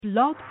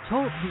Blog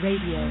Talk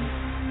Radio.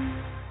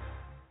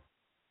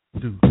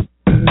 Do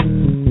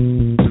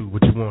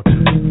what you want to.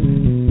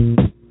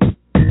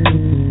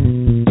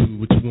 Do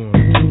what you want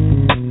to.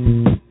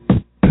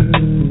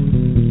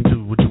 Do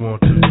what you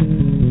want to.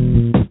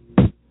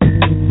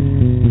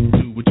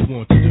 Do what you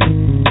want to do.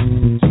 Do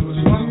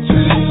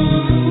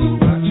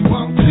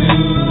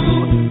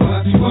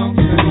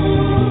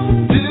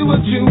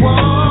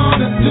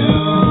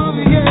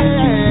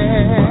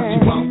what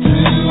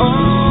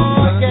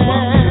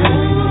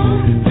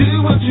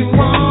you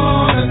want to.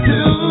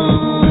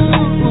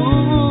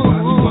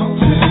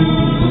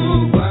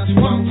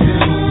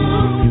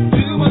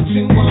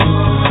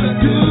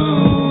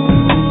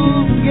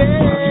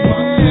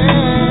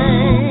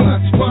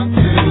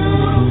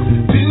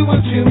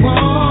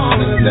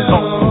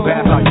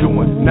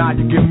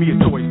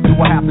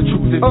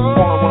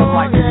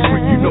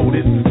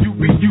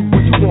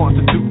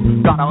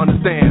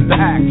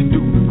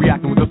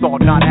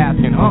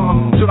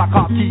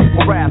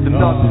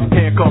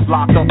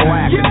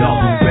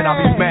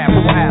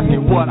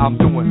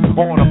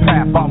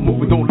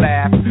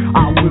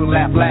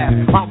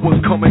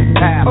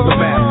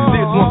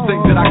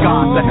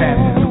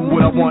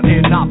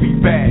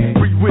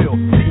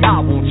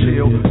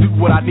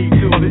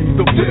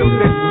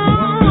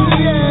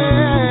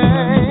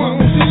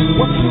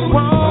 What you want to. What you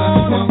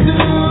want to.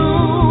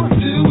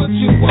 Do what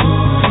you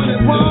want to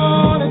do.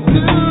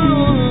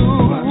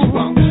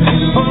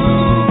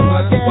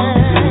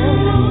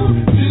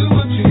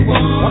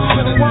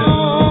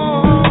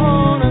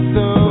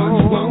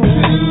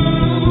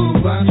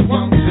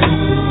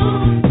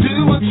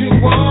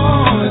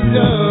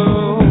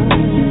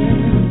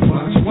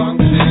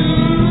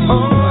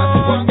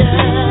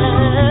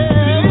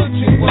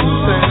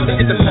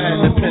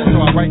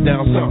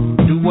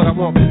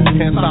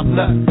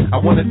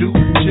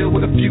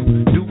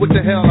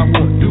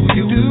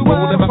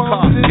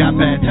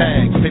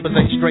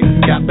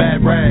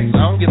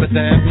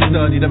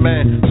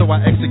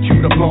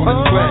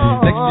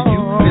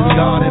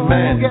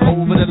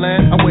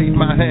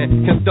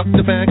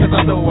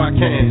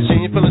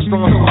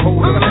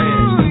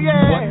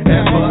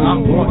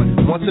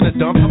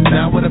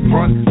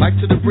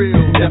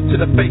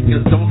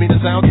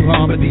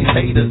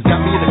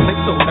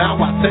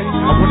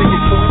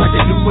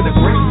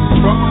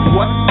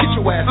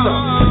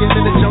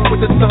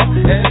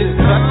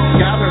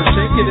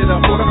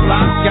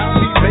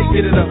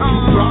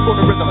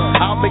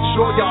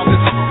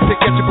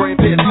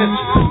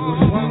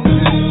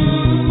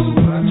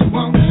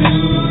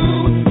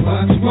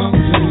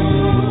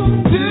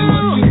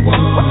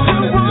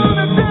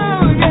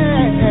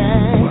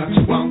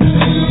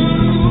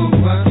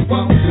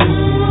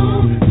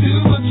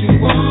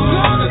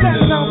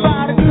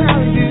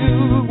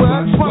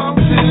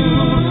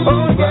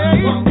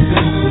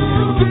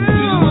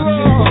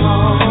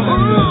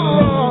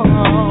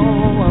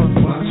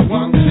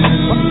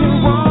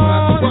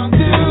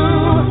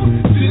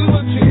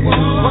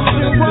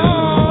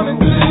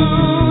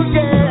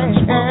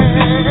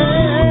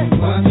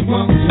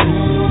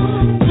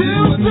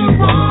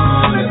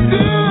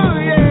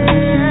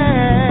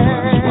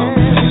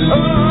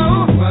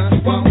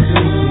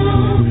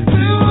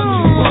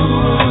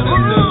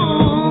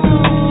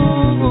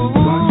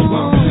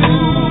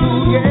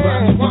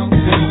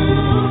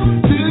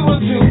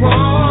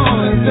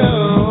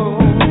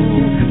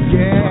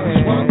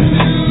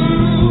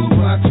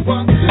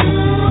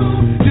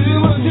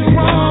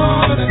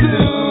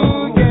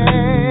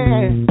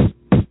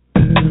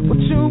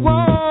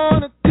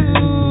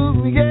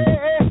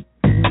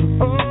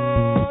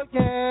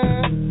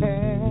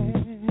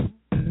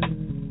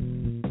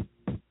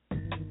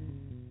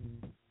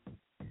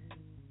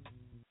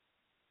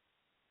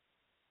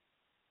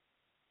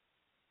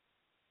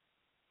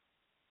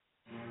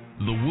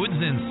 The Woods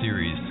End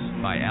series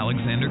by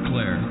Alexander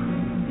Clare.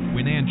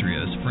 When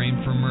Andrea is framed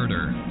for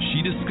murder,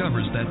 she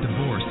discovers that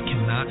divorce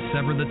cannot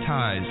sever the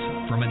ties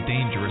from a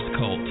dangerous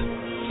cult.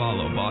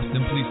 Follow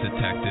Boston Police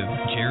Detective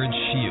Jared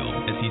Scheel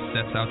as he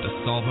sets out to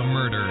solve a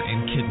murder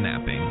and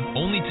kidnapping,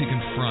 only to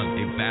confront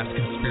a vast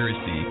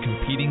conspiracy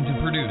competing to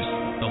produce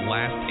the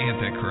last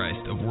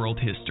Antichrist of world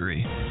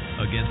history.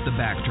 Against the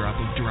backdrop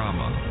of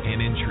drama and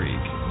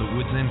intrigue, the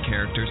Woods End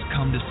characters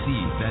come to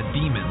see that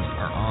demons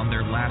are on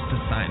their last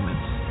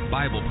assignments.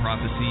 Bible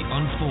prophecy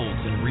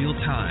unfolds in real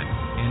time,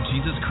 and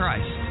Jesus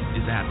Christ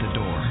is at the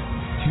door.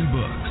 2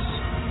 books,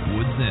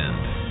 Woods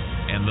End,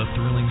 and the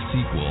thrilling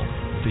sequel,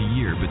 The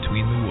Year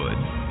Between the Wood.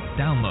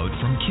 Download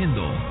from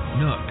Kindle,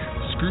 Nook,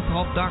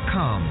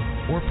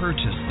 Screwpulp.com, or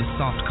purchase the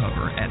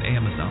softcover at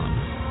Amazon.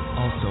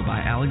 Also by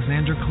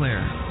Alexander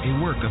Clare,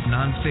 a work of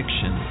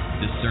nonfiction,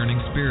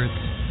 discerning spirits,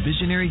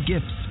 visionary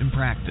gifts, and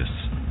practice.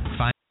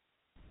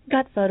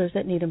 Got photos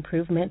that need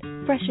improvement?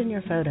 Freshen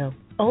your photo.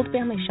 Old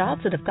family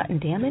shots that have gotten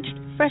damaged?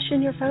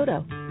 Freshen your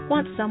photo.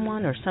 Want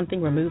someone or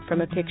something removed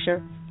from a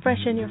picture?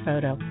 Freshen your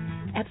photo.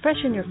 At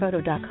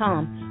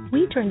freshenyourphoto.com,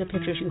 we turn the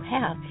pictures you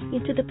have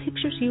into the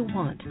pictures you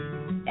want.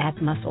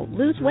 Add muscle,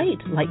 lose weight,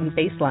 lighten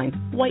face lines,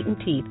 whiten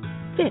teeth,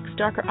 fix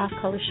darker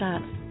off-color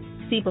shots.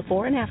 See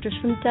before and afters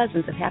from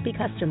dozens of happy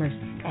customers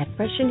at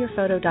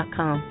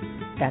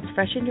freshenyourphoto.com. That's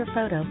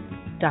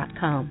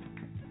freshenyourphoto.com.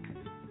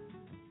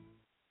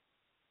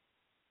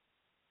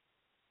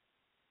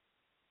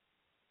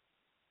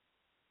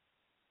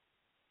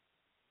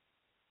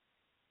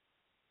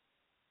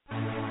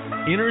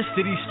 Inner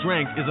City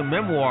Strength is a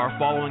memoir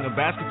following a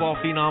basketball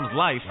phenom's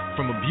life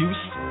from abuse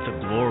to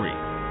glory.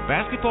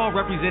 Basketball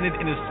represented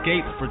an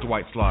escape for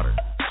Dwight Slaughter,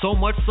 so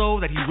much so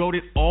that he wrote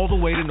it all the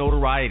way to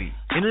notoriety.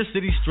 Inner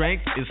City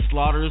Strength is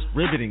Slaughter's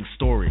riveting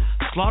story.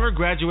 Slaughter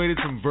graduated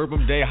from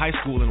Verbum Day High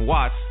School in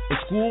Watts, a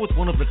school with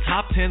one of the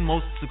top 10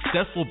 most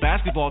successful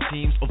basketball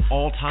teams of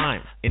all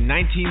time. In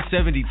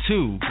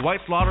 1972,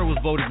 Dwight Slaughter was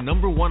voted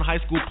 #1 high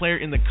school player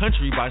in the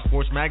country by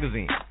Sports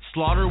Magazine.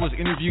 Slaughter was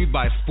interviewed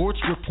by sports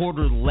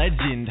reporter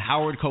legend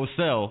Howard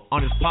Cosell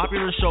on his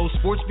popular show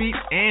Sports Beat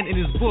and in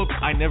his book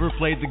I Never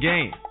Played the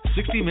Game.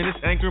 60 Minutes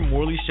anchor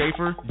Morley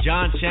Schaefer,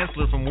 John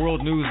Chancellor from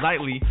World News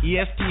Nightly,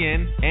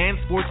 ESPN, and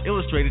Sports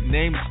Illustrated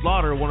named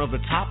Slaughter one of the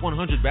top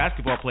 100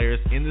 basketball players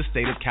in the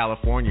state of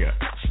California.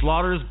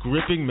 Slaughter's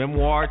gripping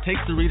memoir takes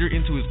the reader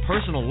into his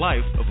personal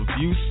life of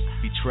abuse,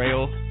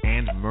 betrayal,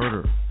 and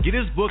murder. Get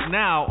his book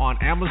now on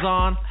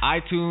Amazon,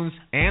 iTunes,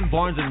 and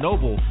Barnes &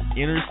 Noble,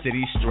 Inner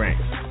City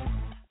Strength.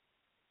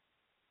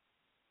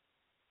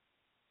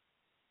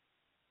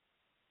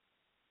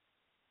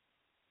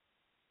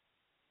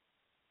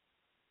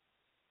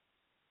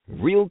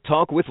 Real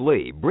Talk with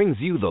Lee brings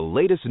you the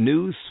latest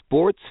news,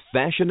 sports,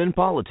 fashion, and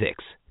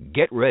politics.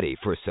 Get ready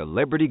for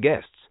celebrity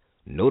guests,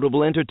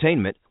 notable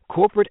entertainment,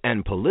 corporate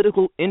and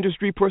political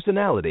industry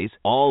personalities,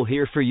 all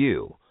here for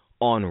you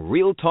on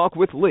Real Talk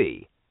with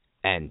Lee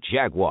and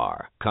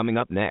Jaguar, coming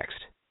up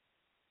next.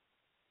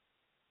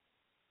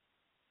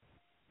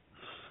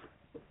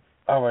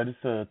 All right,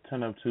 it's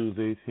 10 Up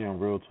Tuesdays here on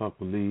Real Talk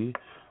with Lee.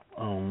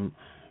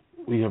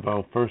 We have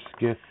our first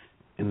guest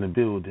in the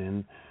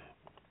building.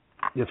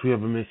 Yes, we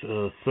have a Miss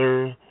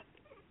Sir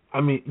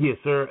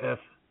F.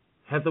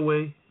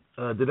 Hathaway.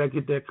 Did I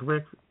get that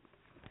correct?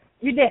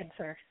 You did,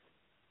 sir.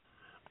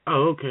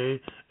 Oh,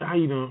 okay. How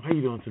you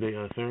doing today,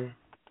 sir?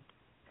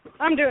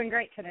 I'm doing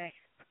great today.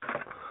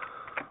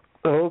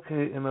 Oh,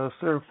 okay. And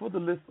sir, for the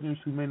listeners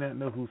who may not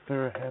know who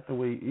Sir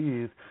Hathaway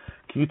is,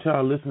 can you tell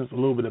our listeners a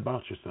little bit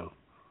about yourself?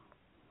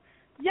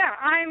 Yeah,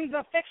 I'm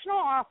the fictional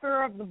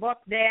author of the book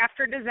Day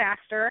After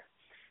Disaster.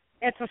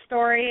 It's a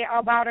story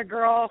about a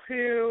girl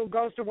who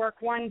goes to work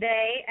one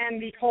day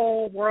and the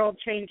whole world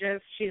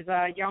changes. She's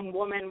a young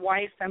woman,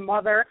 wife, and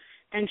mother,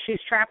 and she's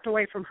trapped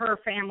away from her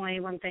family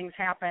when things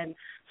happen.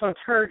 So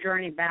it's her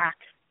journey back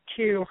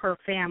to her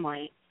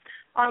family.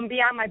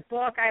 Beyond my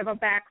book, I have a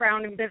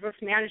background in business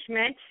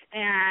management,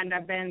 and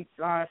I've been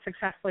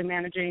successfully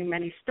managing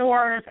many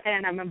stores,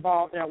 and I'm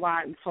involved a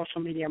lot in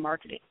social media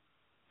marketing.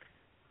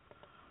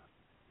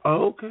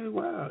 Oh, okay,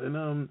 wow.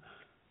 And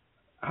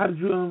how did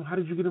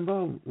you get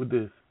involved with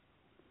this?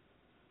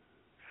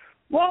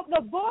 Well,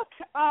 the book,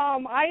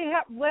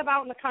 I live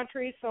out in the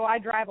country, so I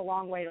drive a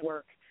long way to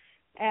work.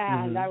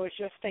 And I was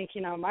just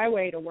thinking on my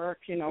way to work,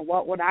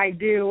 what would I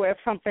do if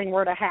something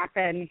were to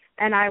happen?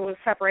 And I was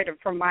separated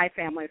from my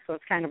family, so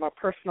it's kind of a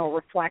personal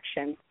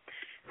reflection.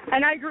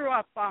 And I grew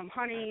up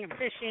hunting and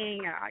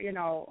fishing,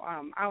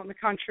 out in the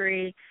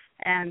country.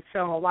 And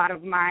so a lot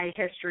of my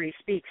history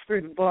speaks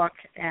through the book.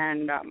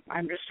 And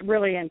I'm just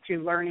really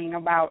into learning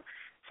about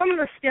some of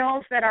the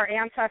skills that our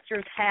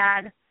ancestors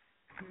had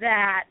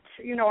that,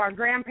 our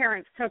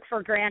grandparents took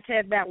for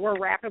granted that we're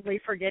rapidly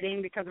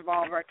forgetting because of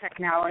all of our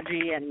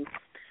technology and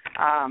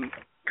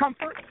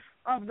comforts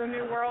of the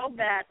new world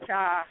that,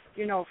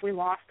 if we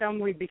lost them,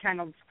 we'd be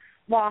kind of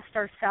lost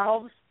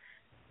ourselves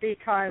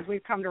because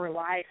we've come to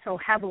rely so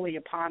heavily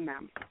upon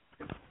them.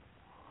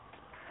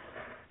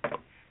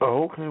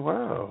 Oh, okay,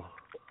 wow.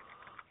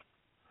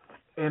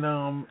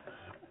 And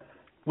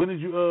when did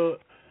you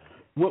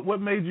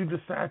what made you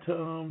decide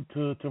to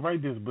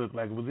write this book?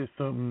 Like, was it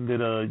something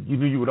that you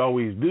knew you would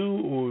always do,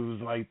 or it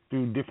was like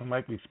through different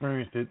life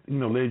experience that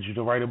led you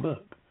to write a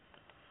book?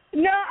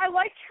 No, I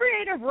liked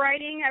creative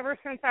writing ever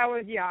since I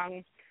was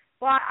young.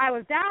 Well, I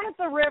was down at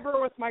the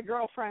river with my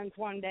girlfriends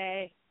one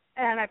day,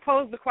 and I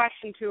posed the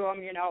question to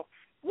them,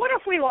 what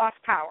if we lost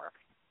power?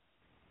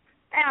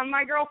 And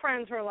my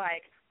girlfriends were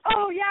like,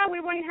 oh, yeah,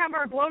 we wouldn't have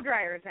our blow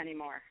dryers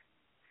anymore.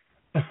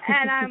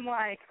 And I'm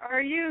like,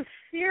 are you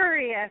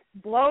serious?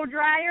 Blow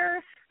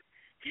dryers?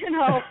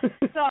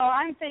 So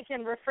I'm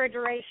thinking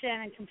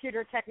refrigeration and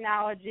computer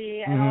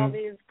technology and all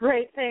these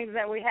great things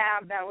that we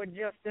have that would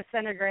just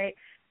disintegrate.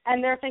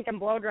 And they're thinking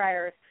blow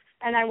dryers.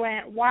 And I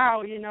went,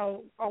 wow,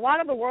 a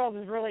lot of the world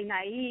is really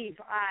naive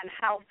on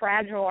how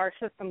fragile our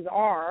systems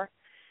are.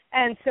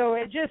 And so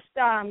it just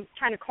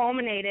kind of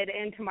culminated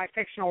into my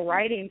fictional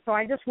writing. So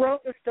I just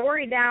wrote the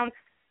story down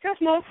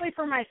just mostly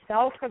for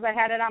myself because I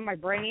had it on my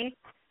brain.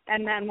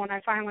 And then when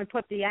I finally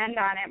put the end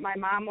on it, my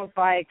mom was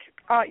like,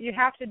 you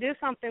have to do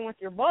something with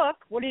your book.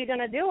 What are you going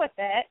to do with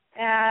it?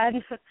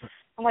 And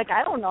I'm like,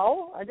 I don't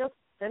know. I just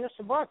finished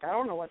the book. I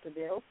don't know what to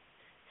do.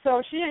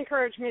 So she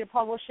encouraged me to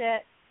publish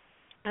it.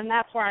 And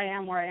that's where I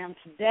am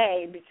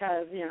today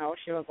because,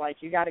 she was like,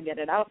 you got to get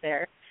it out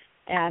there.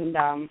 And,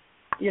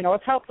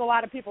 it's helped a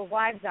lot of people's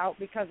lives out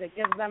because it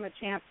gives them a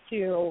chance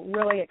to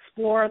really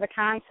explore the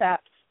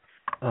concepts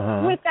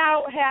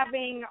without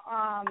having,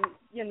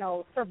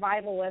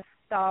 survivalist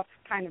stuff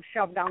kind of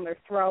shoved down their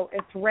throat.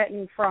 It's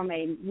written from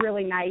a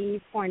really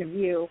naive point of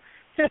view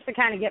just to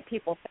kind of get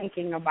people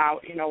thinking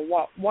about,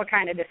 what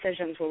kind of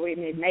decisions will we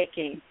be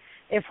making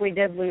if we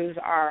did lose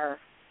our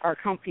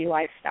comfy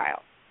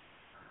lifestyle.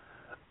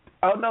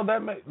 Oh no,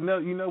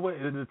 you know what?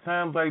 At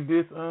times like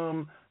this,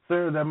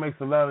 sir, that makes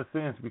a lot of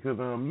sense because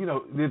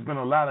there's been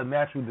a lot of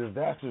natural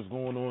disasters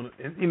going on,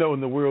 in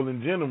the world in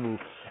general,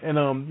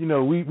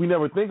 and we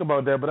never think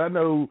about that. But I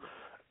know,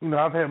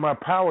 I've had my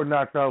power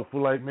knocked out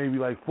for maybe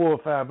 4 or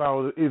 5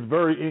 hours. It's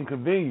very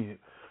inconvenient.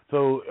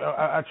 So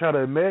I try to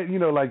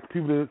imagine, like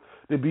people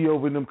that be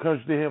over in them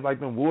countries, they have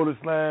them water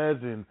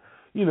slides and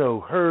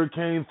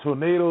hurricanes,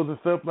 tornadoes, and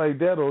stuff like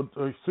that, or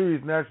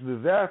serious natural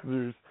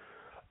disasters.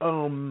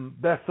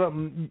 That's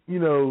something,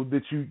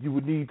 that you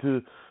would need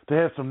to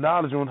have some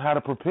knowledge on how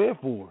to prepare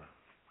for.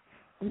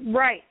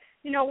 Right.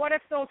 What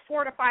if those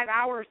 4 to 5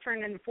 hours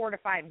turn into 4 to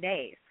 5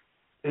 days?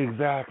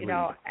 Exactly.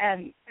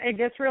 And it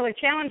gets really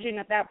challenging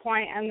at that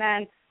point. And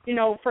then,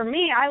 for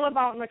me, I live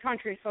out in the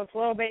country, so it's a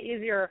little bit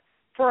easier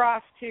for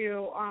us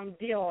to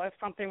deal if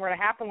something were to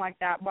happen like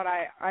that. But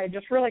I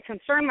just really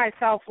concern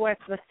myself with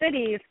the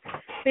cities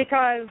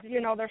because,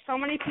 there's so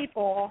many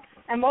people,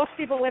 and most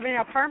people live in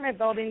an apartment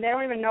building. They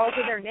don't even know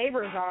who their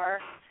neighbors are.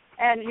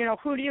 And,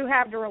 who do you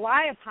have to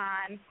rely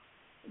upon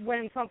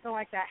when something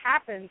like that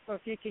happens? So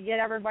if you could get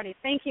everybody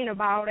thinking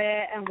about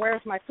it and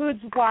where's my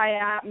food supply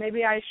at,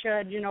 maybe I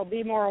should,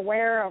 be more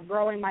aware of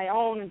growing my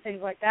own and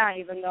things like that,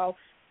 even though,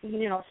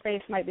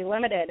 space might be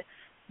limited.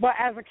 But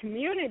as a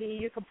community,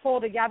 you could pull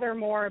together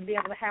more and be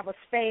able to have a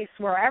space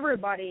where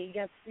everybody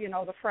gets,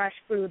 the fresh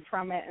food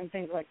from it and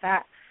things like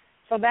that.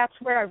 So that's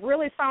where I've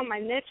really found my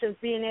niche is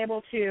being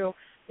able to,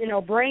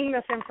 bring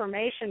this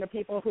information to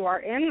people who are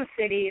in the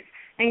cities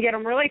and get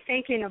them really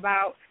thinking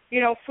about,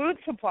 food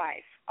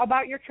supplies,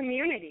 about your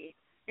community.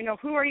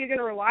 Who are you going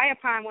to rely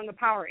upon when the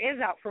power is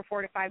out for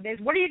 4 to 5 days?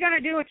 What are you going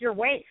to do with your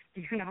waste,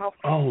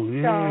 Oh,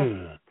 yeah.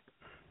 So,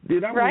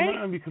 Dude, that was right?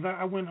 mine because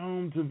I went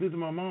home to visit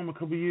my mom a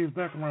couple of years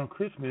back around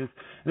Christmas.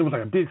 And it was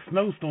a big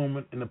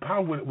snowstorm, and the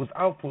power was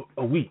out for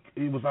a week.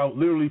 It was out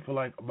literally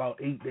for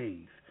about 8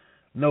 days.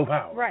 No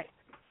power. Right.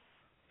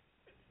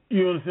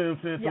 You understand what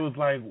I'm saying? Yeah. So it's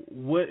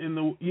what in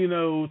the,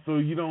 so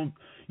you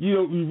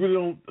really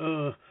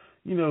don't,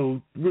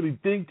 really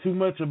think too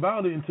much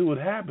about it until it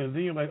happens.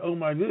 Then you're like, oh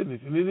my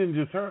goodness. And it didn't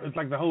just hurt. It's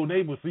the whole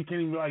neighborhood. So you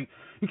can't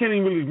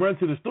even really run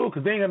to the store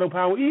because they ain't got no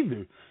power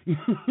either.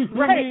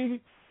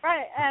 Right.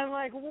 Right, and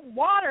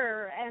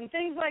water and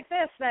things like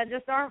this that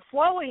just aren't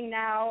flowing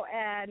now,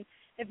 and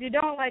if you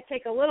don't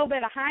take a little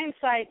bit of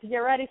hindsight to get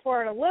ready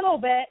for it a little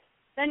bit,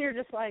 then you're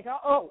just like,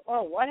 oh,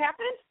 what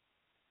happened?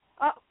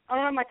 I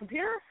don't have my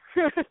computer?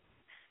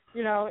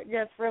 It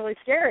gets really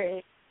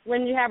scary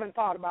when you haven't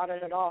thought about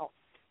it at all.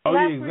 So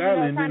yeah,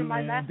 exactly. Kind of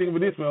my message. Think of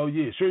it this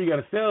way. Sure, you got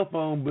a cell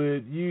phone,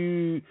 but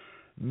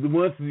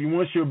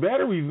once your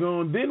battery's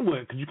gone, then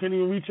what? Because you can't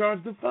even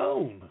recharge the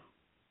phone.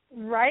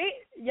 Right?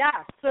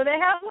 Yeah. So they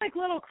have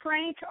little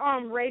crank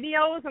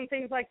radios and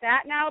things like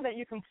that now that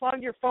you can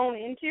plug your phone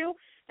into,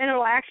 and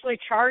it'll actually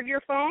charge your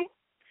phone.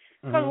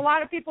 Because a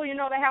lot of people, they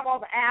have all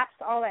the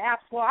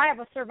apps. Well, I have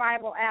a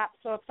survival app,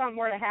 so if something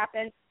were to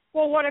happen,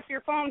 well, what if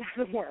your phone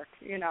doesn't work?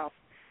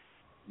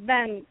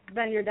 Then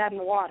you're dead in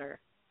the water.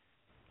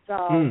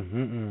 So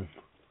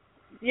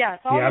yeah,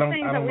 it's all the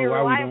things that we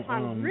rely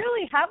upon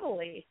really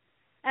heavily,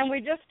 and we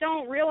just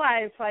don't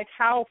realize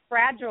how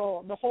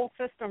fragile the whole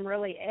system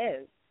really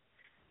is.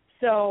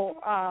 So,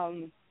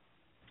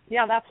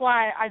 that's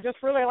why I just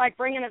really like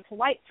bringing it to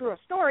light through a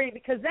story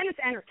because then it's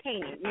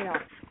entertaining.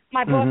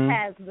 My book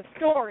has the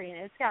story in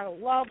it. It's got a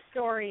love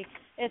story.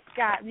 It's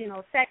got,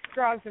 sex,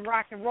 drugs, and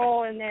rock and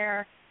roll in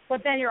there.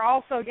 But then you're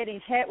also getting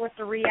hit with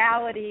the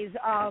realities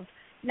of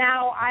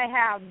now I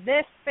have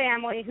this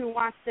family who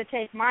wants to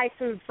take my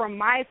food from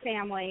my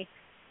family.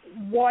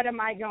 What am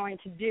I going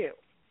to do?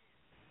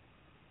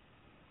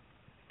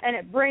 And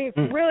it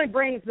really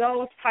brings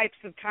those types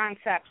of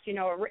concepts,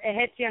 it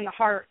hits you in the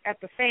heart at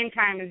the same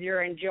time as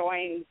you're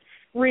enjoying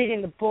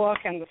reading the book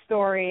and the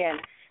story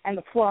and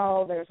the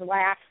flow. There's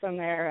laughs in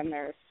there, and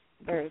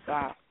it's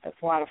a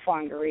lot of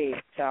fun to read.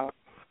 So.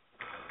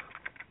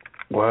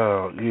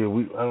 Wow, yeah,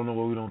 I don't know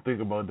why we don't think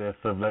about that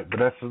stuff, but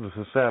that's the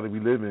society we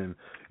live in.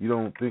 You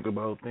don't think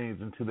about things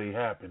until they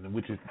happen,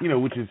 which is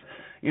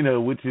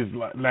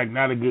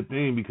not a good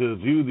thing because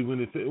usually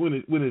when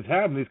it's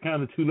happening, it's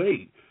kind of too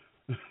late.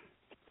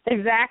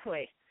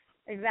 Exactly.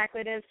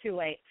 It is too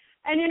late.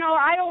 And,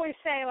 I always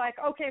say,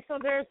 okay, so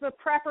there's the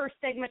prepper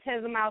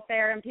stigmatism out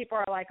there, and people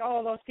are like,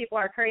 oh, those people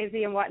are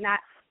crazy and whatnot.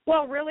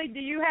 Well, really, do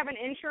you have an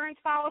insurance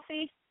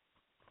policy?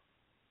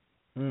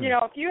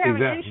 If you have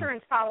an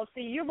insurance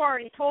policy, you've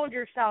already told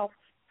yourself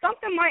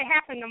something might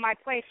happen to my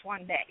place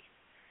one day,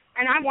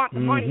 and I want the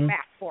money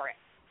back for it.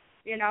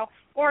 you know.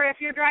 Or if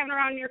you're driving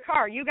around in your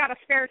car, you got a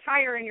spare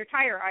tire in your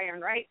tire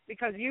iron, right?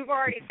 Because you've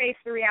already faced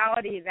the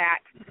reality that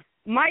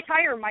my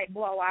tire might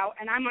blow out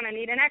and I'm going to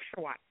need an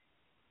extra one.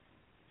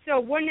 So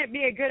wouldn't it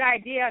be a good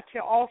idea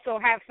to also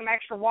have some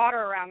extra water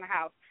around the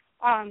house?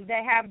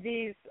 They have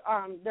these,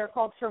 they're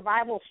called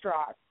survival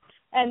straws,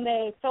 and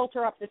they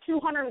filter up to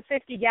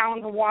 250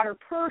 gallons of water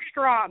per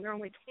straw, and they're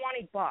only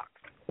 $20. Wow.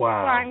 So,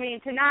 I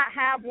mean, to not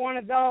have one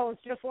of those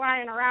just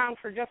lying around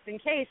for just in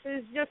case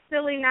is just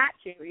silly not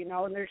to, you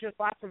know, and there's just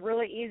lots of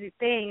really easy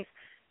things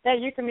that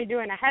you can be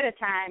doing ahead of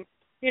time,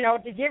 you know,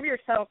 to give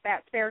yourself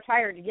that spare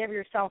tire, to give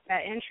yourself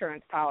that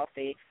insurance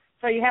policy,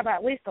 so you have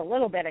at least a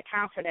little bit of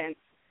confidence.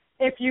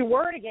 If you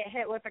were to get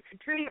hit with a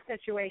Katrina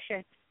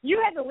situation, you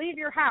had to leave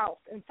your house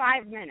in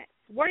 5 minutes.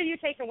 What are you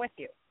taking with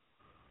you?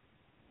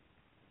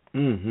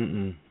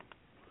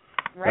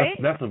 Right?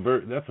 That's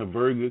a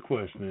very good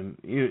question.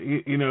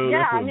 You know,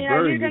 yeah, that's a I mean, very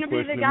are you good going to be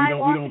question the guy we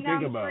walking don't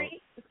down think the about.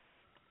 street?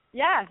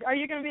 Yeah, are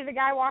you going to be the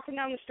guy walking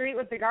down the street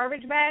with the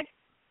garbage bag?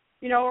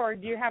 You know, or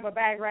do you have a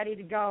bag ready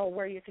to go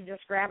where you can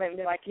just grab it and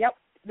be like, yep,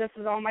 this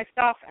is all my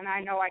stuff, and I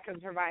know I can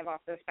survive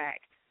off this bag?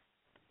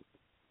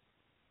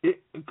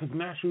 Because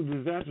natural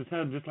disasters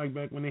happen just like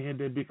back when they had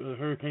that big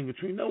Hurricane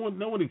Katrina.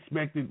 No one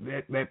expected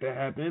that to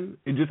happen.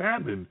 It just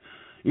happened,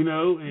 you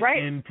know.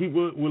 Right. And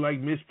people were like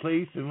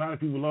misplaced, and a lot of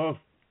people lost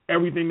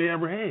everything they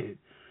ever had.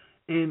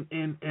 And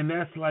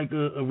that's like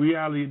a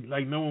reality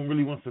like no one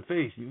really wants to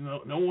face. You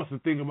know, no one wants to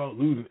think about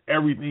losing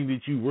everything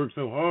that you worked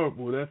so hard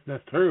for.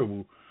 That's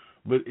terrible.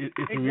 But it's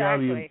exactly. a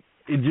reality.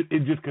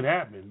 It just could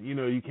happen. You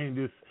know, you can't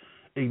just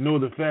ignore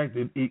the fact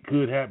that it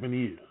could happen to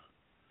you.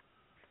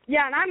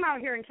 Yeah, and I'm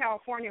out here in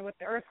California with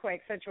the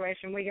earthquake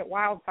situation. We get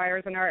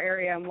wildfires in our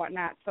area and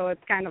whatnot, so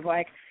it's kind of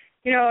like,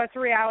 you know, it's a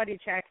reality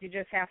check. You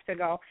just have to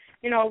go,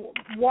 you know,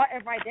 what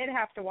if I did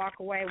have to walk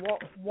away,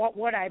 what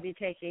would I be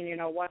taking? You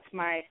know,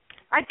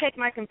 I'd take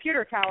my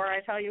computer tower,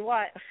 I tell you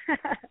what.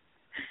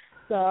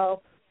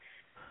 So.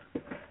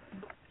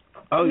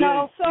 Oh,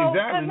 no, yeah, so,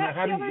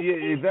 exactly.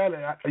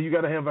 Exactly. You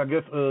got to have, I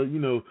guess, you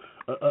know,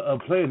 a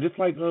plan. Just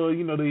like,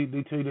 you know, they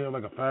tell you to have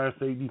like a fire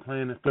safety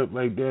plan and stuff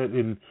like that,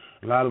 and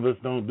a lot of us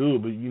don't do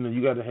it. But, you know,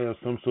 you got to have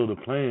some sort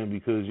of plan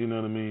because, you know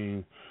what I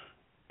mean,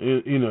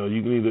 you know,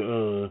 you can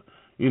either,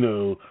 you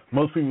know,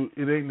 most people,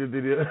 it ain't that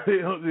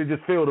they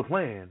just fail to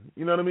plan.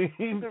 You know what I mean?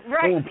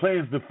 Right. No one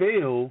plans to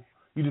fail.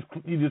 You just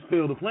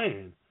fail to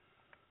plan.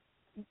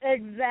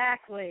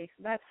 Exactly.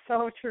 That's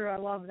so true. I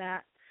love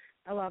that.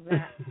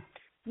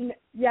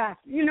 Yeah.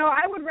 You know,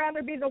 I would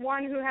rather be the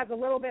one who has a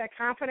little bit of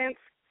confidence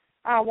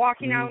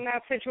walking out in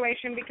that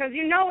situation because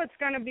you know it's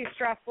going to be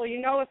stressful.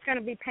 You know it's going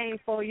to be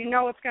painful. You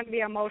know it's going to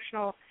be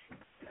emotional.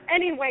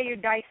 Any way you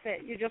dice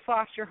it, you just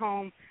lost your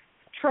home.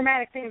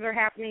 Traumatic things are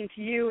happening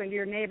to you and to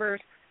your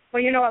neighbors. But,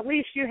 you know, at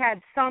least you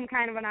had some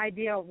kind of an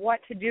idea of what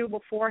to do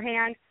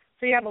beforehand,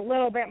 so you have a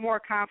little bit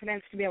more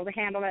confidence to be able to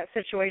handle that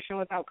situation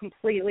without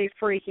completely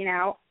freaking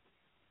out.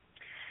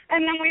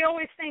 And then we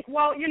always think,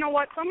 well, you know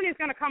what, somebody's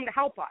going to come to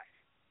help us.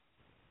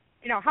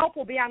 You know, help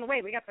will be on the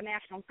way. We got the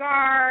National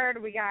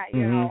Guard. We got,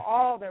 you know,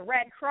 all the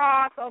Red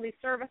Cross, all these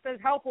services.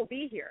 Help will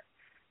be here.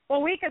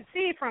 Well, we could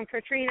see from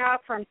Katrina,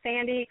 from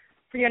Sandy,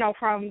 you know,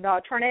 from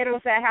the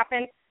tornadoes that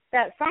happened,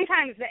 that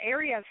sometimes the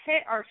areas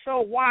hit are so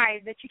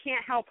wide that you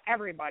can't help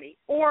everybody,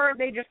 or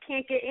they just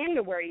can't get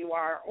into where you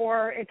are,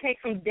 or it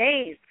takes them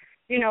days,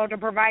 you know, to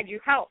provide you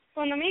help.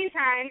 So in the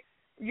meantime,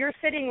 you're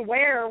sitting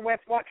where with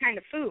what kind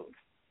of food?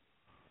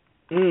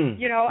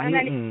 You know, and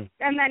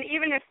then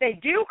even if they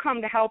do come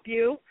to help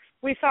you,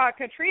 we saw at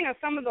Katrina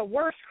some of the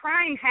worst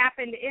crime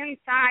happened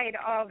inside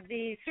of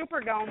the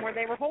Superdome where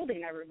they were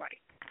holding everybody.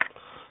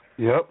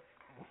 Yep.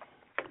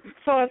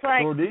 So it's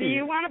like, sure do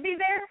you want to be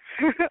there?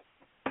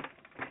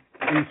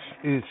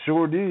 It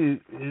sure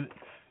did.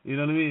 You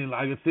know what I mean?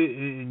 Like I said,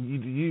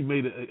 and you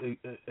made an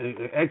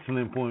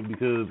excellent point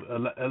because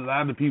a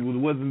lot of people, it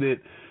wasn't that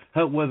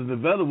help wasn't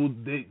available.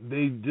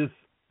 They just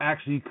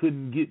actually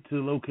couldn't get to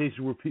the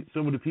location where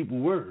some of the people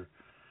were.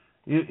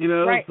 You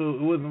know, right. So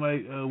it wasn't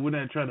like we're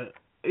not trying to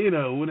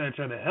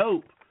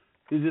help.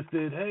 It's just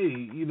that, hey,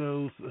 you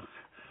know,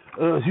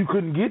 you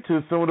couldn't get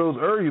to some of those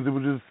areas. It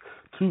was just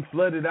too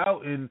flooded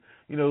out, and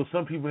you know,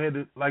 some people had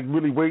to like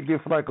really wait there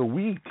for like a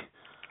week.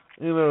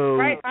 You know,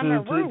 right,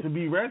 to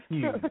be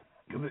rescued.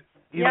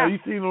 You know, you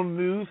see it on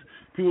the news,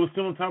 people were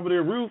still on top of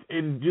their roof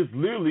and just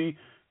literally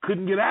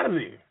couldn't get out of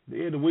there.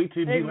 They had to wait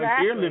till be like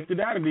airlifted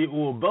out of there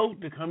or a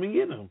boat to come and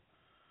get them.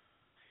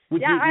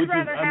 I'd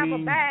rather have a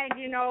bag,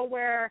 you know,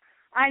 where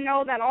I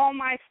know that all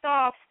my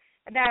stuff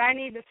that I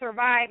need to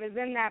survive is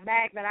in that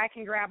bag that I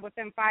can grab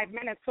within 5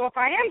 minutes. So if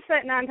I am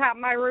sitting on top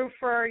of my roof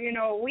for, you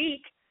know, a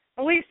week,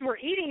 at least we're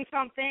eating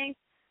something.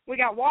 We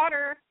got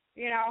water,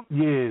 you know.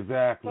 Yeah,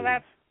 exactly. So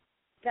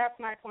that's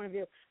my point of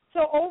view.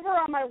 So over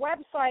on my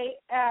website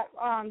at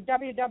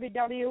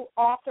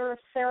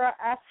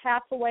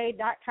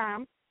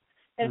www.authorSarahSHathaway.com,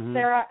 it's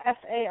Sarah,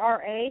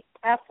 S-A-R-A,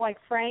 F like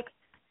Frank,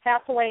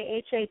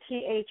 Hathaway,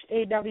 Hathaway.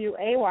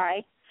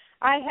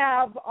 I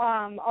have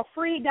a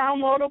free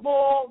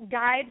downloadable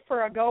guide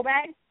for a go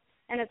bag.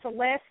 and it's a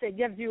list. It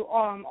gives you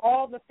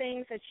all the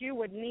things that you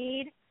would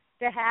need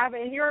to have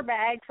in your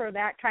bag for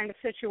that kind of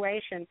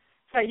situation.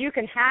 So you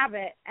can have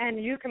it,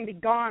 and you can be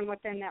gone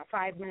within that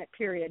 5-minute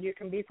period. You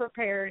can be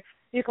prepared.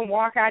 You can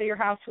walk out of your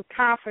house with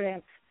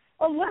confidence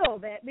a little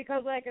bit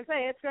because, like I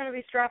say, it's going to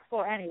be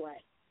stressful anyway.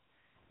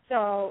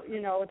 So,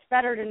 it's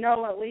better to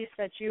know at least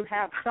that you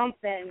have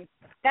something,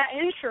 that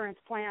insurance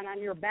plan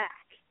on your back.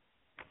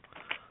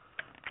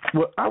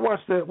 Well, I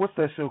watched that. What's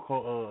that show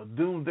called?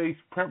 Doomsday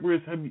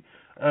Preppers. Have you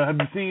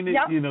seen it?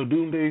 Yep.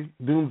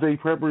 Doomsday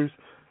Preppers.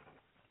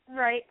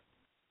 Right.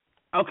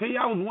 Okay,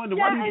 I was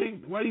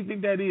wondering why do you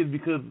think that is?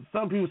 Because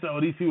some people say, "Oh,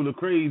 these people are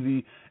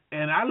crazy,"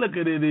 and I look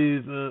at it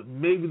as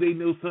maybe they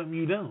know something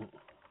you don't.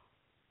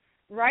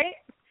 Right.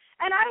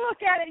 And I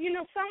look at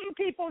it, some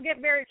people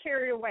get very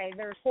carried away.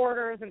 There's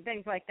hoarders and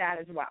things like that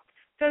as well.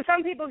 So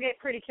some people get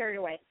pretty carried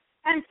away.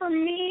 And for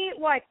me,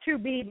 like, to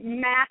be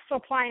mass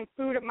supplying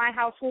food at my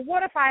house, well,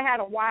 what if I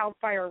had a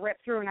wildfire rip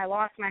through and I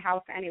lost my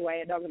house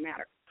anyway? It doesn't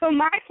matter. So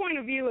my point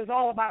of view is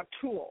all about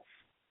tools.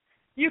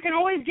 You can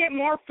always get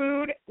more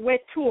food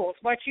with tools,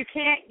 but you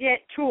can't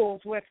get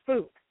tools with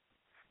food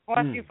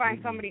unless you find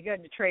somebody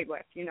good to trade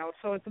with,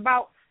 So it's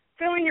about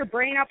filling your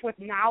brain up with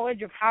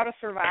knowledge of how to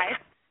survive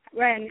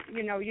when,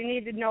 you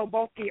need to know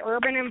both the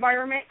urban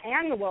environment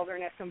and the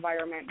wilderness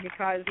environment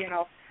because,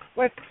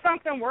 if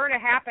something were to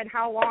happen,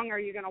 how long are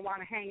you going to want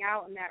to hang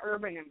out in that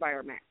urban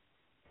environment?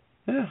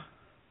 Yeah.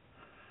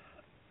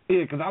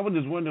 Yeah, because I was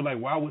just wondering, like,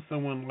 why would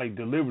someone, like,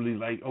 deliberately,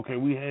 like, okay,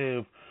 we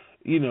have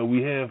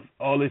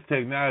all this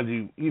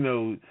technology,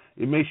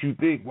 it makes you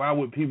think, why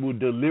would people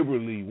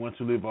deliberately want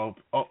to live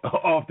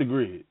off the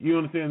grid? You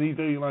understand? These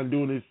are like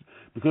doing this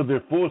because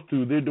they're forced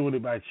to. They're doing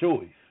it by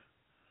choice.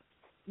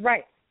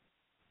 Right.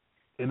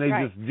 And they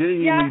just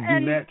genuinely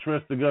do not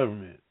trust the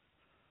government.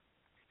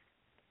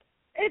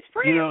 It's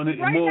pretty. And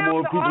right more and now,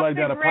 more people like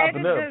that are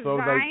popping up.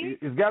 Design.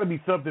 So it's got to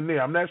be something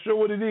there. I'm not sure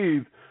what it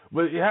is,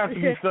 but it has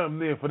to be something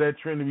there for that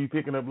trend to be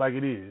picking up like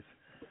it is.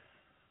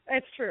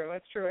 It's true.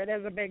 It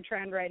is a big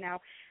trend right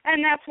now.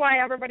 And that's why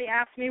everybody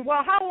asks me,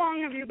 well, how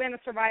long have you been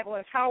a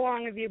survivalist? How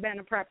long have you been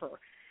a prepper?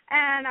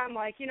 And I'm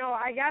like,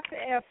 I guess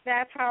if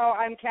that's how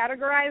I'm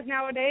categorized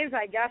nowadays,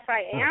 I guess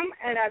I am.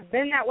 And I've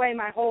been that way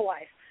my whole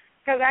life.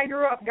 Because I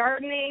grew up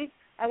gardening.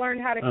 I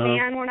learned how to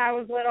can when I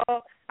was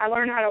little. I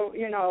learned how to,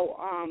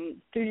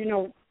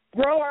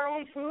 grow our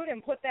own food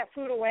and put that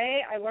food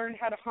away. I learned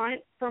how to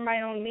hunt for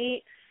my own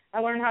meat. I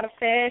learned how to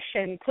fish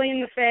and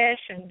clean the fish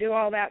and do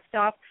all that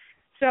stuff.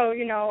 So,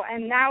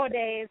 and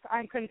nowadays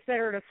I'm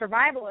considered a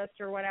survivalist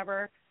or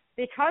whatever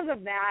because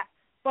of that.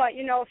 But,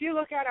 if you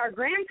look at our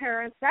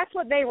grandparents, that's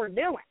what they were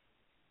doing.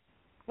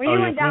 When you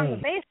went down to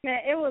the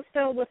basement, it was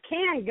filled with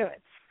canned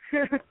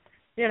goods,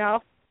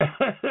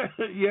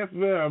 Yes,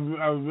 ma'am.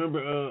 I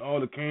remember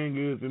all the canned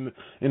goods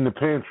in the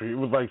pantry. It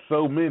was like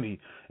so many,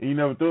 and you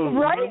never thought,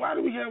 right? Why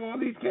do we have all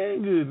these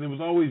canned goods? And it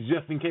was always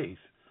just in case.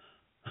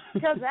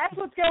 Because that's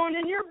what's going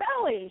in your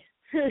belly,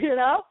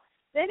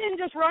 They didn't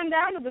just run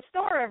down to the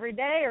store every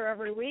day or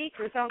every week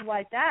or something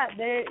like that.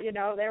 They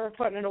were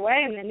putting it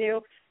away, and they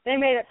knew they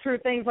made it through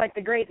things like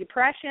the Great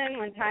Depression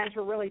when times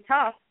were really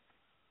tough.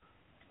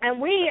 And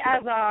we,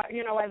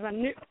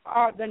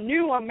 the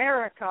new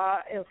America,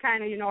 is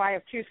kind of, I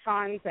have 2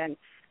 sons, and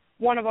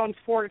one of them's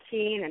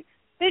 14, and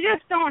they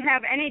just don't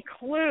have any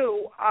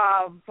clue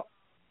of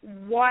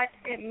what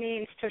it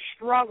means to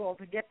struggle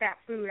to get that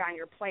food on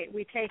your plate.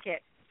 We take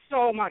it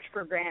so much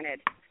for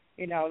granted,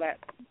 that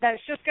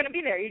it's just going to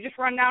be there. You just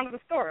run down to the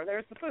store.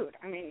 There's the food.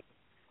 I mean,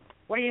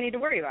 what do you need to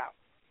worry about?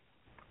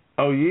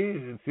 Oh, yeah.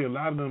 And see, a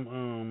lot of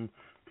them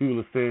people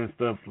are saying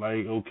stuff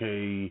like,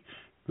 okay,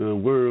 the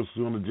world's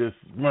going to just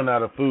run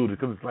out of food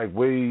because it's like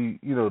way,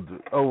 the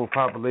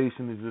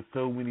overpopulation is just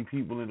so many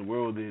people in the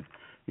world that,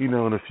 in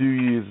a few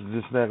years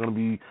it's just not going to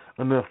be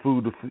enough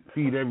food to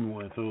feed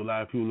everyone. So a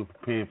lot of people are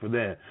preparing for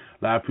that.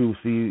 A lot of people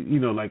see,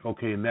 like,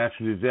 okay, a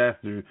natural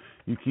disaster,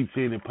 you keep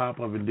seeing it pop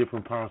up in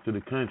different parts of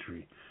the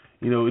country.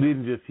 It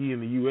isn't just here in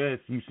the U.S.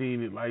 You've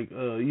seen it like,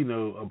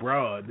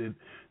 abroad that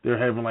they're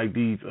having like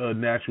these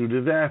natural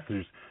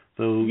disasters.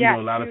 So, yes,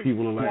 a lot of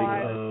people are like,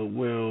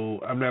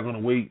 well, I'm not going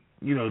to wait,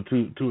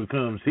 till it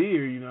comes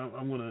here.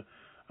 I'm going to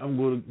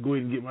go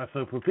ahead and get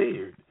myself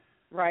prepared.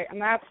 Right,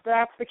 and that's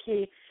the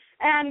key.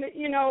 And,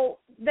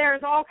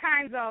 there's all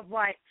kinds of,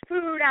 like,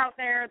 food out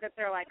there that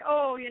they're like,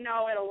 oh,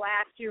 it'll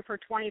last you for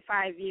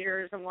 25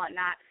 years and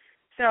whatnot.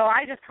 So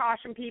I just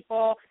caution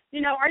people,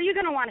 are you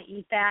going to want to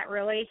eat that,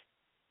 really?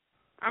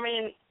 I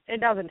mean,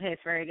 it doesn't taste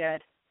very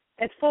good.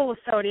 It's full of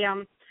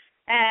sodium,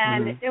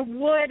 and it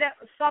would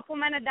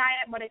supplement a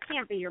diet, but it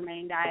can't be your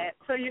main diet.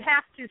 So you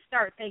have to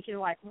start thinking,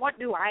 like, what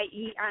do I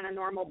eat on a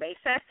normal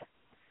basis?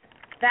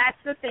 That's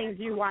the things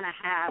you want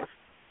to have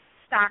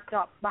stocked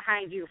up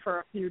behind you for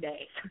a few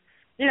days.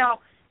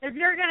 If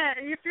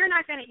you're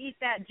not gonna eat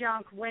that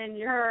junk when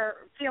you're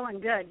feeling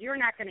good, you're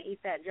not gonna eat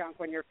that junk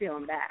when you're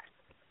feeling bad.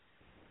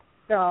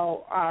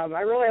 So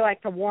I really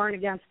like to warn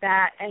against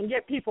that and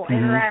get people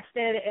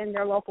interested in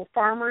their local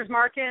farmers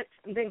markets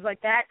and things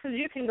like that, because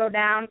you can go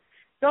down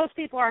those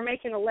people are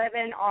making a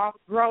living off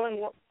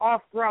growing,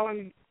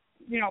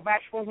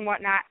 vegetables and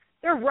whatnot.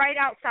 They're right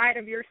outside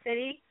of your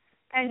city,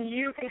 and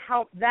you can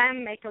help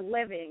them make a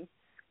living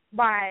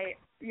by,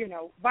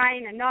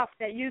 buying enough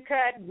that you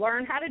could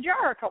learn how to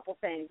jar a couple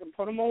things and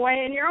put them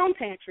away in your own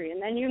pantry,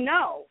 and then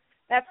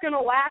that's going to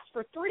last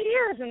for 3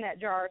 years in that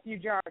jar if you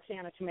jar a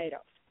can of tomatoes.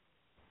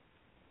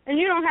 And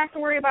you don't have to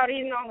worry about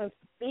eating all this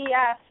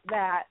BS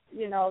that,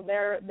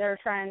 they're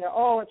trying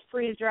to, it's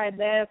freeze-dried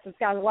this, it's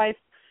got a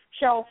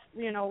shelf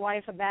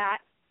life of that.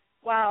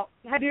 Well,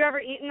 have you ever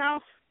eaten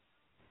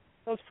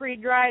those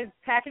freeze-dried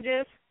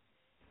packages?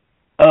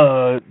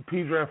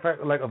 Freeze-dried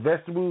like a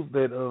vegetables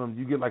that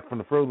you get like from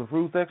the frozen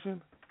fruit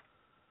section?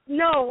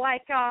 No,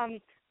 like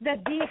the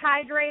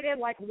dehydrated,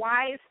 like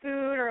Wise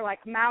Food or like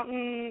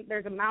Mountain.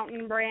 There's a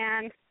Mountain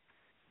brand.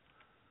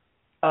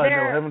 No,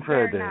 I haven't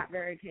tried that. They're not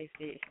very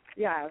tasty.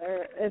 Yeah,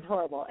 it's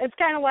horrible. It's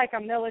kind of like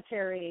a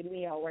military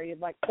meal where you'd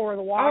like pour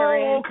the water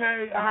in. Oh,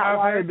 okay.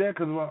 I've heard that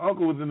because my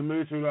uncle was in the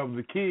military when I was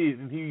a kid,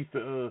 and he used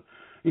to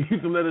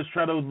let us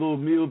try those little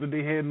meals that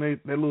they had in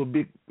that little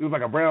big. It was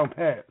like a brown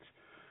patch,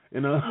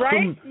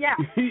 Right? Yeah.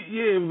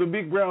 Yeah, it was a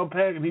big brown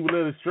patch, and he would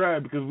let us try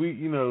it because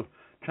we,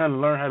 trying to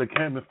learn how to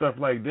camp and stuff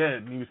like that.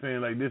 And he was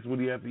saying like, this is what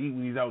he has to eat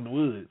when he's out in the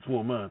woods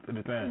for a month at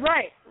a time.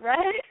 Right.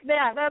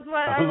 Yeah, that's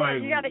what I was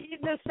like. You got to eat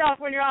this stuff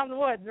when you're out in the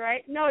woods,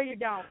 right? No, you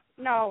don't.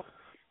 No,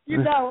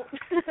 you don't.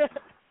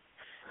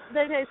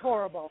 They taste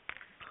horrible.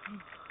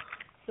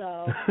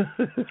 So,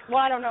 well,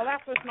 I don't know.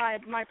 That's just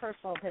my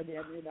personal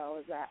opinion. Is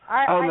that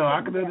I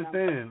can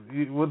understand.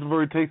 It wasn't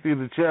very tasty as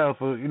a child.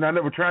 So I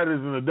never tried it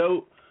as an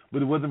adult,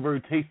 but it wasn't very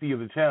tasty as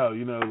a child.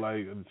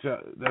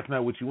 That's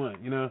not what you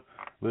want.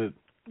 But.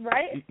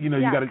 Right? You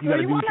gotta do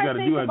what you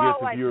gotta do, I guess,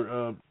 if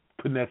you're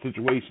put in that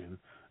situation.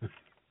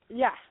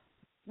 Yeah.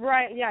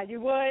 Right, yeah,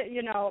 you would,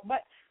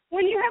 but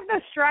when you have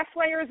the stress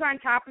layers on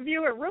top of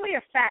you, it really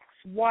affects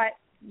what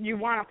you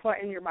want to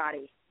put in your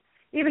body,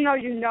 even though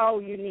you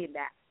need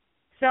that.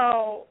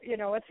 So,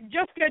 it's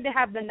just good to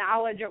have the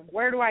knowledge of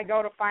where do I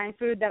go to find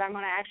food that I'm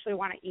going to actually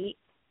want to eat.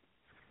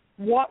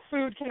 What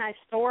food can I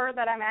store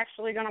that I'm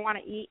actually going to want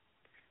to eat?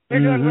 They're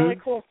doing really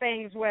cool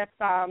things with,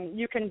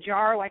 you can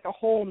jar like a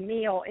whole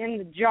meal in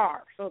the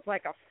jar. So it's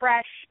like a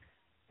fresh,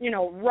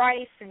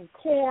 rice and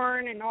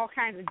corn and all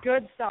kinds of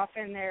good stuff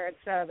in there.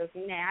 It's this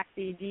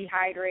nasty,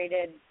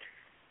 dehydrated,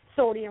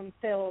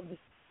 sodium-filled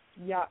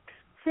yuck.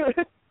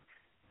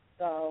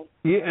 So.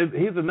 Yeah, and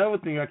here's another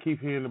thing I keep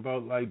hearing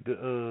about, like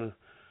the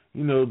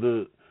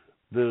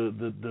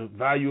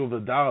value of the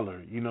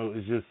dollar.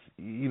 It's just,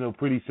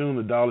 pretty soon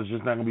the dollar's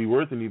just not going to be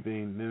worth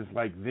anything. Then it's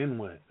like, then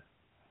what?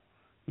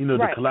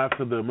 The collapse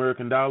of the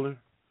American dollar?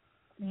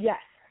 Yes.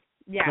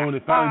 Yeah. So when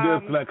it finally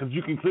does collapse, because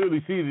you can clearly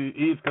see that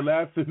it's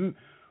collapsing.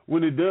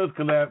 When it does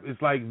collapse, it's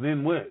like,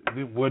 then what?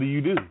 Then what do you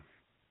do?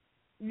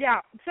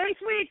 Yeah. Since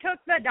we took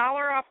the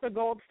dollar off the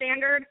gold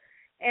standard,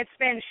 it's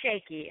been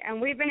shaky. And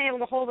we've been able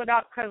to hold it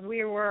up because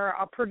we were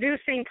a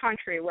producing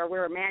country where we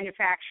were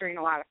manufacturing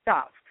a lot of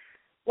stuff.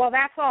 Well,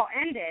 that's all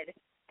ended.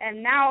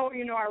 And now,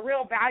 our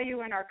real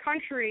value in our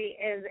country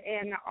is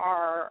in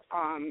our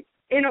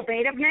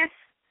innovativeness.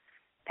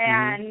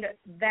 And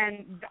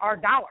then our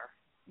dollar,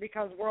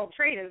 because world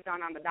trade is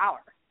done on the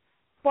dollar.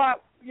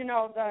 But,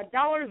 the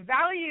dollar's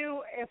value,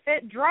 if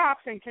it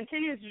drops and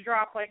continues to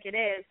drop like it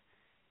is,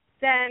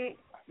 then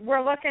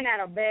we're looking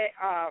at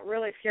a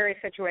really scary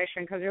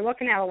situation because you're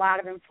looking at a lot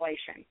of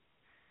inflation.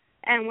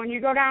 And when you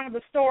go down to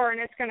the store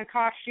and it's going to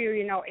cost you,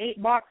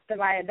 $8 to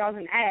buy a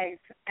dozen eggs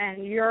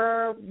and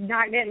you're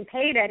not getting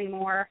paid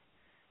anymore,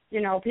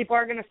 people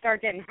are going to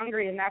start getting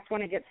hungry, and that's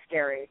when it gets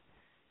scary.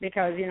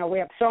 Because, we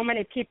have so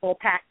many people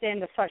packed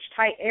into such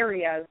tight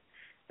areas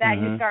that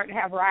you start to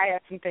have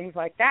riots and things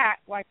like that,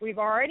 like we've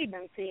already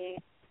been seeing.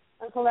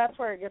 And so that's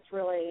where it gets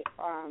really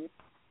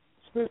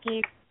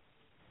spooky.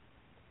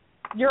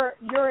 You're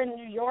in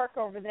New York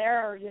over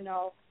there, in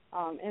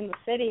the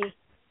city,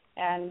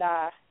 and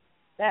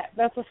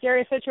that's a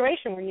scary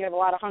situation when you have a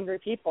lot of hungry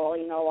people,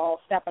 all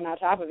stepping on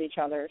top of each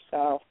other.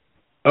 So.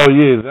 Oh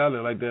yeah, exactly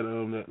like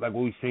that. Like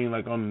what we've seen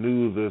like on the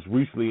news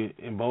recently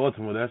in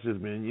Baltimore. That's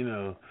just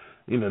been,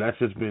 that's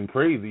just been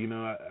crazy.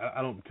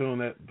 I don't condone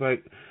that.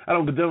 Like I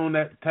don't condone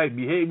that type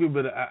behavior,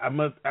 but I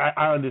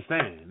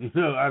understand.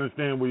 I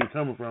understand where you're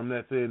coming from. I'm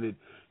not saying that.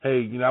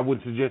 Hey, I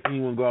wouldn't suggest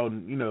anyone go out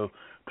and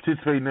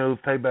participate in those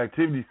type of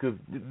activities because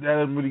that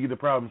doesn't really get the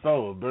problem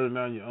solved. Burning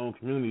down your own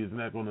community is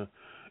not gonna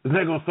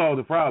solve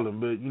the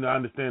problem. But I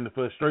understand the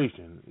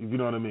frustration. If you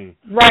know what I mean.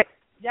 Right.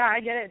 Yeah,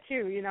 I get it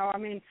too.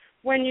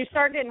 When you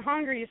start getting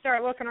hungry, you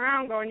start looking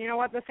around going,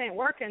 this ain't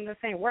working.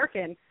 Like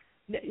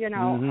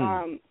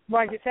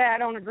you said, I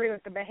don't agree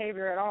with the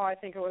behavior at all. I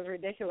think it was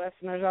ridiculous,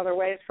 and there's other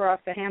ways for us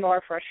to handle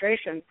our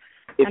frustration.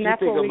 And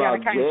that's what we got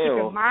to kind of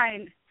keep in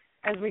mind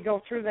as we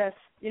go through this,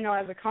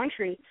 as a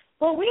country.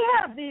 But we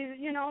have these,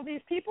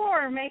 these people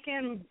they're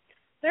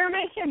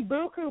making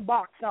buku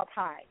bucks up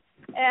high.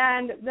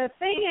 And the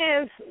thing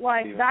is,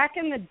 like, back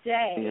in the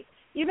day,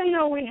 even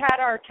though we had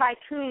our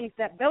tycoons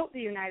that built the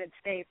United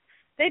States,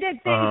 they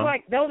did things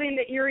like building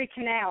the Erie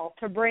Canal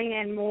to bring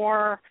in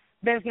more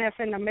business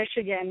into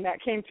Michigan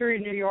that came through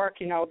New York,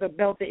 that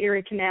built the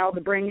Erie Canal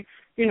to bring,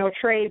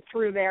 trade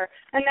through there.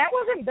 And that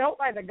wasn't built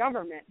by the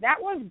government. That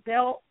was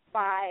built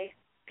by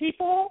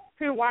people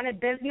who wanted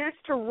business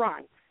to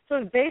run. So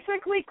it's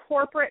basically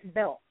corporate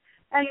built.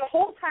 And the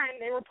whole time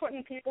they were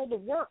putting people to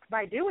work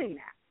by doing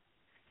that.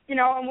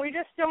 And we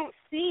just don't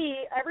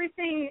see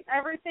everything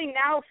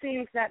now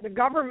seems that the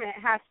government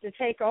has to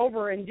take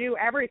over and do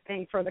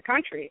everything for the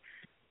country.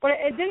 But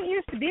it didn't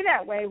used to be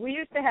that way. We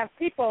used to have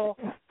people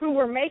who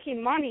were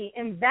making money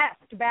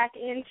invest back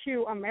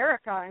into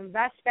America,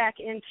 invest back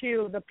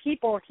into the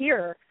people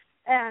here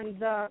and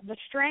the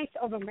strength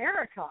of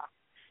America.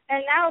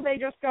 And now they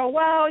just go,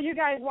 well, you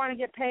guys want to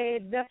get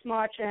paid this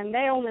much, and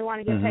they only want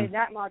to get paid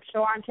that much,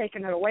 so I'm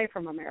taking it away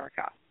from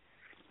America.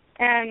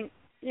 And,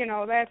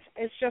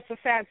 it's just a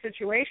sad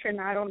situation.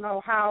 I don't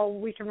know how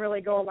we can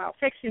really go about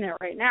fixing it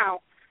right now.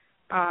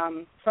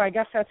 So I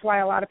guess that's why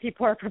a lot of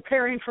people are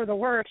preparing for the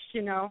worst,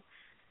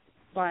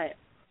 But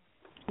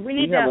we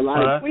need to. That's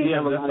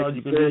all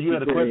you can do. You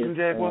had a question,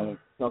 Jaguar?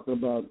 Talking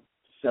about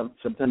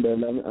September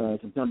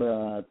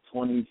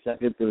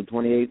 22nd to the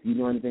 28th. You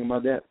know anything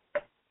about that?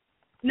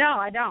 No,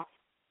 I don't.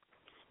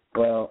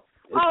 Well,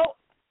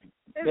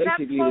 is that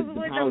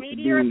supposedly the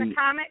meteor and the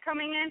comet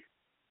coming in?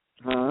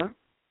 Huh?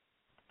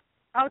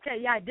 Okay,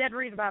 yeah, I did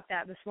read about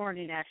that this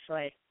morning,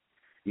 actually.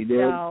 You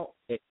did? So,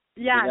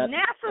 yeah,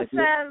 NASA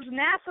says,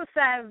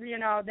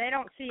 they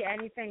don't see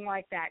anything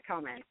like that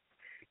coming.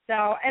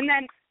 So, and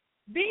then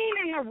being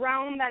in the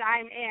realm that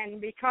I'm in,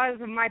 because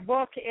my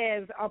book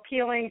is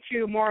appealing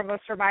to more of a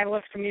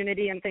survivalist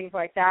community and things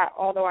like that,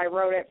 although I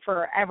wrote it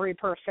for every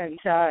person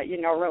to,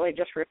 really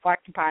just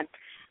reflect upon.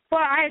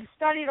 But I had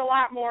studied a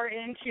lot more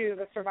into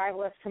the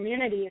survivalist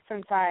community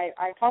since I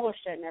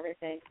published it and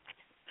everything.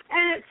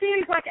 And it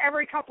seems like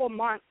every couple of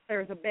months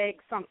there's a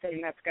big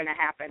something that's going to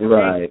happen.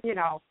 Right.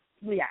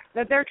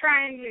 That they're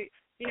trying to,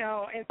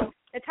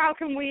 it's how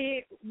can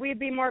we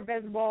be more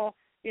visible,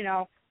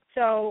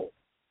 So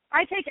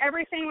I take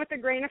everything with a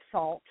grain of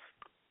salt.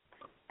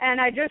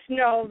 And I just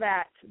know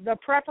that the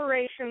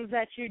preparations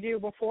that you do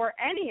before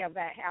any of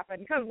that happens,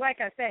 because like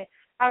I say,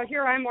 out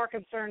here I'm more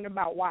concerned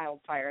about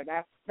wildfire.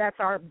 That's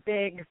our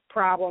big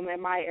problem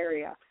in my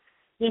area.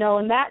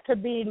 And that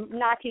could be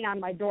knocking on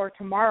my door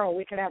tomorrow.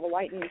 We could have a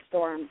lightning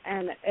storm,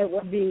 and it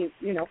would be,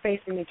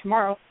 facing me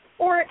tomorrow.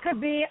 Or it could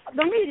be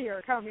the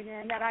meteor coming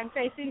in that I'm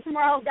facing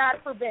tomorrow,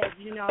 God forbid,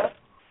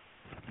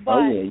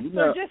 But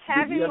so just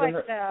having you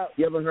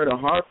ever heard of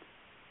HAARP?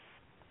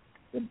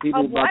 The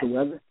people about the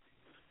weather?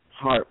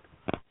 HAARP.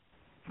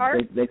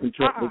 HAARP? They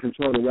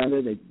control the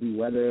weather. They do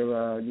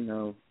weather,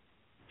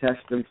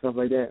 tests and stuff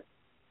like that.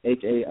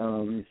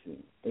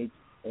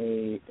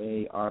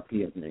 HAARP,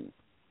 I think.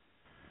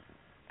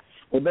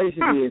 Well,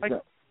 basically,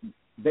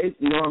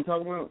 you know what I'm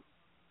talking about?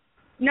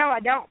 No,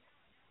 I don't.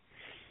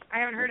 I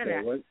haven't heard of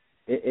that.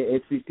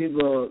 It's these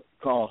people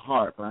called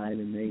HAARP, right?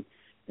 And they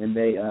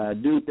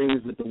do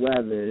things with the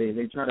weather.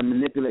 They try to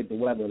manipulate the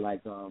weather,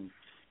 like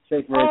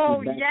say for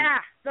instance.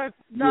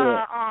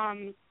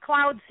 The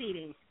cloud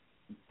seeding.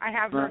 I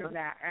have heard of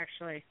that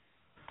actually.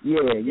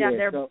 Yeah.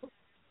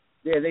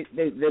 They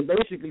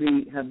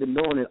basically have been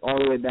doing it all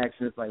the way back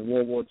since like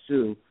World War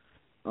II.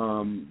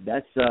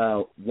 That's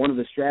one of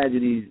the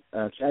strategies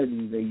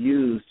they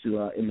use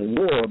to in the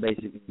war,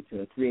 basically,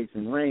 to create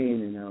some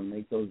rain and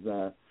make those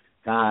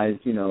guys,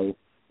 to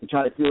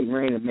try to create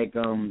rain and make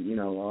them,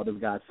 all those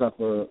guys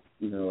suffer,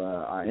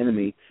 our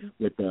enemy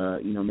with,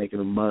 making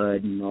them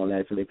mud and all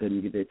that, so they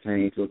couldn't get their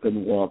train, so they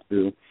couldn't walk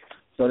through.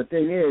 So the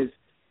thing is,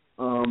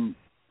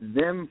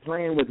 them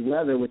playing with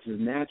weather, which is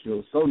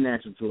natural, so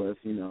natural to us,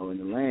 in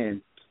the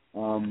land.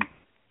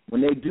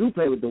 When they do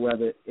play with the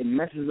weather, it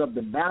messes up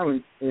the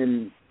balance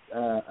in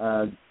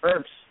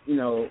Earth's,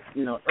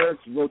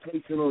 Earth's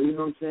rotational. You know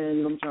what I'm saying?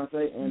 You know what I'm trying to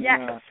say? And,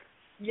 yes.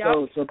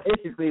 Yep. So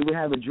basically, we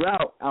have a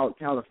drought out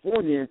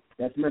California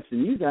that's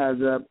messing you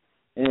guys up,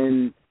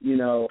 and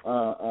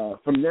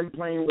from them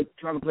trying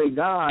to play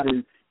God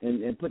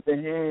and put their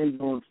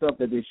hands on stuff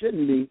that they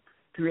shouldn't be,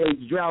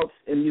 creates droughts,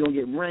 and you don't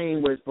get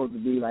rain where it's supposed to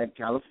be, like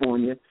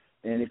California,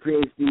 and it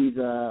creates these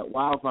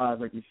wildfires,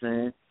 like you're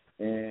saying.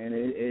 And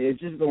it's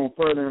just going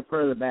further and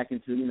further back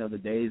into, the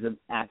days of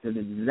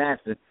accident and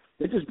disaster.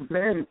 They're just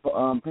preparing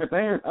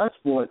us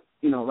for it,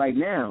 right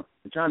now.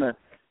 They're trying to,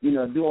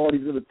 do all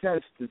these little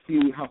tests to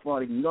see how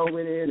far they can go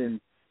with it and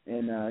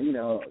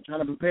trying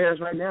to prepare us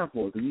right now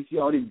for it. Because you see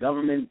all these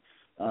government,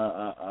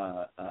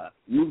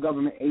 new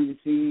government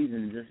agencies,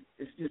 and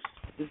it's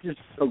just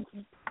so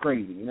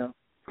crazy,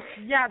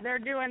 Yeah, they're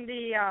doing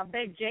the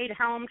big Jade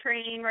Helm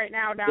training right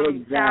now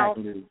down south.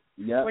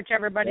 Yep. Which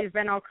everybody's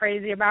been all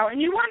crazy about.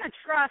 And you want to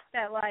trust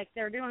that, like,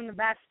 they're doing the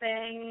best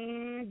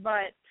thing,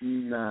 but,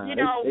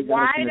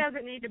 why does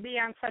it need to be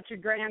on such a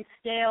grand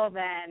scale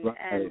then, right.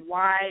 And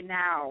why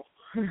now?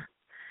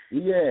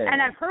 Yeah. And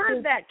I've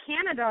heard that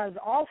Canada is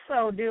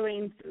also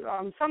doing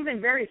something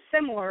very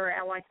similar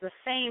at, like, the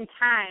same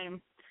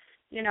time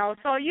You know,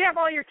 so you have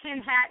all your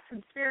tin hat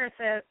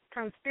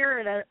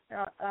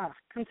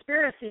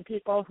conspiracy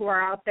people who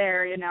are out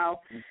there, you know,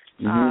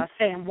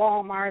 saying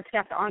Walmart's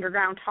got the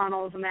underground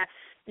tunnels and that,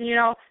 you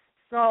know.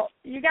 So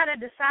you got to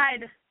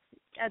decide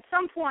at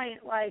some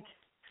point, like,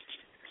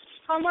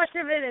 how much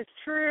of it is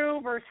true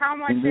versus how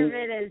much of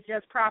it is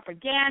just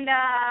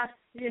propaganda.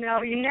 You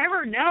know, you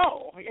never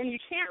know. And you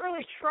can't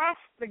really trust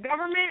the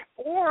government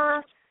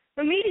or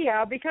the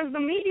media, because the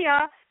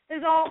media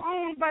is all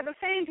owned by the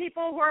same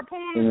people who are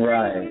pulling the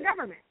strings in the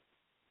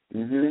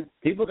government.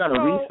 People got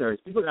to research.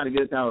 People got to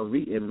get out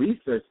and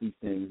research these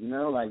things, you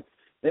know. Like,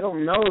 they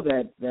don't know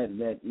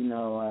that you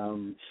know,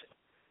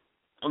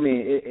 I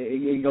mean,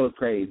 it goes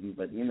crazy,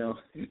 but, you know,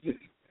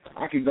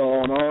 I could go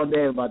on all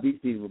day about these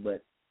people,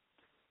 but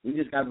we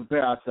just got to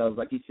prepare ourselves.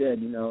 Like you said,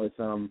 you know, it's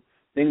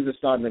things are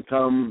starting to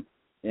come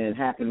and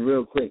happen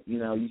real quick. You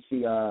know, you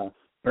see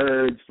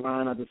birds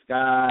flying out the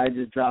sky,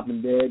 just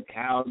dropping dead,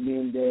 cows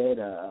being dead.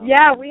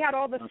 Yeah, we had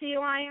all the sea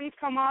lions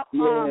come up.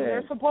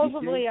 There's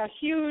supposedly a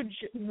huge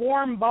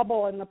warm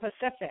bubble in the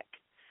Pacific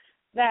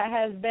that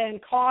has been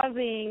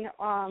causing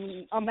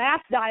a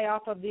mass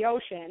die-off of the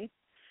ocean.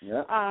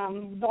 Yeah.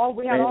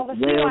 We had all the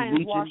sea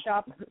lions wash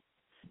up.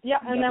 Yeah,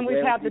 and then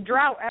we've had the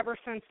drought ever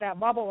since that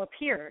bubble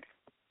appeared.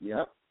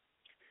 Yep.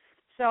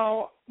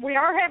 So we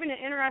are having an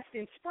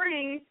interesting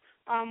spring,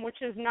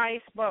 which is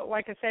nice, but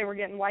like I say, we're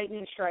getting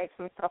lightning strikes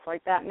and stuff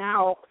like that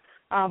now.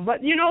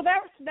 But, you know,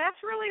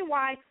 that's really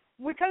why,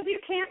 because you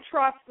can't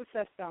trust the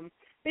system,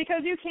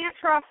 because you can't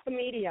trust the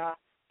media.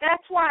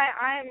 That's why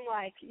I'm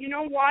like, you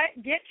know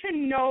what, get to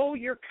know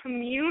your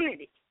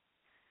community.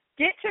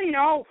 Get to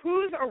know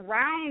who's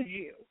around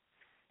you.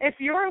 If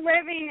you're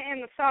living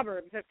in the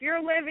suburbs, if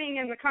you're living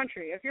in the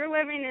country, if you're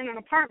living in an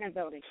apartment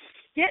building,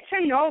 get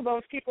to know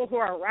those people who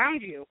are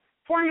around you.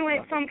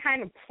 Formulate some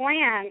kind of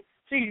plan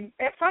so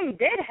if something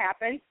did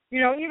happen,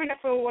 you know, even if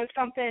it was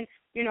something,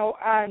 you know,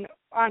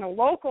 on a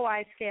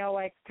localized scale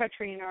like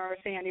Katrina or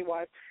Sandy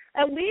was,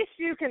 at least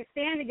you can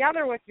stand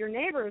together with your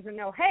neighbors and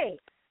know, hey,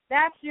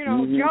 that's, you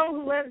know, Joe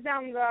who lives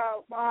down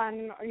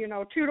you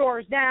know, 2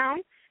 doors down,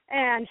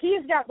 and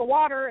he's got the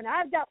water and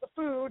I've got the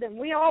food, and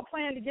we all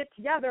plan to get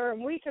together,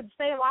 and we could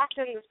stay locked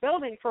in this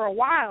building for a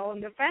while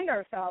and defend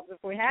ourselves if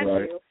we had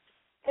to,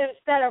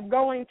 instead of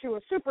going to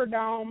a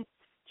Superdome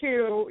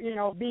to, you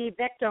know, be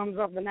victims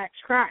of the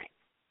next crime.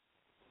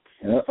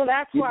 Yep. So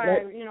that's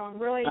why, you know, I'm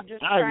really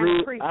just trying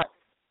to preach.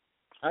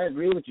 I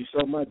agree with you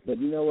so much, but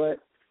you know what?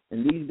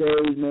 In these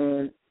days,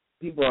 man,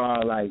 people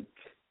are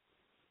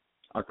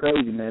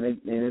crazy, man.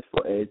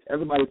 It's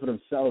everybody for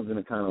themselves in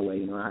a kind of way.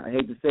 You know, I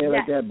hate to say it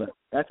like that, but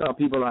that's how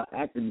people are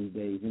acting these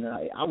days. You know,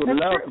 I would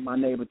love for my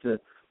neighbor to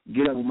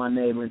get up with my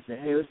neighbor and say,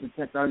 "Hey, let's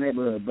protect our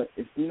neighborhood," but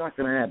it's not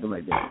going to happen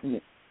like that.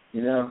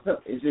 You know,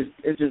 it's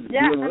just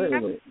dealing with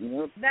it. You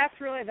know, that's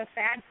really the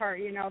sad part.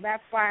 You know,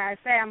 that's why I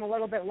say I'm a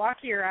little bit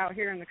luckier out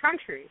here in the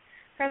country,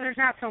 because there's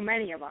not so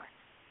many of us.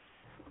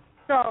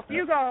 So if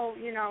you go,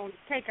 you know,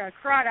 take a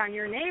crud on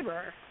your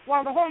neighbor,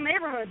 well, the whole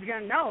neighborhood's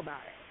going to know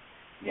about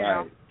it. You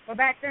know. But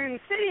back there in the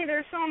city,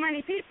 there's so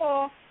many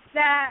people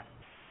that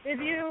if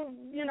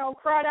you know,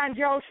 crud on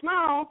Joe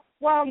Schmo,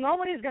 well,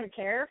 nobody's going to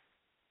care.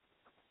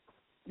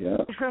 Yeah.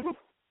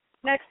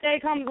 Next day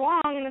comes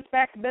along, and it's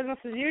back to business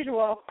as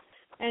usual.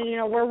 And, you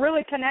know, we're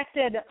really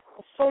connected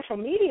social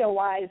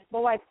media-wise, but,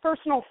 like,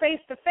 personal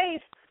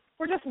face-to-face,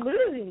 we're just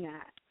losing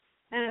that.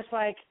 And it's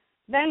like,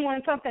 then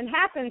when something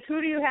happens, who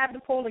do you have to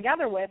pull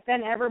together with?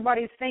 Then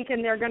everybody's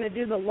thinking they're going to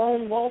do the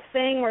lone wolf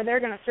thing where they're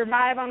going to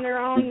survive on their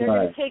own. They're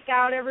going to take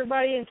out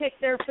everybody and take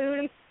their food.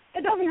 And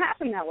it doesn't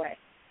happen that way.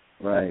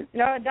 Right. You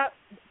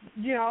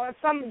know, if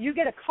you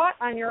get a cut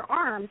on your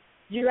arm,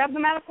 do you have the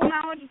medical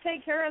knowledge to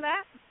take care of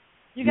that?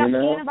 You got the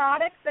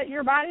antibiotics that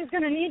your body's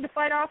going to need to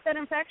fight off that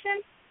infection?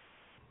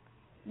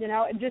 You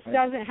know, it just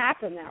doesn't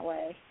happen that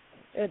way.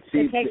 It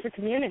takes a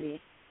community.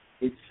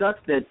 It sucks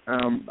that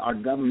our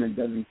government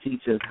doesn't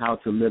teach us how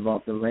to live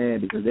off the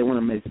land because they want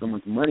to make so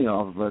much money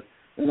off of us.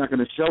 They're not going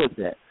to show us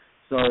that.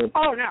 So,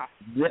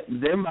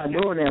 them by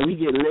doing that, we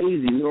get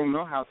lazy. We don't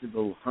know how to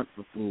go hunt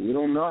for food. We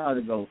don't know how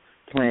to go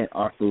plant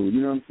our food.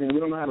 You know what I'm saying? We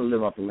don't know how to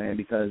live off the land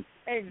because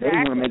they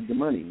want to make the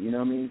money. You know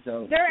what I mean?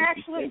 So they're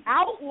actually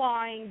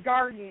outlawing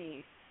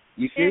gardening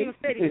in the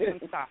cities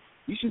and stuff.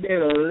 You should be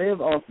able to live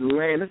off the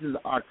land. This is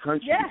our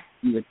country. Yeah.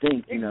 You would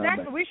think, you know.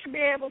 Exactly. We should be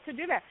able to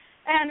do that.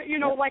 And, you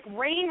know, like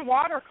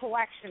rainwater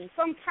collection.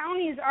 Some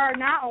counties are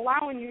not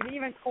allowing you to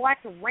even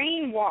collect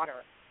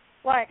rainwater.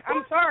 Like,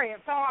 I'm sorry, it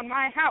fell on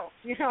my house,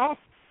 you know?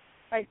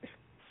 Like,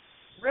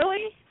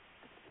 really?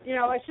 You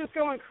know, it's just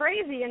going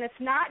crazy. And it's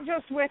not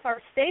just with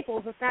our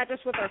staples. It's not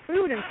just with our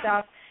food and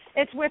stuff.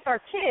 It's with our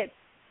kids.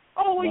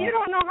 Oh, well, you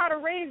don't know how to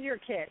raise your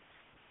kids.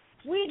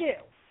 We do.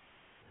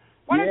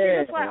 Why don't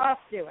you just let us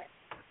do it?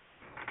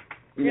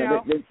 You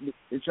know,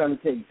 they're trying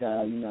to take,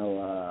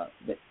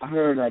 I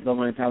heard, like,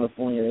 over in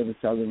California, they were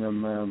telling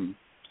them,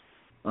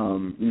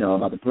 you know,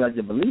 about the Pledge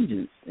of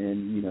Allegiance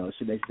and, you know,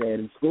 should they say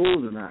it in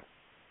schools or not?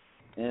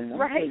 And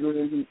right.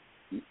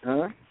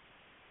 Huh?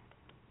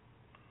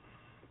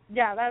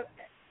 Yeah,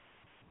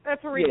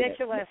 that's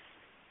ridiculous.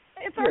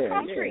 It's our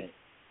country.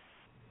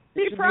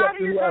 Yeah. Be proud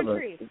of your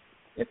country.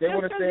 If they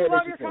want to say you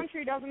love your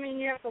country doesn't mean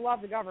you have to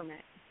love the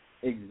government.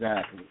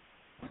 Exactly.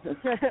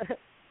 Exactly.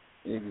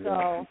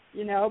 So,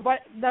 but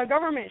the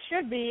government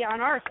should be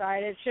on our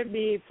side. It should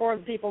be for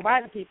the people, by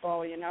the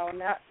people,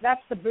 and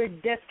that's the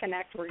big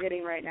disconnect we're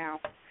getting right now.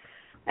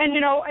 And,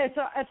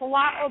 it's a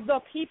lot of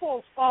the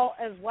people's fault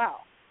as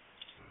well,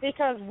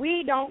 because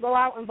we don't go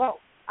out and vote.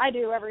 I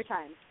do every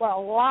time. Well,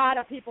 a lot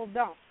of people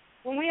don't.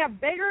 When we have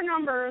bigger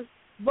numbers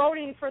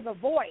voting for the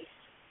voice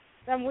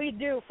than we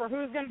do for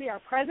who's going to be our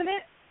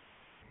president,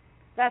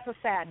 that's a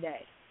sad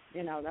day.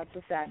 That's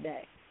a sad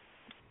day.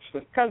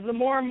 Because the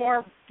more and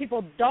more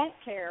people don't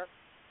care,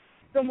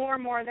 the more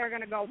and more they're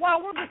going to go,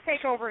 well, we'll just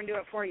take over and do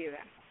it for you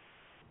then.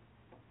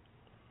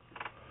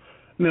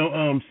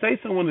 Now, say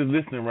someone is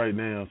listening right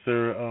now,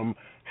 sir.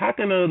 How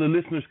can the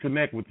listeners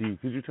connect with you?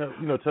 Could you tell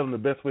them the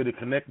best way to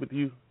connect with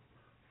you?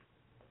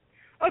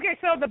 Okay,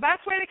 so the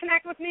best way to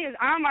connect with me is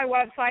on my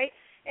website.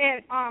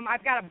 And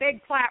I've got a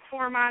big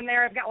platform on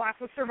there. I've got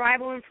lots of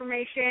survival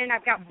information.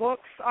 I've got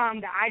books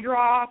that I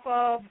draw off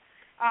of.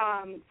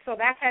 So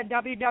that's at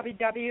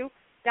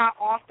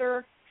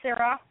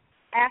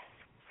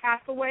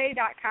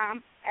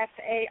www.authorSarahShathaway.com,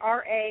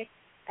 SARA,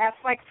 S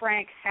like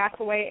Frank,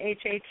 Hathaway,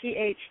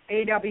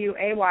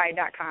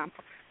 HATHAWAY.com,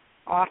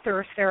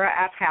 author Sarah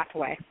F.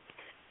 Hathaway.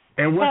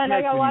 And what's next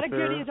I got a lot for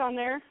you, of goodies on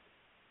there.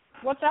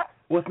 What's that?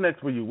 What's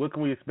next for you? What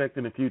can we expect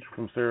in the future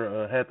from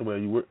Sarah Hathaway?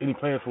 Any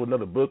plans for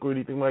another book or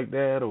anything like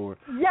that? Or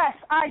yes,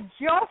 I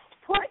just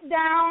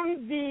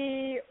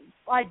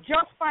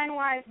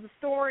finalized the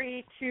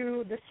story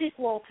to the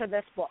sequel to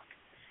this book.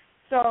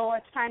 So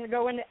it's time to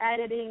go into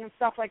editing and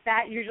stuff like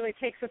that. It usually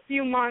takes a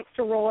few months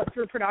to roll it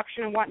through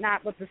production and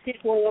whatnot, but the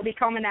sequel will be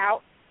coming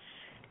out.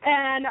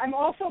 And I'm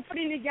also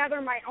putting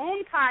together my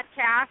own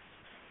podcast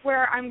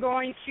where I'm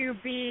going to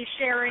be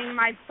sharing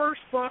my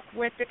first book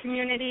with the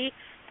community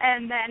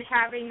and then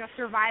having a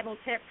survival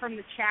tip from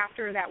the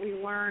chapter that we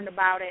learned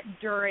about it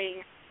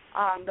during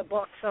the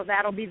book. So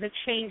that'll be the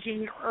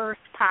Changing Earth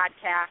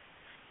podcast,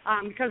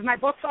 because my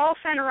books all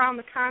center around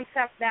the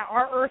concept that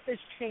our Earth is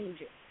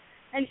changing,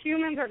 and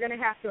humans are going to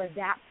have to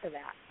adapt to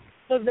that.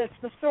 So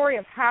it's the story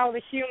of how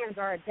the humans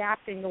are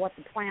adapting to what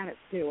the planet's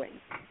doing,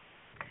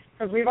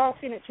 because we've all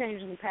seen it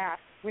change in the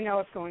past. We know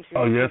it's going to.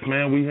 Oh, yes,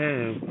 man, we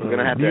have. We're going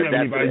to have to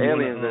adapt to the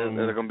aliens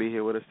that are going to be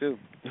here with us, too.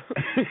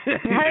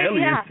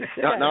 Aliens?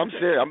 Yeah. No, I'm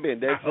serious. I'm being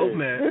dead serious. I hope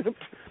not.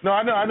 No,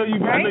 I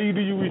know you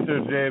do your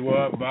research,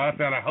 Jaguar, but I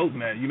said I hope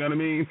not. You know what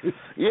I mean?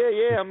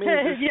 Yeah. I mean,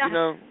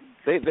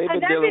 they've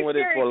been dealing with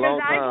it for a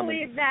long time. I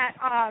believe that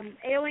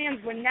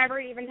aliens would never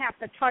even have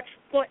to touch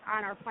foot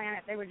on our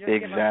planet. They would just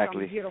give us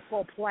some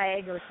beautiful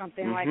plague or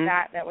something like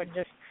that would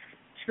just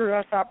screw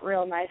us up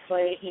real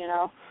nicely,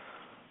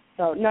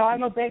 So, no,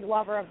 I'm a big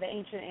lover of the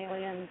Ancient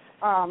Aliens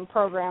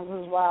programs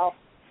as well.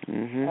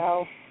 Mm-hmm.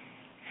 So,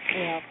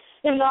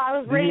 even though I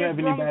was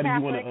raised Roman Catholic,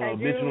 you want to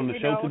mention on the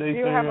show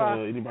today,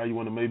 sir? Anybody you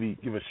want to maybe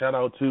give a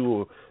shout-out to,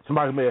 or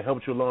somebody who may have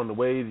helped you along the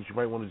way that you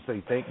might want to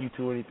say thank you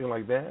to or anything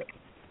like that?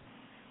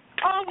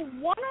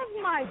 One of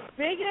my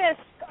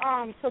biggest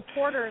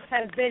supporters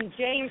has been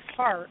James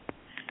Hart.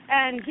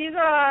 And he's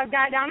a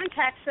guy down in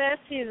Texas.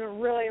 He's a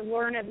really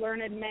learned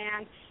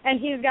man. And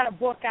he's got a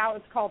book out.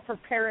 It's called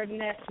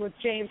Preparedness with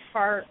James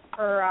Hart,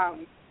 or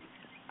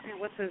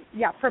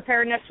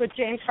Preparedness with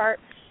James Hart,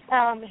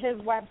 his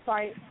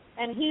website.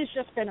 And he's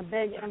just been a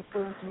big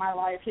influence in my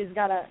life. He's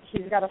got a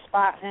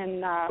spot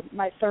in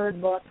my third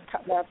book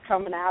that's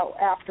coming out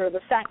after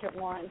the second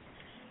one.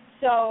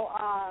 So,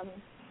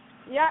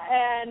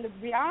 and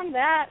beyond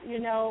that,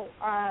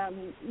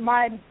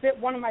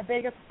 one of my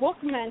biggest book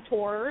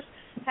mentors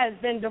has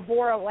been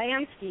Devorah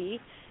Lansky,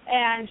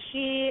 and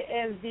she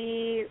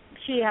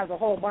has a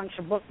whole bunch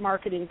of book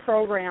marketing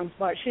programs,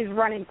 but she's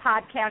running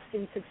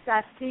Podcasting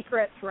Success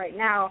Secrets right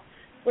now,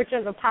 which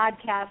is a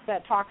podcast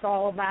that talks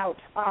all about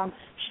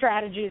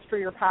strategies for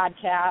your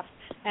podcast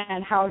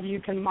and how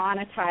you can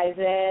monetize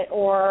it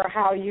or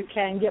how you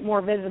can get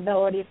more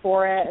visibility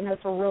for it, and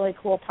it's a really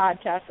cool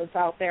podcast that's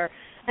out there.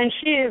 And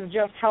she has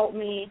just helped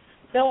me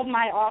build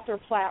my author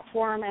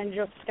platform and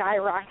just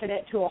skyrocket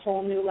it to a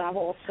whole new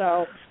level.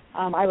 So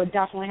I would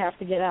definitely have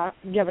to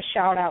give a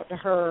shout-out to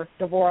her,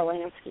 Devorah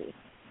Lansky.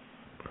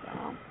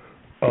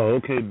 Oh,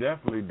 okay,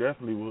 definitely.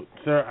 Well,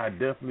 sir,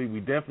 we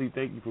definitely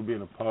thank you for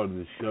being a part of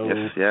the show.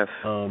 Yes.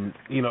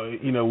 We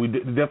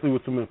definitely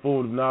with some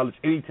informative knowledge.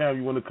 Anytime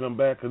you want to come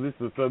back, because this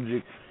is a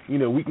subject,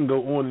 we can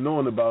go on and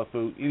on about.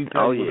 So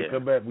anytime you want to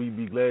come back, we'd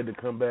be glad to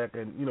come back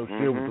and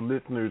share with the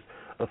listeners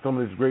some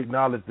of this great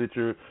knowledge that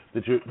you're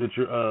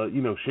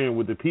sharing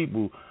with the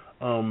people.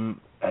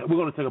 We're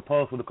going to take a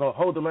pause for the call.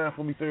 Hold the line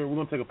for me, sir. We're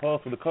going to take a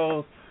pause for the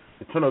calls.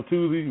 It's Turn Up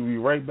Tuesday. We'll be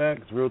right back.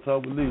 It's Real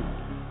Talk with Lee.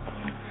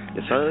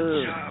 Yes, sir. Let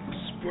the chopper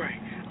spray.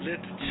 Let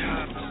the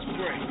chopper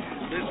spray.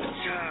 Let the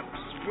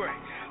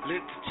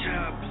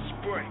chopper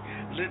spray.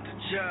 Let the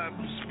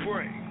chopper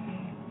spray.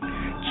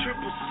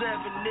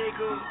 777,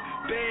 nigga.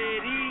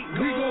 Bad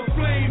Eagle. We gon'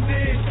 flame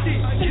that shit.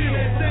 Kill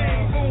that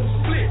thing gon'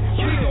 split.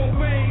 We gon'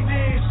 bang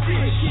that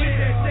shit. Get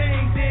that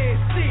thing dead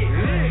shit.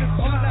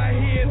 All I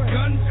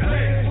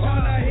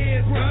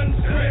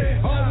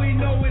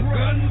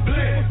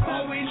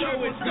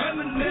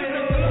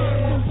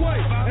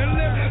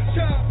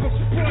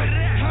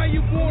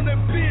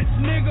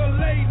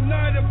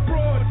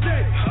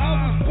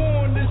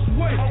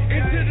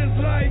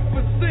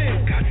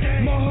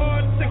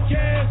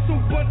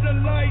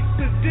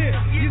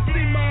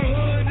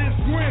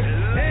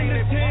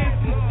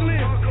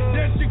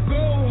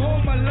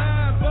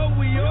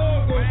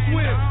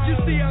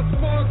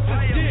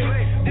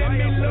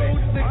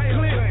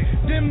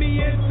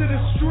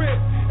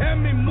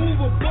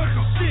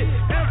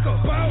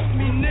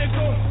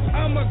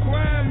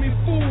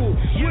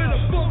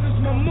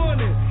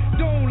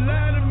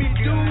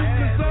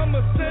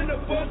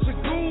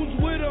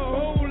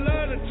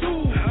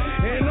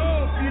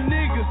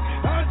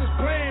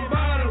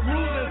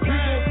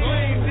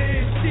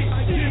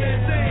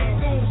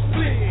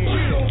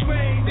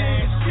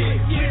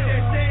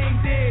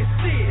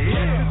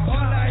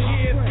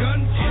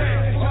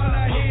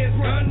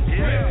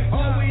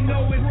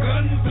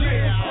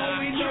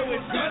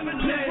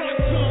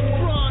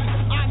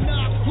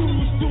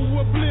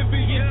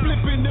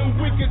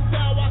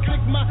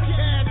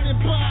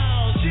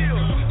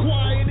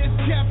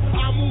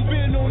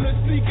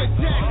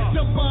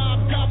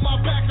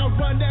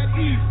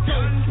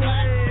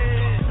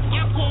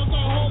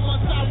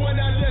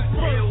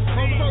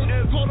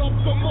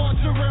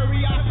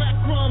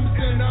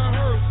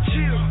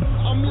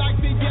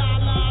like the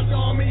Allied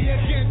army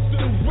against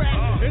the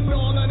West. And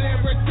all of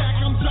their attack,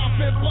 I'm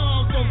dropping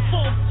bombs on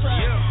folk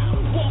tracks.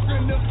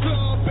 Walking the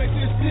club and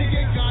this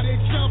nigga got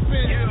it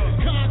jumping.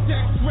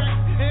 Context wreck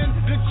and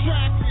the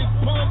track is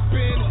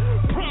pumping.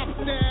 Prop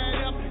that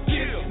up,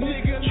 get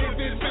nigga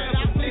living fat.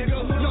 I think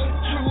a no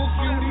true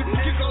beauty,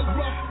 get a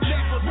rough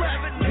neck rap.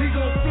 He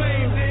gon'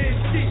 flame this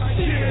shit,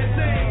 shit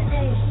ain't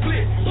gon'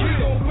 split. We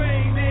gon'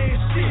 bang this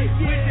shit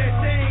with that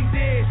thing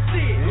that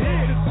shit.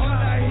 All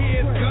I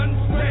hear is gun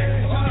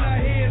spread, all I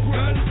hear is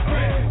gun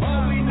spread.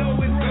 All we know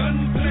is gun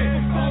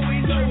split, all we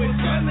know is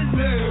gun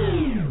split.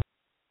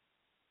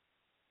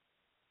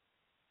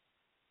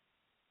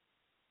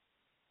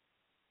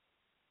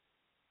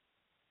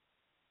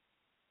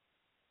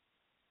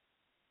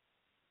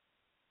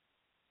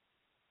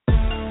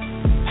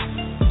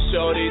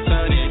 Shorty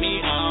turning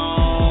me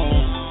on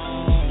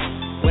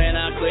when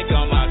I click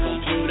on my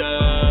computer.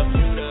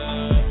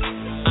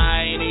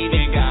 I ain't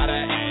even gotta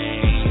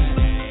aim,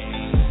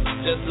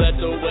 just let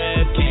the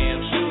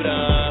webcam shoot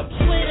up.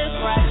 Twitter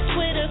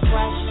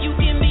crush, you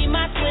can be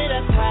my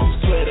Twitter crush.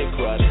 Twitter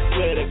crush,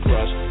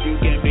 you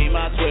can be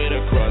my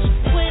Twitter crush.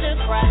 Twitter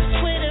crush,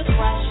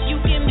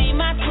 you can be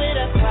my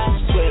Twitter crush.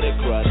 Twitter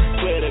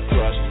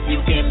crush,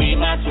 you can be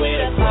my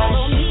Twitter crush.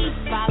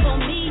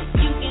 Follow me,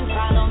 you can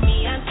follow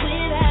me on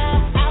Twitter.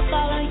 I'll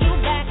follow you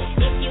back.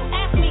 If you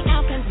ask me,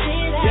 I'll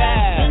consider.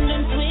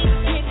 Sending tweet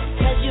pics,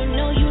 cause you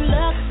know you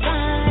look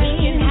fine. We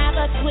can have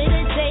a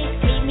Twitter date,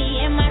 meet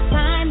me in my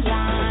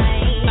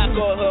timeline. I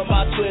call her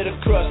my Twitter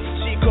crush,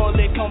 she call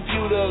it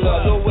computer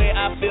love. The way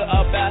I feel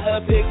about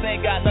her pics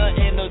ain't got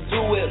nothing to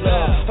do with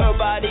love. Her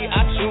body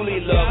I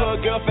truly love, her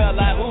girlfriend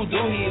like who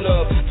do he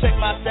love? Check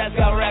my stats,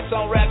 got racks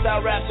on racks,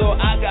 I rap so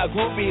I got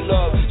groupie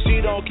love.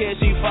 She don't care,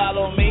 she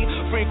follow me,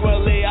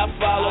 frequently I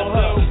follow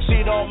her.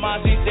 She don't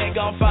mind, she think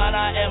I'm fine,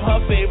 I am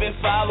her favorite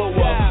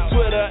follower.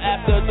 Twitter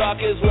after dark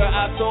is where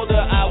I told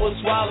her I would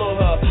swallow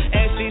her,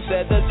 and she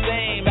said the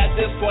same. At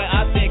this point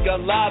I think a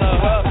lot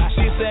of her.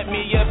 She sent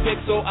me a pic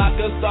so I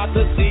could start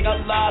to see a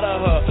lot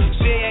of her.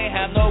 She ain't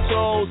have no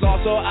clothes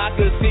on so I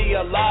could see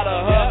a lot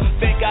of her.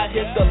 Think I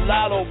hit the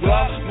lotto,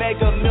 bruh, make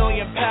 $1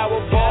 million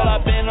Powerball.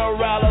 I've been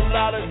around a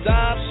lot of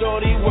dimes,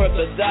 shorty worth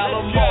 $1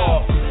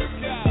 more.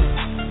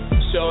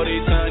 Shorty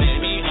turning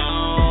me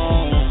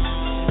on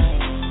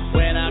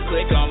when I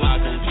click on my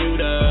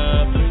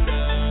computer.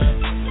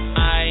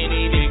 I ain't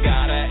even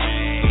gotta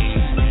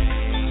aim,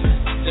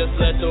 just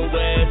let the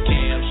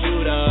webcam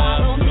shoot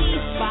up.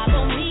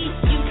 Follow me,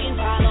 you can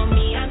follow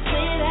me on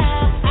Twitter.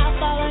 I'll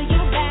follow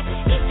you back.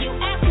 If you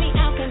ask me,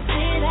 I'll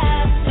consider.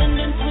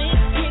 Sending tweet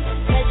pics,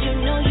 cause you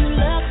know you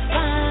look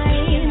fine. We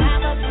can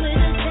have a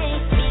Twitter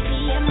date, meet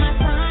me in my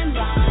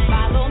timeline.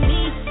 Follow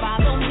me,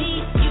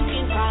 you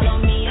can follow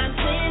me on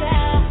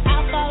Twitter.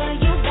 I'll follow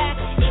you back.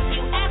 If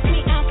you ask me,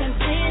 I'll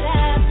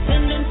consider.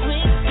 Sending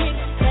tweet pics,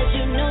 cause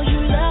you know you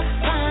look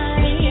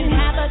fine. We can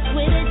have a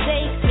Twitter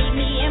date, meet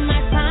me in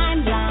my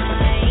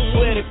timeline.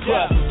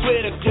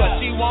 Twitter crush,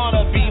 she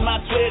wanna be my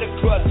Twitter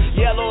crush.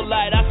 Yellow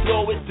light, I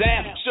slow it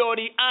down.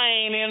 Shorty, I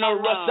ain't in a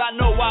rush. I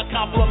know I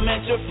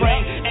compliment your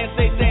frame and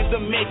say things to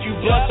make you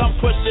blush. I'm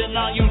pushing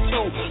on you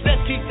too.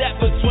 Let's keep that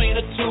between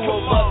the two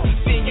of us.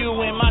 See you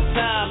in my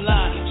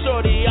timeline.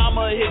 Shorty,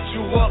 I'ma hit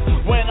you up.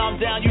 When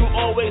I'm down, you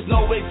always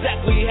know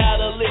exactly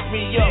how to lift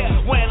me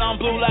up. When I'm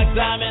blue like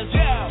diamonds,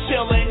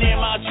 chilling in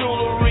my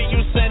jewelry,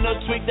 you send a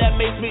tweet that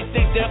makes me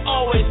think there'll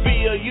always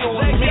be a you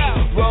and me.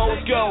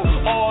 Rose gold,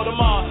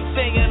 Audemars,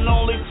 singing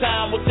only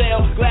time will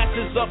tell.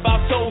 Glasses up,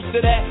 I'll toast to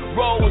that.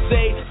 Rose,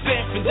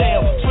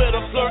 Zinfandel,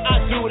 Twitter flirt,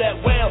 I do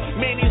that well.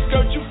 Mini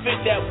skirt, you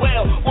fit that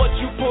well. What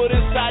you put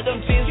inside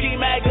them jeans, G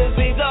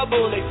magazine,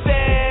 double XL.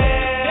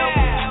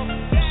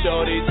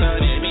 Shorty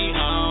turning me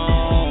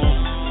on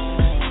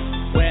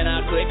when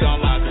I click on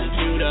my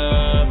computer.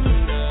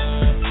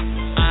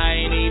 I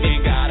ain't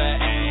even gotta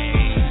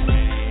aim,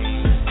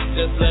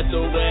 just let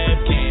the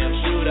webcam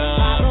shoot up.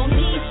 Follow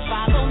me,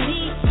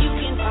 you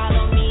can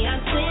follow me on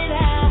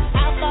Twitter.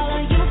 I'll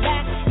follow you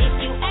back. If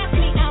you ask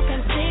me, I'll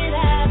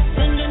consider.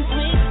 Sending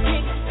tweet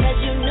pics, cause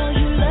you know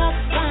you look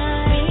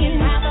fine. We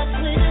can have a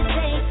Twitter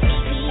date,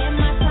 meet me in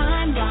my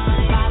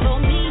timeline.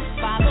 Follow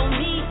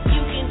me,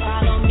 you can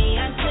follow me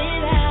on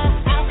Twitter.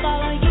 I'll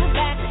follow you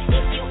back.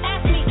 If you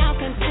ask me, I'll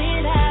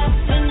consider.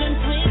 Sending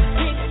tweet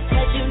pics,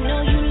 cause you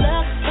know you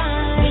look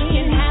fine. We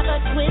can have a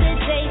Twitter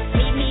date,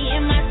 meet me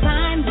in my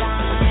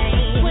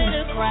timeline.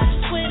 Twitter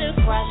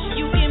crush,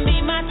 you can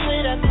be my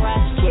Twitter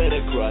crush.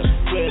 Twitter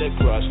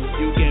crush,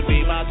 you can be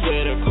my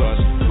Twitter crush.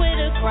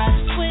 Twitter crush,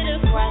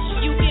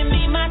 you can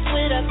be my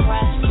Twitter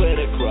crush.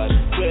 Twitter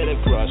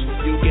crush,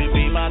 you can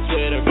be my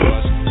Twitter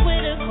crush.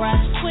 Twitter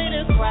crush,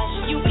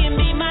 you can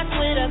be my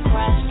Twitter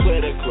crush.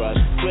 Twitter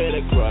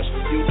crush,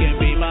 you can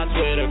be my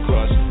Twitter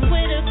crush.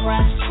 Twitter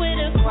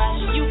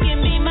crush, you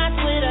can be my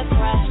Twitter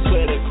crush.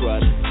 Twitter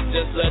crush,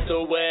 just let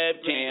the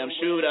webcam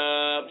shoot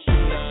up.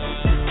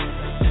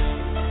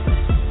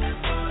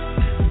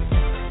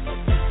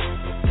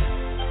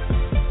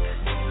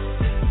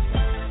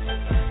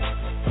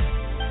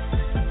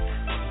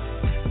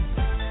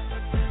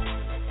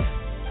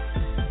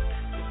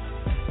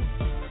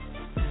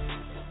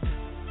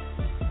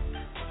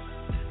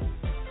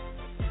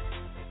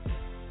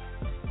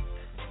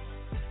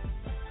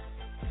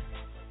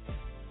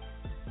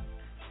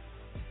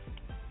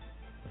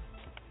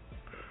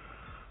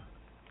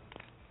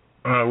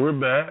 We're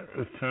back.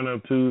 It's Turn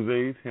Up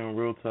Tuesdays here on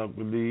Real Talk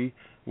with Lee.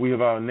 We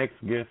have our next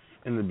guest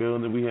in the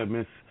building. We have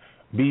Miss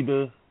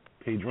Biba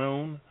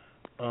Padron.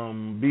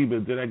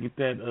 Biba, did I get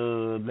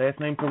that last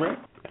name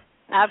correct?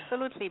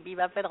 Absolutely,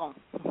 Biba Padron.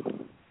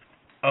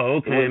 Oh,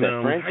 okay. And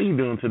how you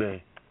doing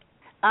today?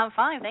 I'm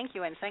fine, thank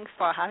you, and thanks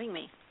for having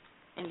me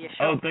in your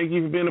show. Oh, thank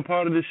you for being a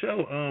part of the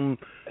show.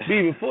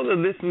 Biba, for the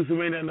listeners who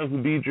may not know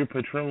who Biba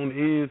Padron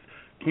is,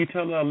 can you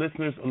tell our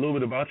listeners a little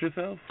bit about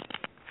yourself?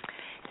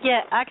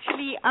 Yeah,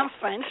 actually, I'm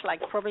French. Like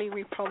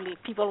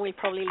people will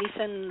probably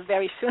listen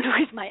very soon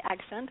with my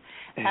accent.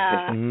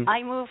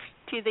 I moved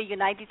to the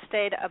United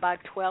States about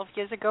 12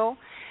 years ago,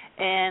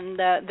 and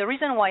the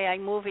reason why I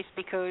moved is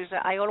because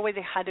I always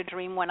had a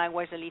dream when I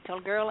was a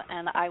little girl,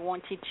 and I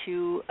wanted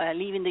to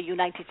live in the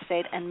United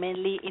States and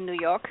mainly in New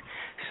York.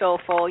 So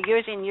for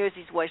years and years,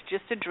 it was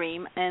just a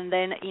dream. And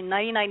then in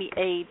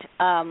 1998,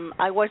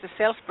 I was a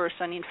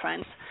salesperson in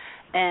France.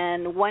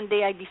 And one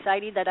day I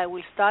decided that I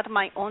will start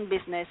my own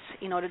business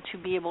in order to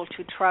be able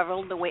to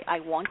travel the way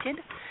I wanted.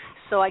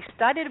 So I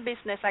started a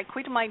business. I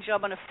quit my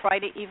job on a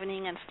Friday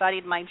evening and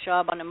started my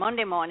job on a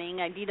Monday morning.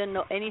 I didn't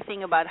know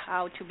anything about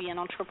how to be an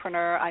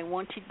entrepreneur.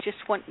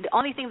 The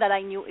only thing that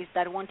I knew is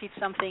that I wanted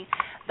something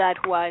that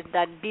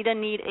didn't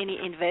need any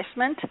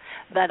investment,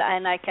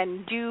 and I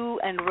can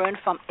do and run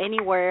from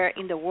anywhere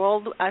in the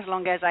world as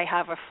long as I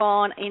have a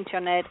phone,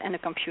 internet, and a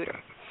computer.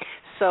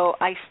 So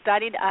I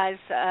started as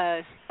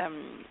a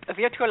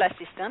virtual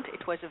assistant.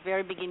 It was the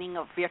very beginning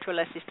of virtual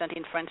assistant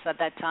in France at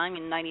that time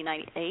in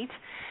 1998.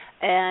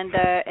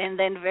 And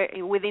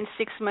then within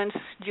 6 months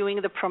doing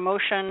the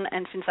promotion,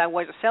 and since I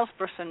was a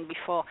salesperson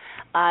before,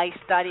 I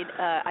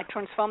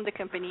transformed the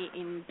company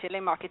in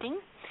telemarketing.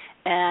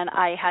 And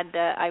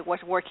I was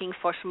working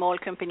for small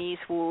companies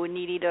who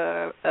needed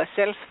a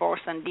sales force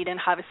and didn't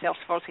have a sales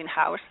force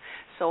in-house.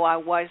 So I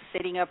was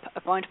setting up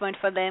appointments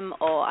for them,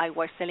 or I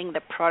was selling the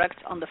product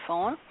on the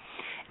phone.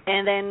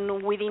 And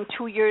then within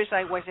 2 years,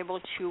 I was able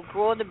to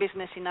grow the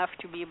business enough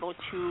to be able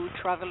to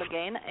travel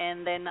again.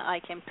 And then I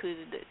came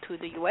to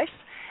the U.S.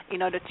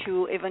 in order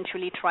to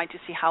eventually try to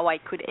see how I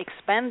could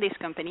expand this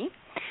company.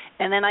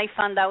 And then I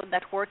found out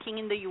that working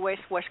in the U.S.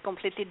 was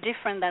completely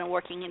different than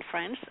working in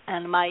France,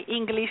 and my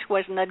English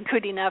was not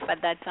good enough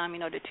at that time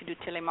in order to do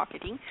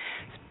telemarketing,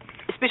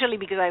 especially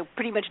because I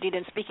pretty much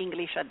didn't speak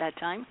English at that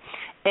time.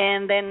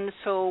 And then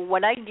so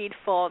what I did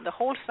for the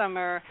whole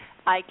summer,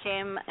 I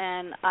came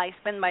and I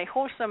spent my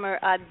whole summer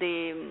at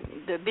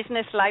the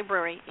business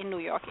library in New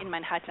York, in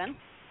Manhattan,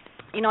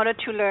 in order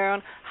to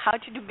learn how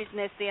to do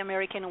business the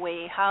American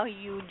way, how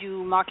you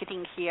do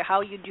marketing here, how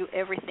you do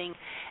everything.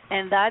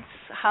 And that's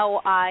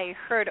how I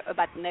heard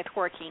about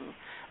networking.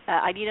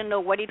 I didn't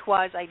know what it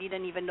was. I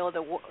didn't even know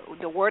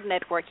the word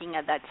networking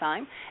at that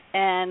time.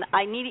 And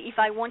if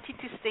I wanted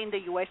to stay in the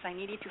U.S., I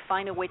needed to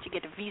find a way to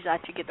get a visa,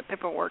 to get the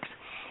paperwork.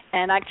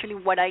 And actually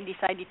what I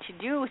decided to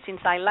do, since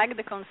I liked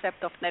the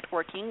concept of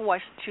networking, was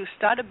to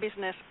start a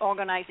business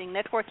organizing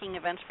networking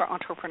events for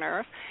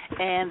entrepreneurs,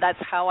 and that's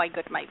how I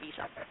got my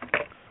visa.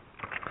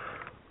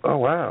 Oh,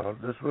 wow.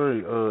 That's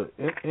very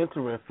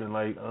interesting.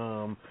 Like,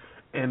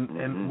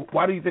 and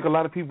why do you think a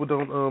lot of people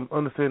don't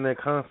understand that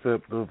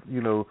concept of,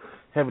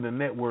 having a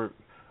network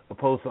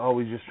opposed to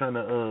always just trying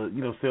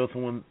to, sell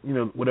someone,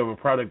 whatever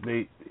product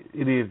it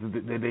is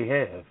that they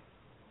have?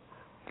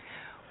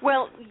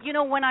 Well,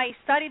 when I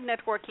started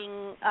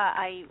networking,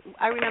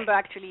 I remember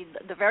actually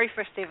the very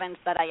first event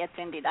that I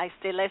attended. I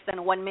stayed less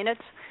than 1 minute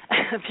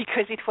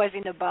because it was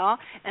in a bar,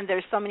 and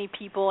there's so many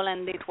people,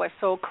 and it was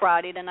so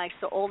crowded, and I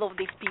saw all of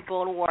these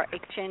people who were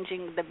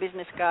exchanging the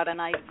business card, and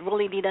I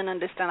really didn't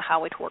understand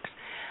how it works.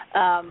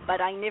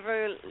 But I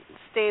never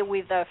stay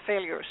with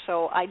failure,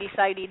 so I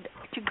decided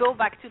to go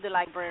back to the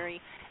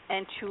library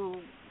and to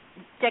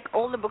take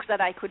all the books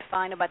that I could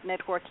find about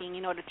networking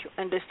in order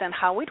to understand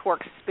how it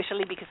works,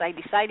 especially because I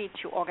decided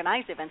to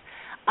organize events.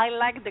 I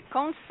like the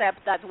concept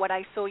that what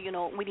I saw,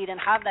 we didn't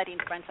have that in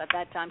France at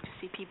that time, to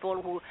see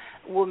people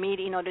who meet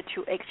in order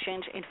to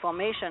exchange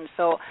information.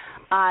 So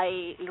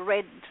I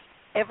read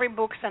every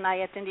book and I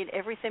attended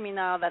every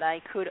seminar that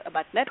I could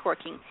about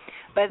networking.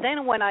 But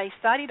then when I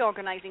started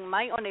organizing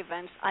my own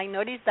events, I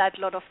noticed that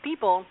a lot of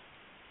people,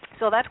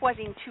 so that was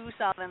in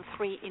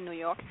 2003 in New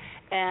York,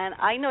 and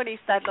I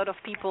noticed that a lot of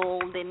people,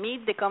 they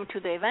meet, they come to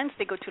the events,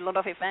 they go to a lot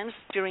of events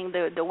during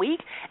the week,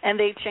 and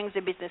they change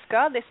the business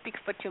card, they speak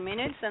for 2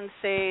 minutes and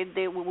say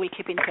we will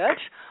keep in touch,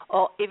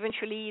 or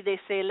eventually they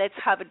say let's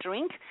have a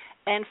drink.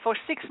 And for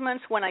 6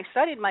 months when I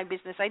started my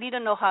business, I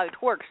didn't know how it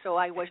works, so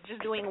I was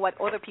just doing what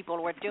other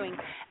people were doing.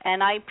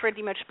 And I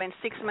pretty much spent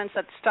 6 months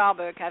at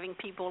Starbucks having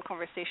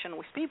conversation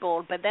with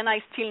people, but then I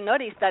still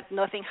noticed that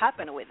nothing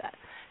happened with that.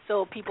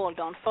 So people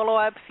don't follow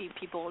up,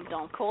 people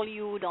don't call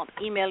you, don't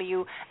email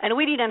you, and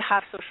we didn't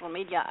have social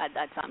media at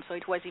that time, so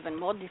it was even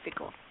more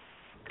difficult.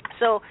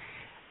 So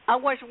I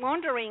was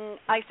wondering,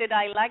 I said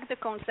I like the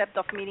concept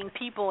of meeting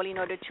people in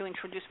order to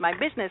introduce my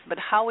business, but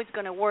how it's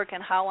going to work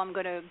and how I'm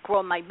going to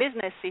grow my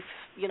business if,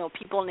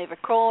 people never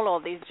call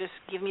or they just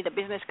give me the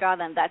business card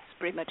and that's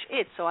pretty much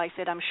it. So I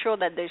said I'm sure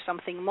that there's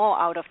something more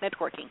out of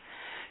networking.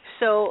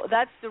 So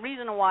that's the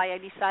reason why I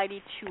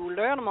decided to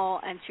learn more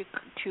and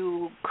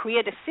to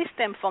create a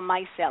system for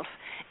myself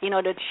in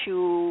order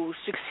to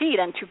succeed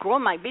and to grow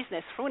my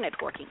business through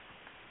networking.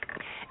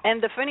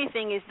 And the funny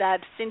thing is that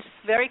since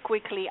very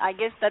quickly, I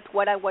guess that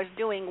what I was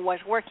doing was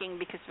working,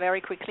 because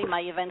very quickly my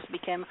events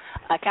became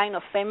kind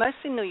of famous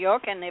in New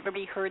York, and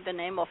everybody heard the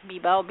name of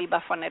BIBA or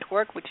BIBA for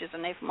Network, which is the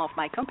name of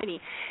my company.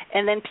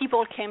 And then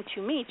people came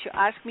to me to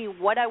ask me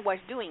what I was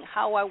doing,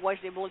 how I was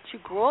able to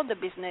grow the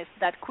business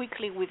that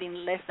quickly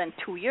within less than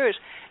 2 years,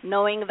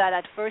 knowing that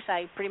at first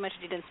I pretty much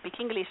didn't speak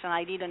English and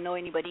I didn't know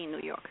anybody in New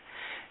York.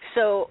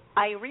 So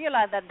I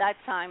realized at that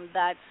time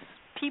that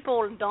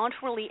people don't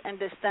really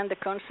understand the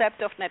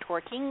concept of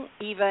networking,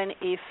 even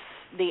if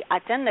they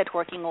attend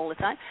networking all the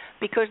time,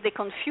 because they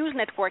confuse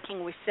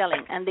networking with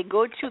selling, and they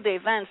go to the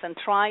events and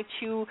try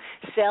to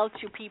sell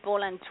to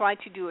people and try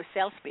to do a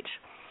sales pitch.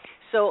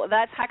 So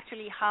that's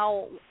actually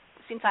how,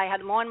 since I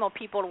had more and more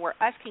people were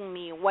asking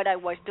me what I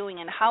was doing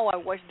and how I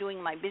was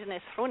doing my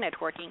business through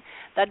networking,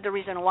 that's the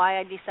reason why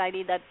I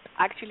decided that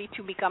actually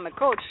to become a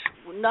coach,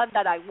 not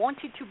that I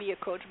wanted to be a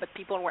coach, but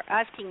people were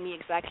asking me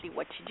exactly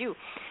what to do.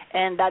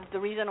 And that's the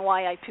reason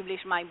why I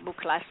published my book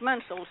last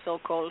month,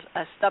 also called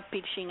Stop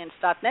Pitching and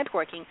Start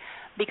Networking,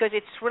 because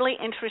it's really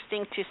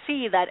interesting to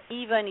see that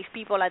even if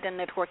people attend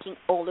networking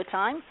all the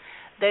time,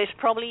 there's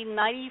probably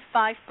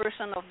 95%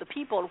 of the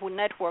people who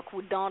network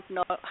who don't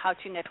know how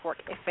to network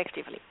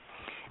effectively.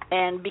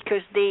 And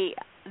because they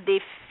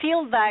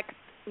feel that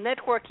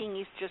networking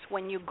is just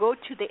when you go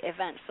to the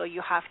event. So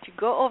you have to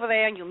go over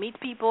there, you meet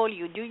people,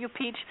 you do your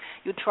pitch,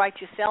 you try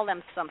to sell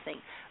them something.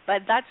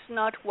 But that's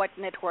not what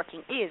networking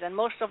is. And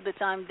most of the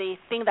time they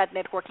think that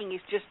networking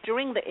is just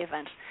during the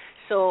event.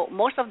 So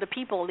most of the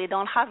people, they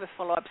don't have a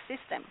follow-up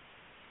system.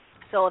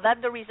 So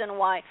that's the reason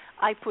why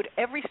I put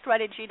every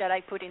strategy that I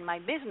put in my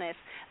business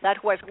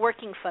that was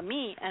working for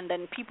me, and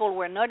then people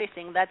were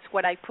noticing. That's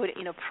what I put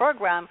in a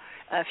program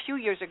a few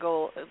years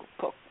ago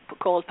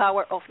called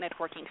Power of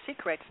Networking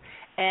Secrets.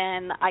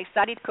 And I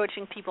started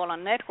coaching people on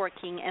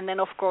networking, and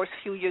then, of course,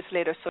 a few years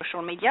later,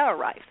 social media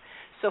arrived.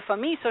 So for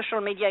me,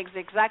 social media is the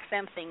exact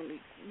same thing.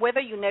 Whether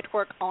you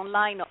network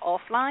online or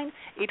offline,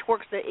 it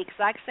works the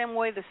exact same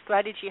way. The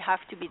strategy has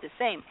to be the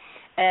same.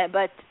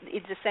 But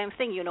it's the same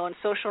thing, on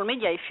social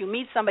media. If you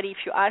meet somebody, if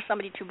you ask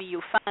somebody to be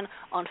your fan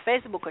on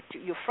Facebook or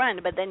your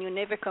friend, but then you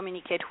never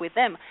communicate with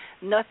them,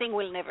 nothing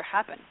will never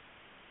happen.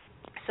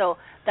 So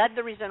that's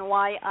the reason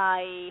why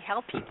I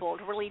help people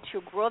really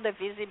to grow the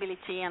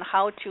visibility and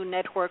how to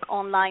network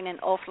online and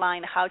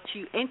offline, how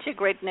to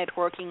integrate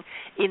networking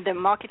in the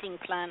marketing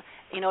plan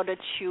in order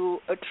to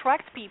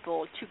attract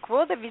people, to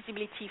grow the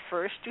visibility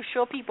first, to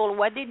show people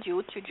what they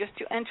do,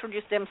 to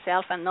introduce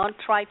themselves and not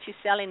try to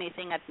sell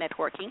anything at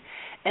networking,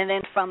 and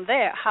then from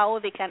there, how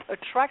they can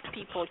attract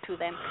people to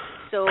them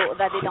so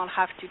that they don't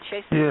have to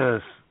chase them.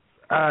 Yes.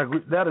 I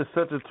agree. That is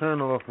such a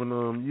turn off when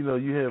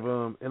you have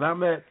and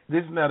I'm at,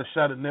 this is not a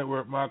shot at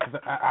network marketing.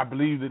 I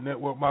believe that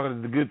network marketing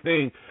is a good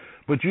thing,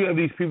 but you have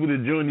these people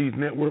that join these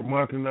network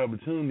marketing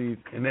opportunities,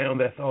 and now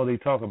that's all they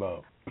talk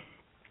about.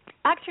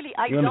 Actually,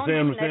 I you don't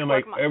understand what I'm saying?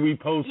 Like every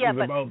post is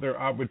but about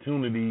their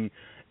opportunity,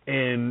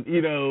 and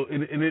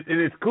and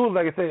it's cool.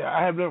 Like I say,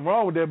 I have nothing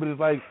wrong with that, but it's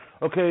like,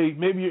 okay,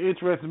 maybe you're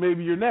interested,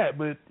 maybe you're not,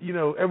 but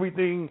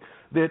everything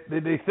that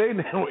they say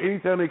now,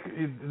 anytime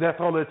that's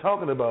all they're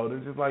talking about.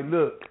 It's just like,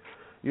 look.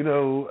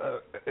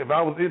 If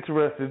I was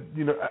interested,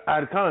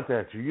 I'd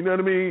contact you. You know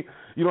what I mean?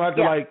 You don't have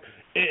to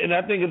and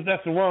I think if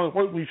that's the wrong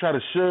way, we try to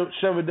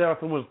shove it down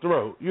someone's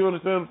throat. You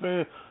understand what I'm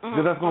saying?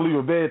 Because that's going to leave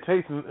a bad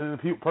taste in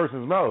a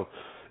person's mouth.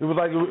 It was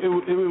like, it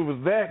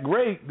was that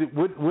great,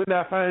 wouldn't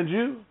I find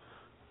you?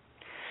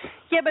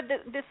 Yeah, but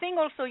the thing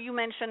also, you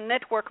mentioned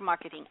network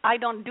marketing. I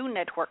don't do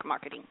network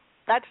marketing.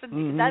 That's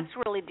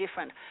really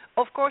different.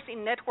 Of course,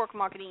 in network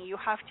marketing, you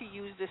have to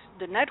use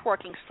the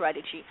networking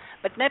strategy,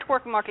 but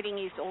network marketing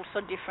is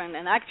also different.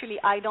 And actually,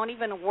 I don't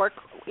even work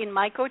in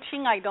my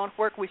coaching. I don't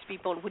work with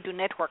people who do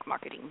network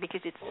marketing because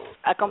it's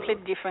a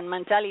completely different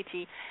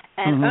mentality.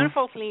 And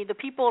unfortunately, the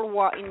people who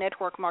are in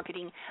network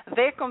marketing,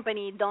 their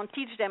company don't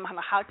teach them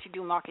how to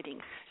do marketing.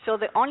 So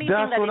the only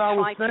thing that they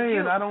try to do. That's what I was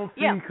saying. I don't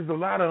see, because a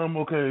lot of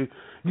them,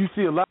 you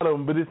see a lot of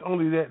them, but it's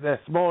only that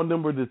small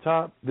number at the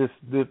top that's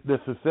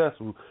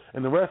successful.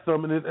 And the rest of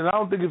them, and I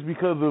don't think it's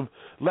because of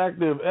lack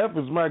of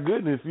efforts. My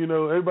goodness,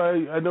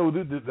 everybody I know,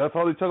 that's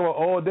all they talk about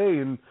all day,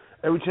 and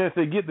every chance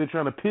they get, they're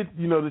trying to pitch,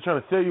 they're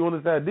trying to sell you on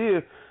this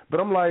idea. But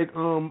I'm like,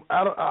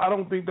 I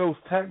don't think those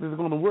tactics are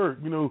going to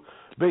work.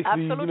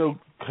 Basically, Absolutely.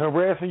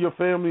 Harassing your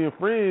family and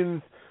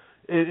friends,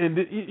 and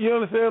you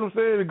understand what I'm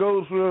saying? It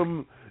goes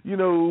from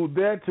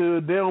that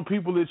to down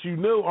people that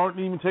aren't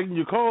even taking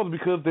your calls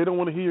because they don't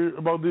want to hear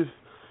about this,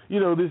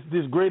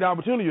 this great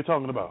opportunity you're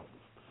talking about.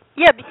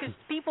 Yeah, because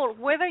people,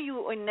 whether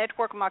you're in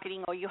network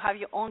marketing or you have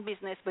your own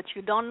business but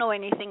you don't know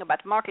anything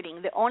about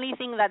marketing, the only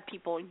thing that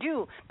people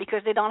do,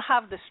 because they don't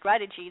have the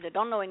strategy, they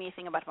don't know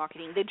anything about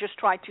marketing, they just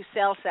try to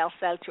sell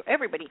to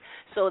everybody.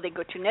 So they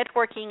go to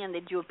networking and they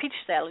do a pitch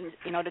sale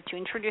in order to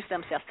introduce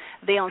themselves.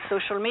 They're on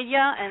social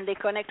media and they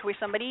connect with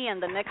somebody,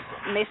 and the next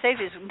message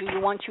is, do you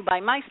want to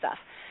buy my stuff?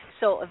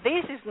 So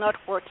this is not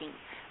working.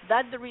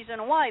 That's the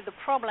reason why the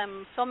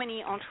problem, so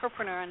many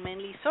entrepreneurs, and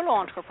mainly solo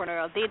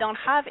entrepreneurs, they don't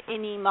have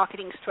any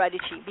marketing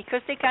strategy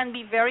because they can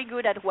be very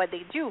good at what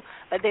they do,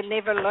 but they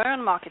never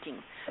learn marketing.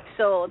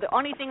 So the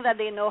only thing that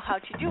they know how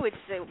to do is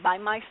buy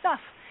my stuff.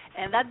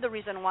 And that's the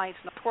reason why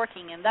it's not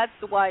working. And that's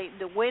why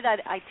the way that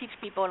I teach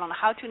people on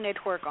how to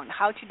network, on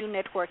how to do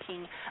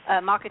networking,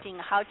 marketing,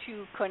 how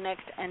to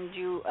connect and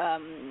do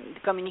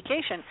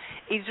communication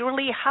is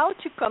really how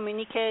to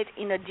communicate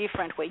in a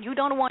different way. You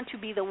don't want to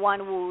be the one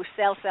who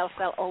sell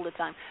all the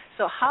time.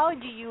 So how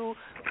do you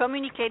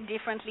communicate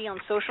differently on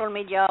social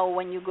media or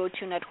when you go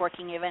to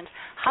networking events?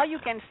 How you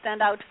can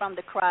stand out from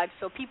the crowd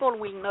so people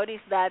will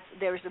notice that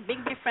there is a big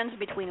difference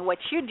between what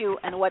you do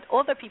and what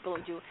other people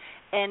do.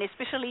 And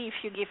especially if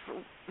you give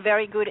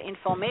very good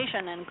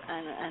information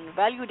and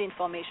valued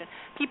information,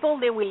 people,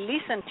 they will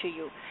listen to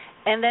you.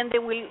 And then they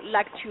will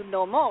like to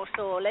know more.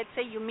 So let's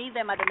say you meet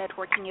them at a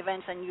networking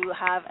event and you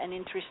have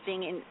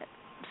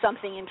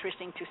something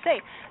interesting to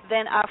say.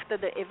 Then after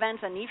the event,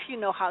 and if you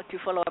know how to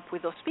follow up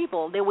with those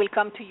people, they will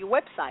come to your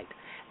website.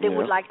 They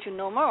would like to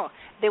know more.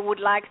 They would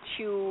like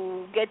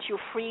to get your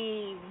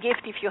free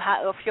gift if you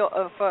have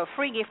a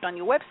free gift on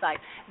your website.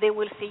 They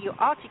will see your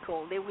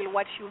article. They will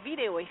watch your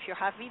video if you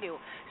have video.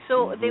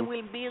 So you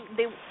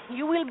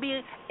will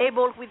be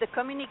able, with the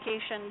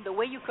communication, the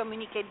way you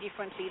communicate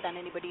differently than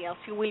anybody else,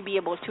 you will be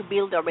able to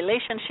build a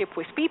relationship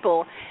with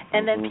people.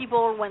 And then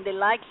people, when they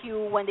like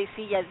you, when they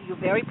see you're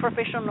very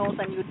professionals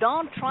and you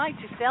don't try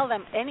to sell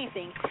them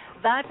anything,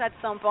 that at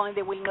some point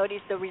they will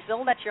notice the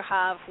result that you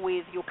have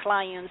with your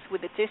clients,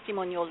 with the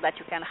testimonials that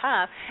you can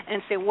have,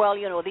 and say, well,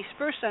 this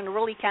person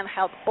really can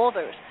help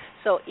others.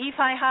 So if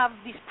I have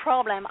this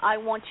problem, I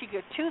want to go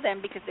to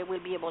them because they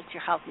will be able to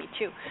help me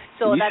too.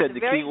 So you that's said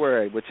the key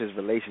word, which is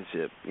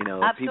relationship.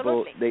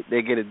 People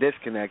they get a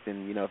disconnect,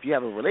 and if you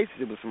have a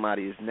relationship with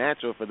somebody, it's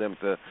natural for them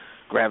to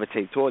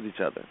gravitate towards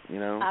each other.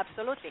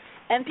 Absolutely.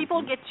 And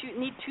people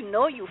need to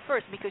know you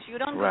first, because you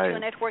don't go to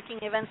a networking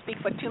event, speak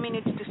for 2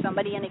 minutes to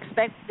somebody, and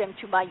expect them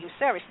to buy your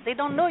service. They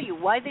don't know you.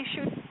 Why they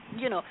should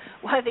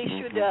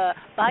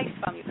buy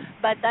from you?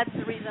 But that's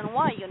the reason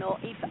why.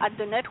 If at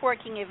the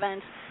networking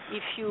events,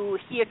 if you're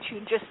here to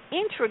just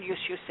introduce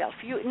yourself,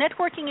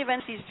 networking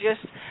events is just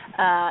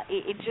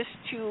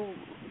to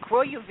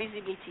grow your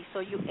visibility. So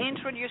you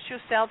introduce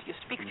yourself, you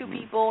speak to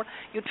people,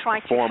 you try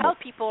to help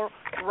people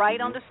right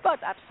on the spot.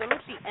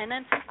 Absolutely. And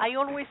then I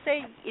always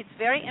say it's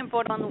very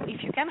important,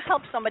 if you can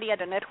help somebody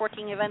at a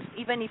networking event,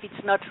 even if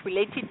it's not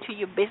related to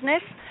your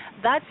business,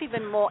 that's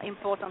even more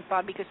important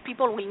part, because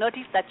people will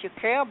notice that you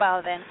care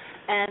about them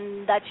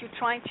and that you're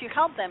trying to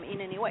help them in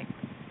any way.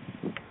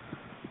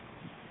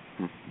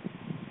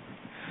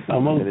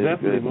 Most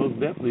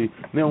definitely.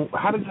 Now,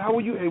 how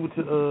were you able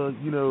to,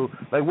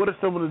 what are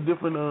some of the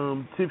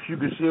different tips you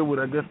could share with,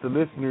 I guess, the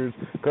listeners?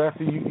 Because I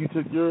see you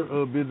took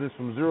your business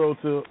from zero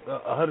to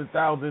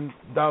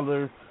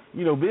 $100,000,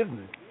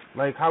 business.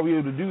 Like, how were you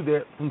able to do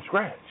that from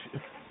scratch?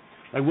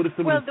 Like, what are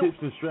some of the tips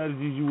and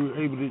strategies you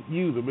were able to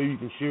use, or maybe you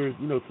can share,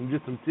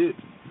 some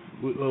tips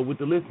with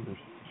the listeners?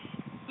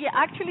 Yeah,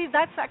 actually,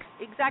 that's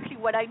exactly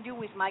what I do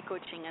with my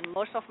coaching. And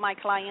most of my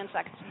clients,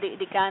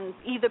 they can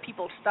either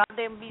people start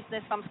their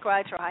business from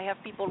scratch, or I have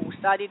people who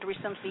started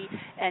recently.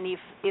 And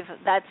if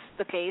that's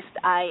the case,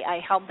 I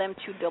help them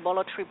to double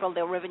or triple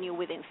their revenue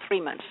within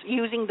 3 months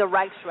using the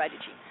right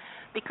strategy.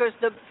 Because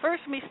the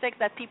first mistake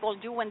that people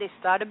do when they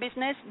start a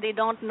business, they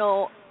don't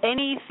know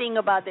anything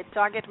about the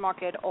target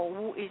market or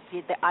who is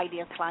the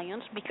ideal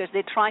clients, because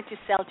they try to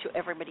sell to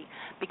everybody.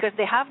 Because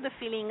they have the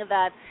feeling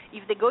that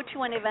if they go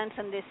to an event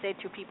and they say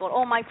to people,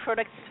 oh, my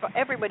product is for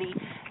everybody,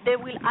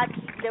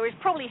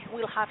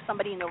 will have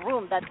somebody in the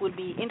room that will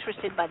be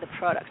interested by the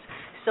product.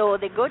 So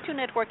they go to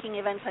networking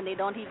events and they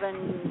don't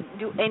even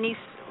do any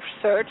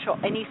search or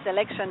any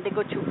selection. They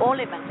go to all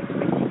events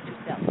expecting to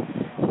sell.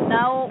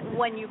 Now,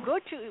 when you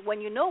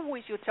know who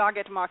is your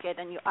target market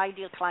and your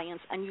ideal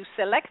clients, and you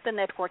select the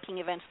networking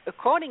events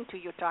according to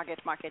your target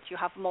market, you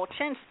have more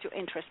chance to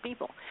interest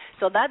people.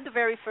 So that's the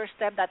very first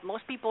step that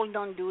most people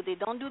don't do. They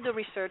don't do the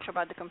research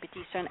about the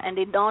competition, and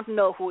they don't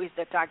know who is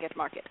their target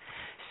market.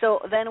 So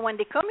then when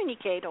they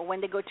communicate, or when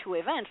they go to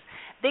events,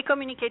 they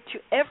communicate to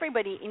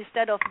everybody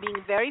instead of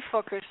being very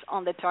focused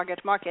on the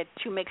target market,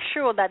 to make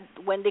sure that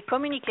when they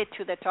communicate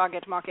to the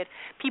target market,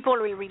 people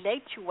will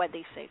relate to what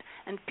they say.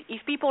 And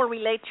if people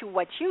relate to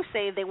what you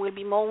say, they will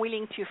be more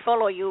willing to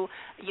follow you,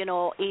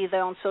 either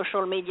on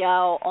social media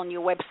or on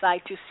your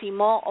website, to see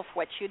more of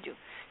what you do.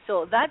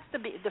 So that's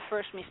the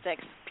first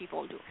mistakes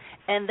people do.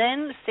 And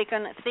then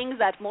second thing,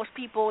 that most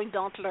people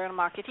don't learn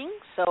marketing,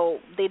 so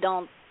they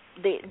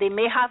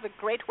may have a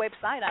great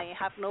website. I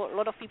have a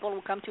lot of people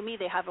who come to me,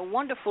 they have a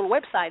wonderful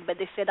website, but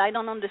they said, I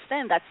don't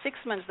understand, that's 6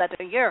 months, that's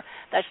a year,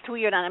 that's 2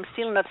 years, and I'm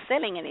still not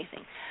selling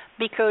anything,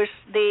 because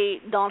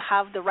they don't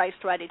have the right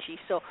strategy.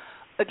 So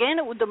again,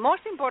 the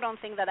most important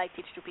thing that I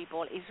teach to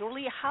people is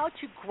really how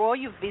to grow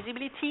your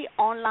visibility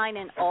online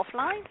and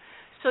offline,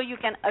 so you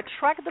can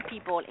attract the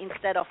people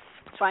instead of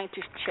trying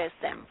to chase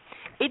them.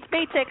 It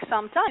may take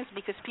some time,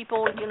 because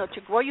people,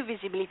 to grow your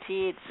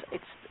visibility,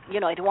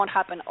 it won't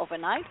happen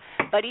overnight.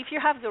 But if you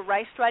have the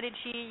right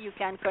strategy, you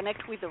can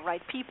connect with the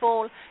right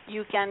people.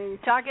 You can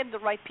target the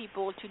right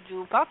people to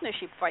do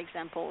partnership, for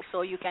example.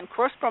 So you can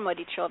cross-promote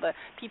each other.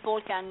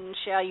 People can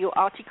share your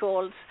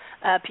articles.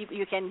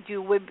 You can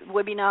do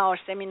webinar or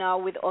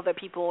seminar with other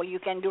people. You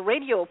can do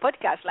radio,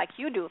 podcast like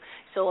you do.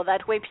 So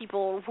that way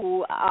people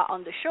who are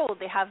on the show,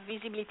 they have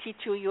visibility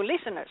to your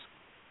listeners.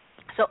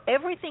 So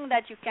everything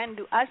that you can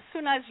do as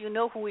soon as you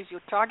know who is your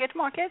target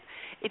market,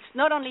 it's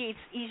not only it's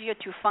easier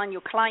to find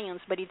your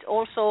clients, but it's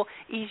also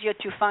easier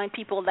to find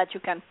people that you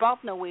can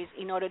partner with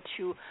in order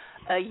to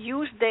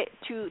use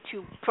to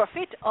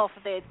profit of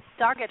the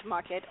target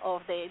market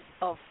of the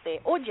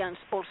audience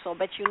also.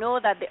 But you know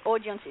that the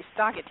audience is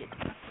targeted.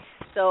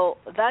 So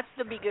that's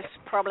the biggest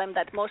problem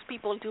that most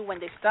people do when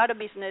they start a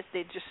business.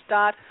 They just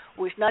start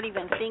with not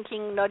even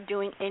thinking, not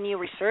doing any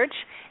research,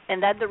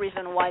 and that's the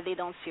reason why they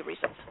don't see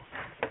results.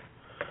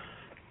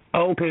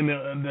 Okay,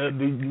 now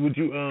would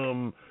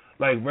you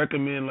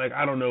recommend,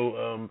 I don't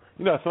know,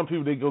 some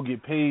people, they go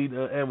get paid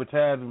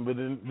advertising, but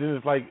then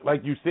it's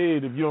like you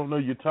said, if you don't know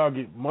your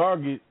target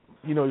market,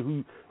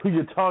 who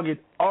your target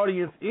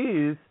audience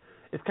is,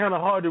 it's kind of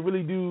hard to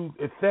really do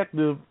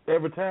effective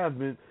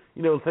advertisement.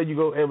 Say you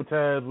go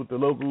advertise with the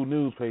local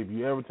newspaper,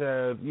 you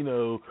advertise,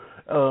 you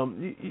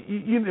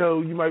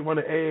might want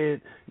to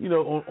add,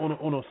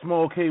 on a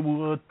small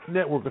cable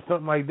network or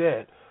something like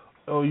that,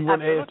 or you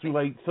want to add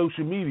through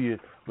social media.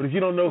 But if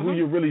you don't know who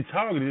you're really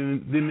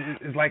targeting, then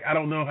it's like I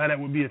don't know how that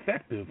would be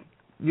effective.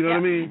 You know what I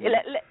mean?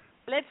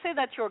 Let's say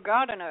that you're a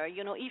gardener.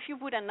 If you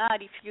put an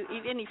ad,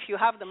 even if you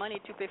have the money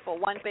to pay for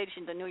one page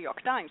in the New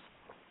York Times,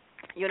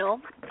 you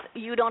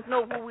don't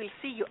know who will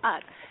see your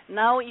ad.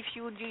 Now, if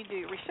you do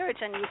the research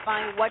and you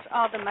find what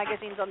are the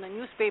magazines on the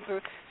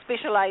newspaper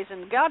specialized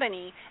in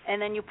gardening,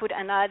 and then you put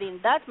an ad in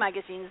that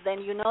magazine,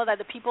 then you know that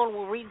the people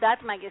who read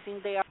that magazine,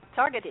 they are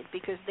targeted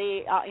because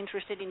they are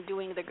interested in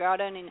doing the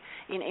garden,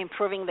 in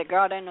improving the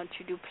garden, or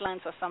to do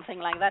plants or something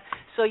like that.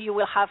 So you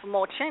will have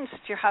more chance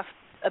to have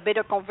a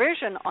better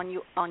conversion on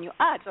your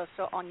ads,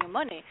 also on your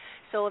money.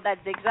 So that's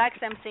the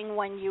exact same thing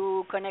when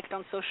you connect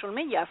on social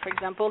media. For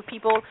example,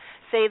 people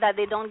say that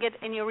they don't get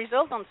any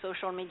result on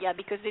social media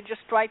because they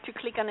just try to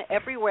click on it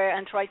everywhere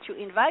and try to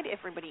invite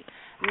everybody.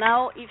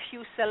 Now, if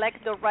you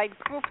select the right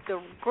group,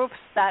 the groups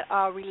that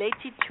are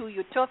related to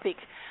your topic,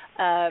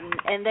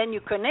 and then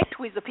you connect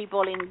with the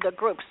people in the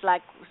groups,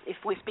 like if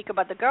we speak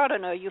about the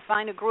gardener, you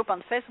find a group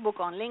on Facebook,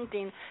 on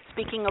LinkedIn,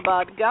 speaking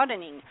about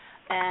gardening.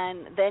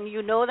 And then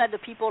you know that the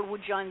people who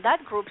join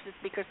that group is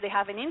because they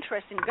have an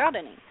interest in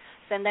gardening.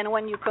 And then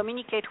when you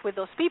communicate with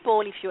those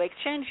people, if you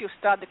exchange, you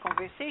start the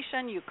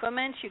conversation, you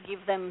comment, you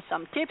give them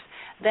some tips,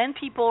 then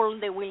people,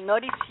 they will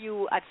notice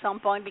you at some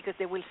point because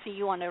they will see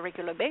you on a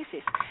regular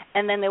basis.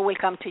 And then they will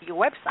come to your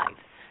website.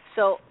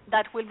 So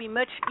that will be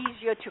much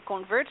easier to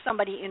convert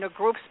somebody in a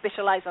group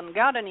specialized on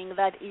gardening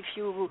than if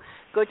you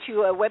go to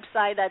a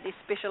website that is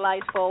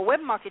specialized for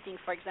web marketing,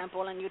 for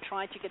example, and you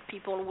try to get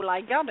people who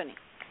like gardening.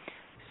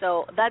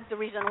 So that's the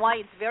reason why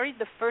it's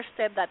the first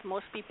step that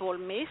most people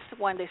miss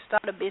when they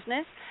start a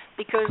business,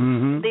 because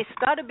they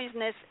start a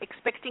business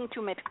expecting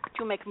to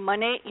make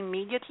money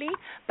immediately,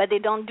 but they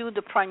don't do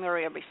the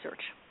primary research.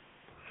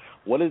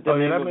 What is the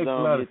name that makes a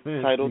lot of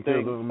sense title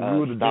because thing? You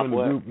were to join the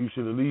group, you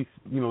should at least,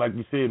 like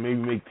you said, maybe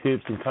make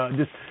tips and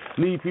just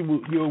lead people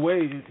your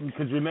way,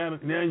 because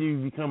now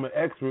you become an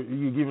expert.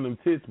 You're giving them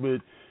tips, but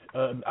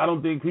I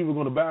don't think people are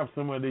going to buy from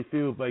somewhere they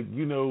feel like,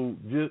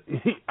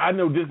 I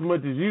know just as much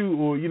as you,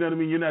 or, you know what I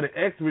mean, you're not an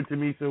expert to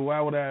me, so why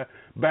would I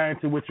buy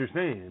into what you're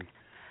saying?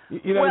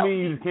 You know what I mean?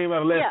 You just came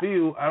out of left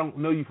field. I don't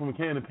know you from a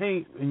can of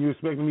paint, and you're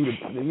expecting me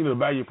to,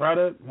 buy your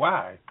product?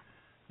 Why?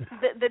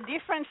 The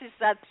difference is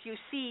that you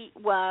see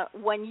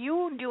when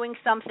you're doing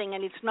something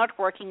and it's not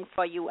working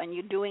for you, and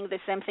you're doing the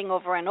same thing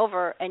over and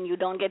over, and you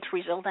don't get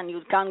results, and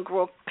you can't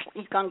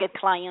get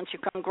clients, you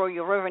can't grow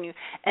your revenue,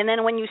 and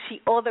then when you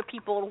see other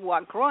people who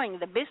are growing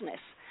the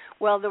business,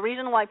 well, the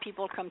reason why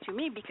people come to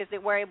me, because they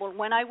were able,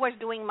 when I was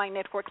doing my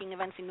networking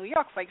events in New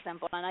York, for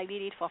example, and I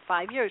did it for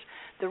 5 years,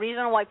 the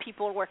reason why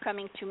people were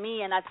coming to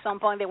me, and at some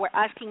point they were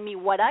asking me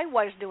what I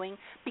was doing,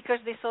 because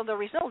they saw the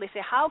result. They say,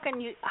 how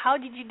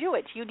did you do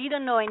it? You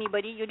didn't know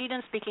anybody, you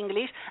didn't speak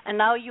English, and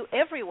now you're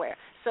everywhere.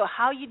 So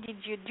how did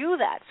you do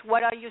that?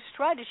 What are your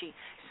strategy?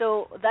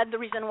 So that's the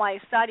reason why I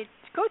started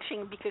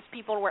coaching, because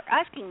people were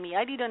asking me.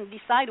 I didn't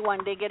decide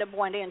one day, get up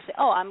one day and say,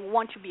 I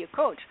want to be a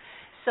coach.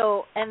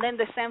 So, and then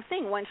the same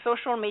thing, when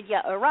social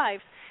media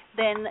arrived,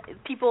 then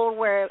people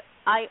were,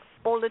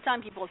 all the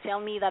time people tell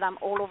me that I'm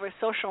all over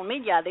social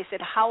media. They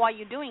said, how are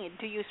you doing it?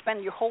 Do you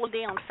spend your whole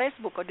day on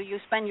Facebook, or do you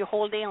spend your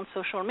whole day on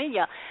social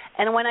media?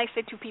 And when I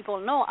say to people,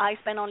 no, I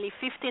spend only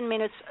 15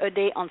 minutes a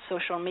day on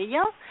social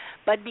media,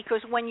 but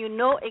because when you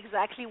know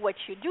exactly what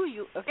you do,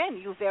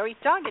 you're very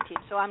targeted.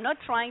 So I'm not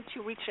trying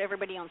to reach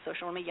everybody on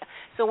social media.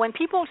 So when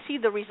people see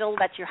the result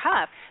that you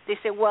have, they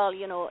say, well,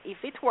 if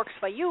it works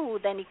for you,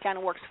 then it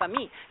can work for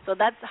me. So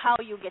that's how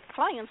you get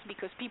clients,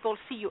 because people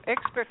see your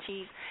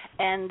expertise,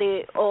 and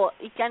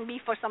it can be be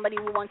for somebody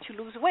who wants to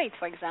lose weight,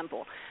 for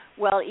example.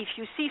 Well, if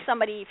you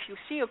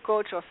see a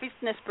coach or a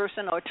fitness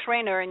person or a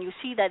trainer, and you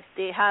see that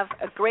they have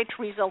a great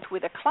result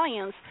with the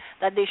clients,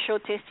 that they show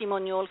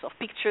testimonials of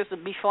pictures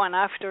of before and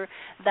after,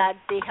 that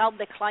they help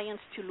the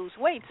clients to lose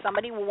weight.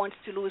 Somebody who wants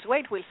to lose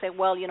weight will say,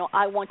 well,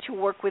 I want to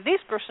work with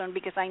this person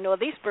because I know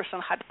this person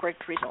had great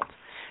results.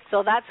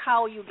 So that's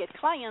how you get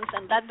clients,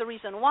 and that's the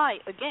reason why,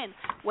 again,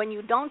 when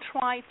you don't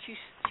try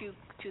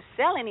to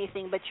sell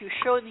anything, but you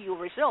show your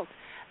results,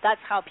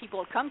 that's how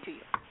people come to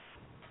you.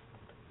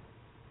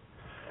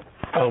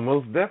 Oh,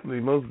 most definitely.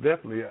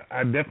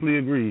 I definitely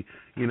agree.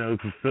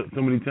 Because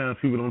so many times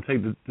people don't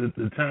take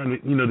the time,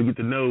 to get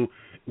to know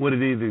what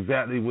it is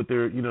exactly what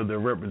they're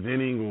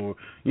representing, or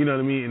what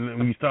I mean. And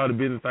when you start a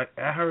business,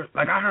 I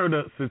heard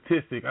a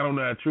statistic. I don't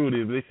know how true it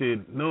is, but they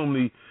said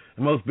normally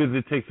in most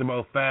business it takes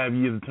about 5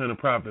 years to turn a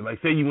profit. Like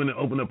say you want to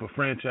open up a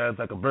franchise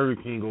like a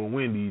Burger King or a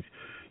Wendy's,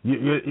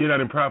 you're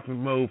not in profit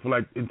mode for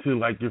until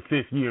your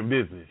 5th year in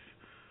business.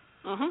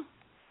 Mhm.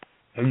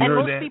 Have you and heard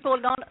most that? people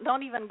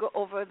don't even go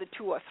over the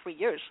 2 or 3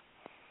 years.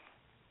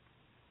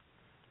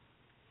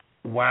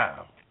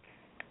 Wow.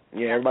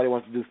 Yeah, everybody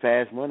wants to do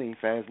fast money.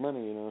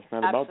 It's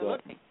not about that.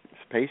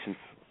 It's patience.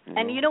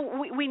 And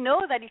we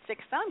know that it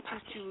takes time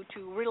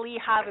to really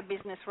have a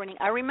business running.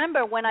 I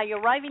remember when I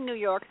arrived in New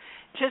York,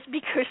 just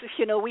because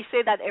we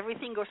say that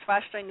everything goes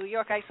faster in New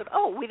York, I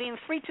thought, within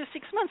 3 to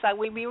 6 months I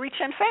will be rich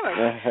and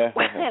famous.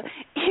 Well,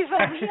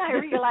 even me, I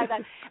realized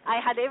that I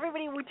had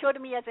everybody who told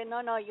me, I said, no,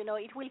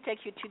 it will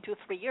take you 2 to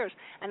 3 years.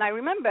 And I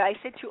remember I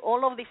said to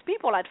all of these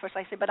people at first,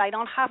 I said, but I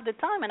don't have the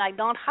time and I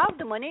don't have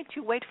the money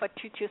to wait for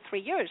 2 to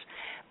 3 years.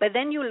 But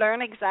then you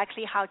learn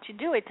exactly how to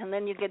do it, and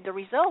then you get the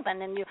result,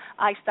 and then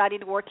I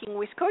started working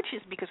with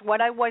coaches, because what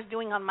I was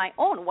doing on my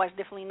own was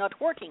definitely not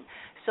working.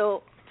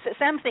 So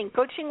same thing,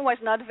 coaching was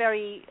not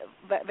very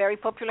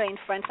popular in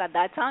France at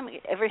that time.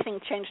 Everything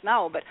changed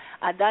now, but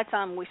at that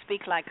time, we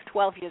speak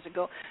 12 years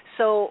ago.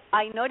 So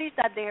I noticed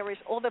that there is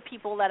other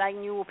people that I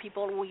knew,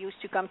 people who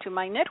used to come to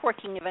my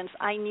networking events.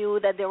 I knew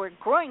that they were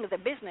growing the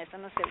business,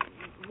 and I said,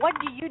 what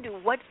do you do?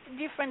 What's the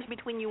difference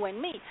between you and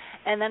me?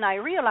 And then I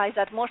realized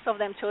that most of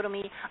them told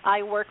me,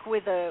 I work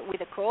with a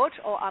coach,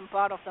 or I'm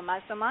part of the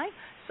mastermind.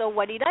 So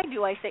what did I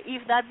do? I said,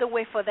 if that's the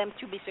way for them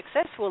to be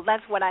successful,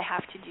 that's what I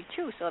have to do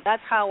too. So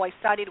that's how I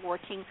started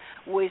working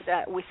with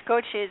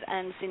coaches,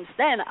 and since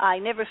then I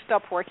never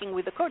stopped working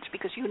with a coach,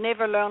 because you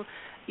never learn.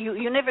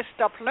 You never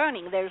stop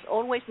learning. There's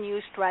always new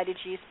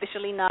strategies,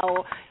 especially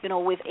now,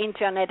 with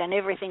internet and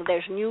everything.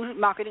 There's new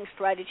marketing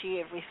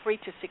strategy every 3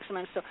 to 6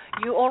 months. So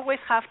you always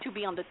have to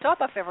be on the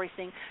top of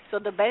everything. So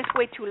the best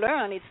way to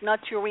learn is not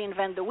to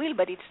reinvent the wheel,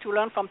 but it's to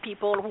learn from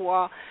people who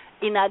are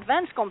in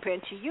advance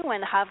compared to you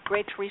and have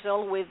great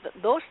results with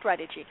those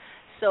strategies.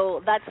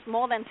 So that's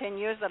more than 10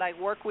 years that I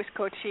work with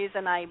coaches,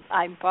 and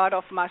I'm part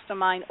of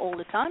Mastermind all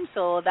the time.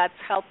 So that's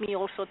helped me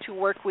also to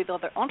work with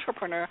other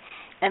entrepreneurs,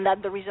 and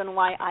that's the reason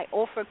why I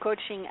offer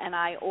coaching, and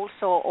I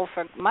also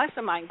offer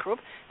Mastermind group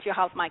to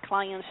help my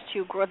clients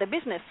to grow the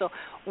business. So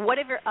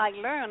whatever I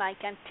learn, I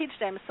can teach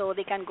them so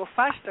they can go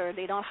faster.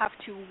 They don't have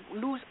to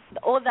lose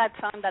all that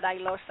time that I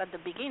lost at the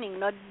beginning,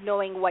 not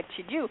knowing what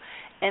to do.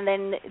 And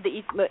then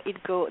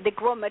they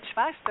grow much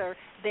faster.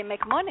 They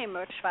make money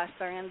much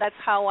faster, and that's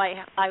how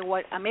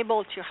I'm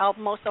able to help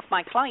most of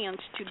my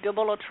clients to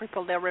double or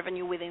triple their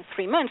revenue within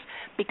 3 months,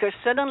 because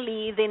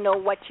suddenly they know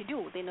what to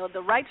do. They know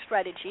the right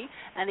strategy,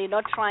 and they're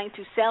not trying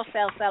to sell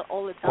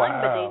all the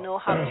time, but they know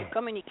how to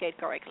communicate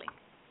correctly.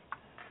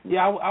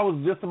 Yeah, I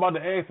was just about to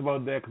ask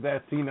about that, because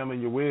I've seen them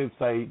on your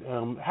website.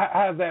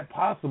 How is that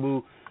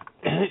possible?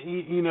 That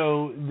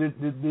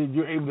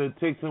you're able to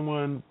take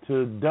someone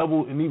to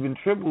double and even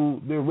triple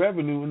their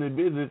revenue in their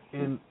business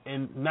in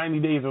 90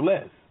 days or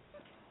less?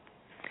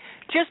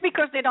 Just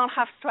because they don't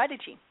have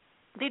strategy.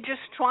 They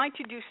just try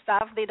to do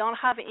stuff. They don't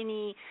have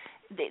any.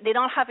 They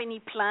don't have any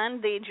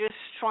plan. They just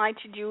try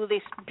to do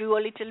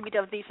a little bit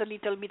of this, a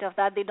little bit of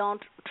that. They don't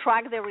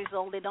track the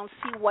result. They don't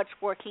see what's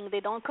working.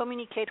 They don't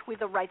communicate with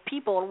the right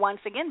people,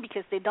 once again,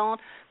 because they don't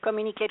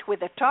communicate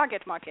with the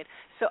target market.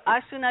 So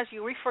as soon as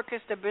you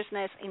refocus the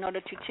business in order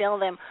to tell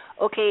them,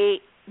 okay,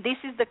 this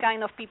is the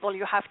kind of people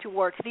you have to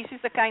work. This is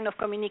the kind of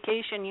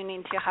communication you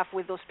need to have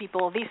with those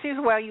people. This is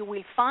where you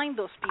will find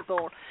those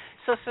people.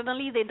 So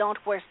suddenly they don't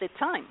waste their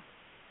time.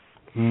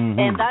 Mm-hmm.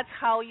 And that's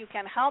how you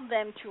can help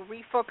them to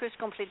refocus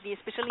completely,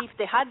 especially if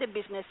they had the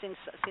business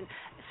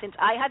since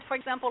I had, for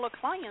example, a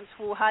client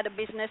who had a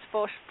business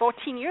for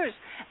 14 years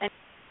and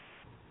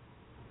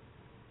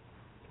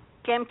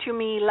came to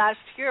me last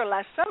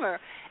summer,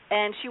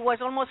 and she was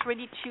almost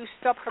ready to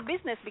stop her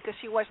business because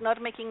she was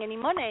not making any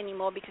money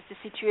anymore because the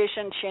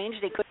situation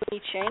changed, the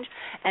economy changed,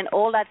 and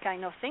all that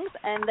kind of things.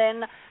 And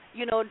then,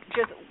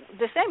 just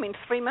the same, in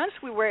 3 months,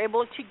 we were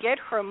able to get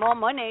her more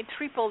money,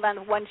 triple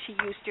than what she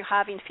used to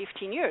have in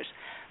 15 years.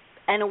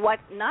 And what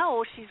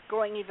now she's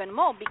growing even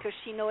more because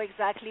she knows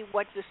exactly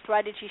what the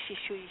strategy she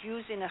should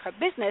use in her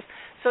business.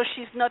 So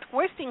she's not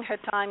wasting her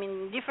time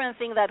in different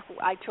things that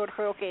I told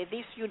her, okay,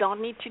 this you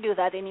don't need to do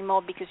that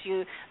anymore because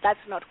that's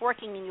not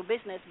working in your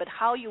business, but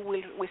how you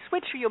will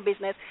switch your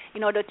business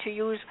in order to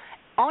use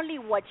only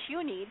what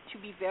you need to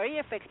be very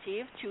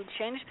effective, to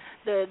change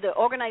the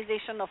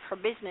organization of her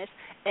business,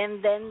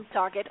 and then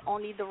target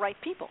only the right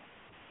people.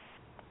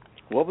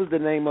 What was the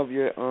name of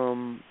your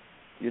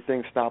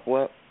thing? Stop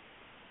what?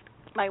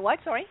 My what?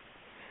 Sorry.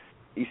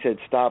 You said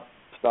stop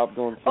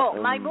doing.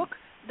 My book.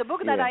 The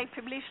book that I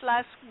published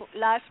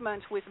last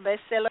month was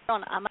bestseller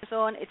on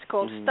Amazon. It's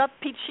called Stop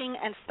Pitching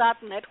and Start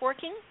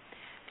Networking.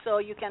 So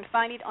you can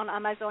find it on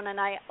Amazon, and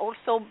I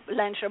also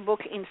launched a book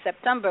in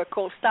September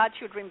called Start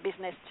Your Dream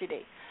Business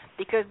Today,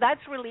 because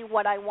that's really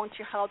what I want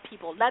to help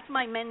people. That's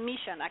my main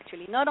mission,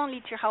 actually, not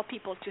only to help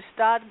people to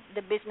start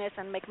the business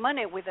and make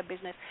money with the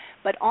business,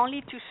 but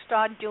only to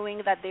start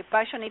doing that they're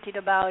passionate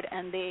about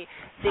and they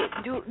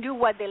do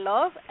what they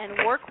love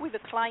and work with the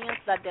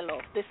clients that they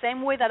love. The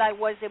same way that I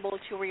was able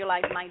to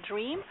realize my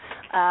dream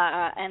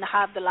and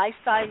have the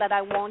lifestyle that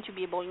I want, to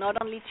be able not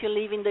only to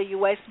live in the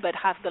U.S., but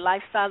have the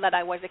lifestyle that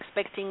I was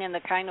expecting and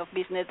the kind of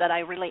business that I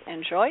really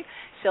enjoy.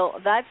 So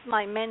that's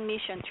my main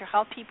mission, to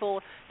help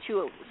people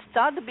to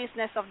start the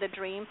business of the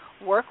dream,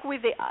 work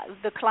with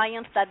the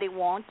clients that they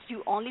want,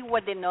 do only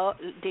what they know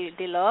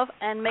they love,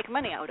 and make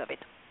money out of it.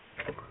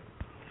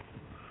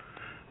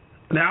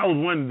 Now I was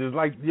wondering, does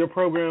like your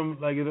program,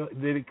 like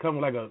did it come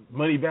with like a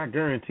money back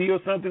guarantee or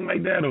something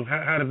like that, or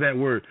how does that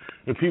work?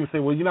 If people say,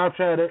 well, I've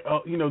tried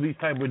these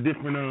type of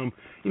different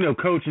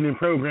coaching and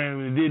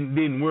programming, and it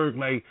didn't work,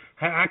 like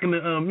how can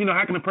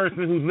the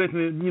person who's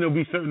listening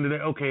be certain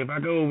that, okay, if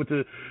I go over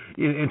to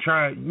and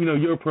try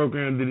your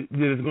program, that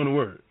it's going to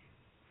work?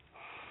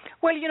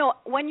 Well,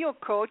 when you're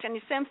a coach, and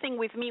the same thing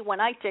with me when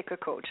I take a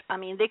coach, I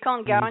mean, they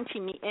can't guarantee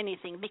me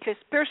anything, because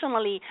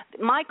personally,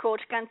 my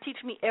coach can teach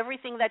me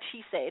everything that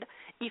she said.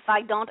 If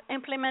I don't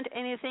implement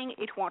anything,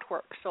 it won't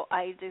work. So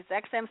the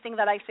exact same thing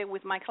that I say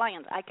with my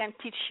clients. I can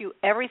teach you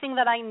everything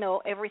that I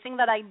know, everything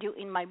that I do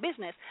in my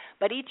business,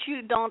 but if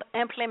you don't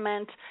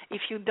implement,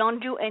 if you don't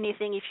do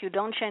anything, if you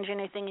don't change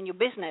anything in your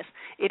business,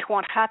 it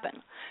won't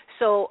happen.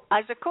 So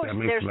as a coach,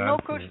 there's no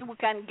coach who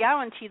can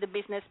guarantee the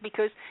business,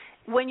 because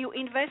when you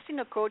invest in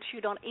a coach,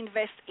 you don't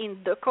invest in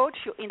the coach,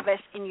 you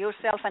invest in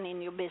yourself and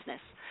in your business.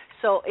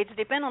 So it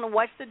depends on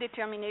what's the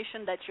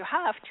determination that you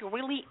have to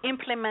really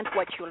implement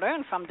what you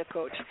learn from the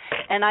coach.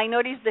 And I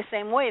noticed the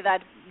same way that,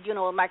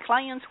 my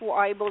clients who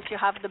are able to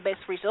have the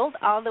best result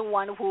are the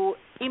ones who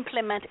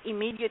implement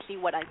immediately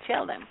what I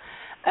tell them.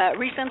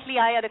 Recently,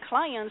 I had a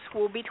client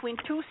who, between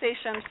two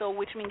sessions, so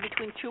which means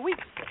between 2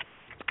 weeks,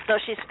 so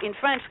she's in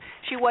France,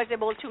 she was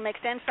able to make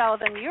 10,000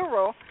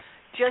 euro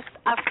just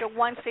after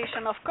one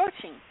session of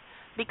coaching,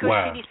 because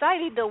she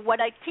decided that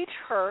what I teach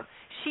her,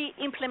 she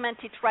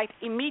implemented right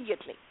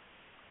immediately.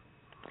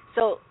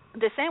 So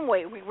the same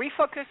way, we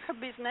refocused her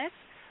business,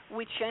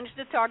 we changed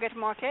the target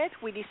market,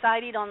 we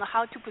decided on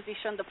how to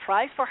position the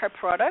price for her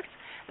product,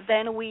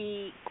 then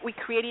we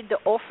created the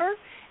offer.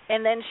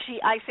 And then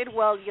I said,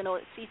 well,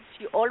 since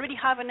you already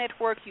have a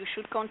network, you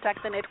should contact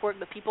the network,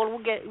 the people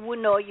who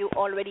know you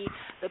already,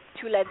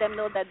 to let them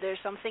know that there's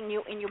something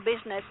new in your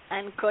business,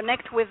 and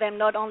connect with them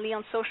not only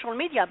on social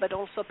media, but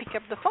also pick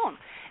up the phone.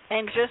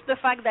 And just the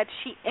fact that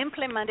she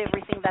implemented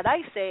everything that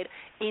I said,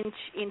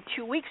 in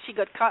 2 weeks she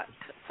got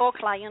 4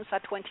 clients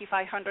at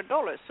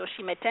 $2,500. So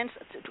she made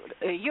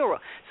 €10,000.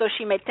 So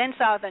she made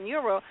 10,000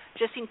 euro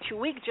just in 2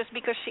 weeks, just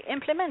because she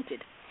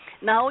implemented.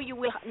 Now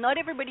not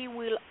everybody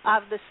will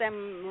have the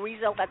same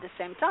result at the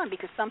same time,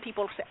 because some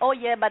people say, oh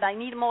yeah, but I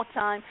need more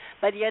time,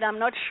 but yet I'm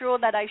not sure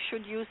that I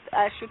should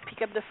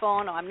pick up the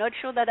phone, or I'm not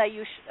sure that I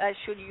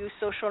should use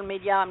social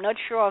media, I'm not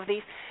sure of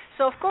this.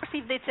 So of course,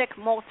 if they take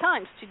more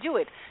time to do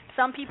it,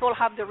 some people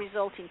have the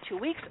result in 2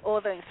 weeks,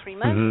 others in 3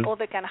 months, or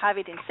they can have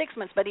it in 6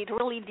 months. But it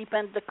really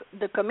depends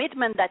the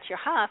commitment that you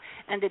have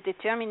and the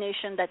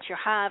determination that you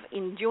have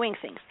in doing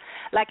things.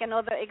 Like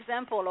another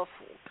example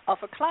of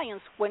a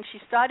client, when she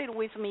started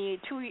with me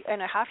 2.5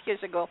 years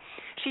ago,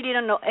 she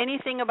didn't know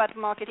anything about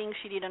marketing,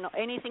 she didn't know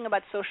anything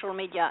about social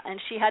media,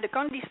 and she had a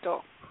candy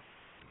store.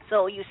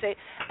 So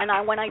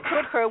when I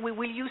told her we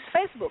will use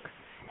Facebook.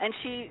 And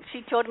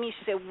she told me,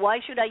 she said, why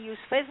should I use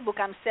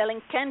Facebook? I'm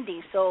selling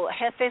candy, so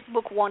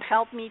Facebook won't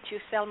help me to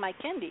sell my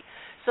candy.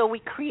 So we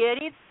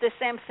created the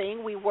same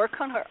thing. We work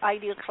on her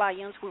ideal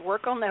clients. We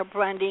work on their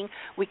branding.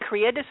 We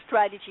create a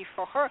strategy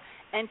for her.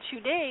 And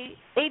today,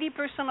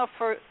 80% of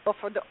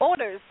the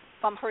orders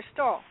from her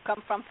store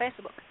come from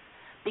Facebook,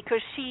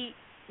 because she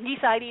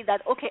decided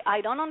that, okay, I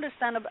don't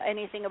understand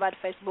anything about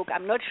Facebook.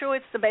 I'm not sure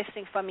it's the best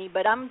thing for me,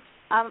 but I'm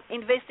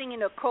investing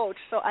in a coach,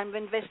 so I'm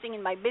investing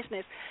in my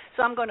business,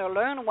 so I'm going to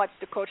learn what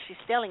the coach is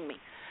telling me.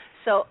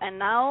 So, and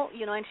now,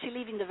 and she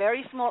lives in a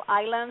very small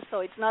island, so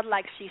it's not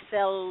like she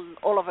sells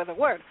all over the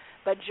world,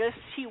 but just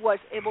she was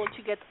able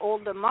to get all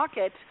the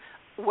market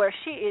where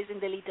she is in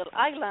the little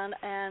island,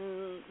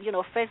 and,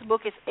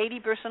 Facebook is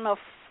 80% of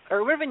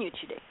her revenue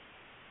today.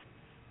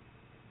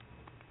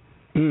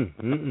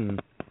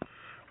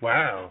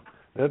 Wow,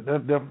 that's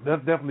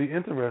definitely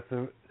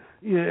interesting.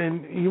 Yeah,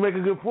 and you make a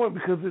good point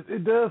because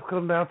it does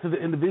come down to the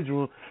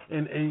individual,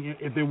 and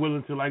if they're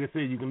willing to, like I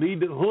said, you can lead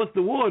the horse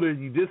to water,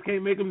 you just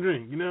can't make them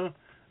drink, you know?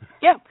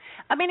 Yeah,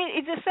 I mean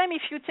it's the same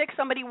if you take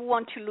somebody who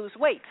wants to lose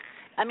weight.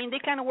 I mean, they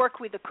can work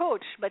with the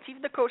coach, but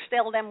if the coach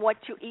tells them what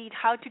to eat,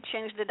 how to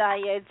change the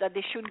diet, that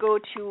they should go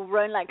to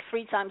run like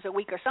 3 times a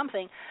week or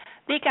something,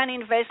 they can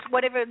invest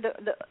whatever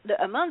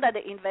the amount that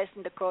they invest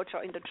in the coach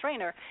or in the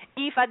trainer.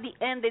 If at the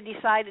end they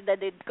decide that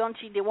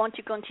they want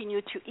to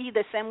continue to eat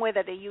the same way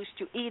that they used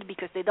to eat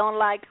because they don't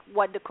like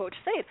what the coach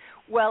said,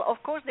 well,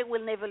 of course they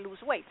will never lose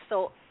weight.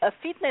 So a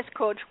fitness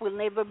coach will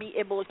never be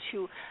able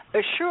to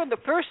assure the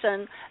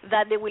person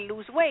that they will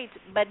lose weight,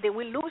 but they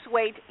will lose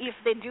weight if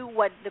they do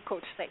what the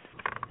coach said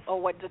or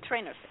what the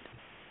trainer said.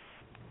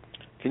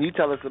 Can you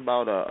tell us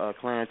about a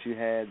client you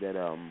had that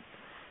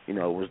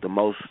was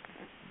the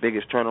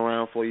biggest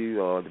turnaround for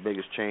you, or the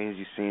biggest change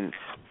you've seen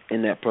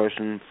in that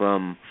person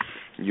from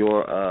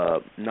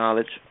your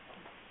knowledge?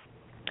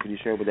 Can you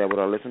share that with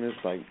our listeners?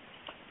 Like,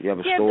 you have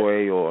a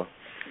story or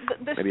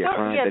maybe a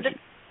client that you...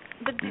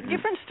 The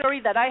different story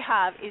that I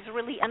have is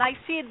really, and I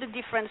see the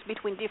difference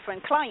between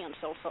different clients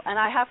also. And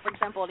I have, for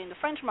example, in the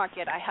French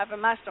market, I have a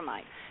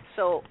mastermind.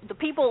 So the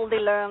people, they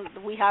learn,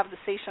 we have the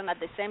session at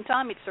the same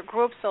time. It's a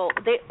group, so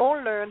they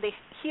all learn, they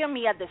hear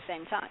me at the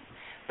same time.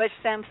 But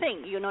same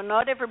thing,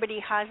 not everybody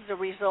has the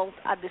result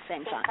at the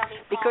same time.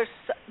 Because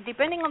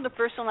depending on the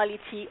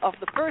personality of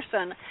the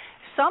person,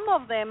 some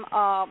of them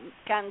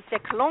can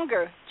take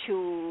longer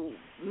to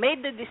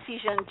make the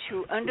decision,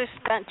 to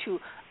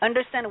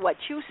understand what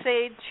you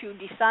say, to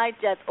decide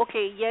that,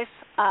 okay, yes,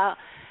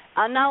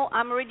 now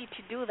I'm ready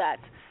to do that.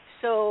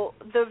 So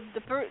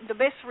the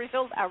best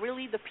results are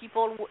really the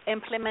people who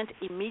implement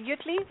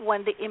immediately.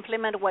 When they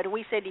implement what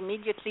we said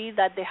immediately,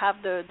 that they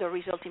have the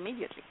result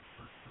immediately.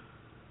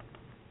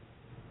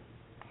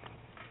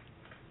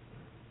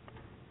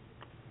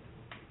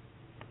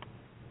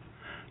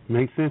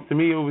 Makes sense to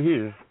me over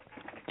here.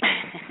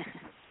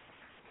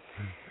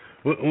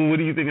 What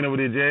are you thinking over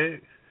there,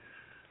 Jag?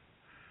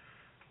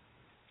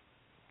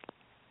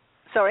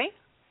 Sorry?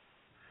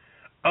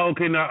 Oh,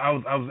 okay. No, I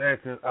was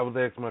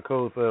asking my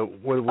co-host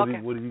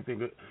what do you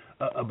think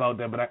about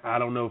that? But I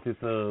don't know if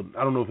it's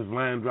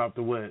line dropped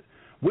or what.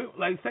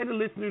 Like, say the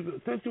listeners,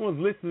 since someone's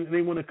listening and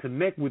they want to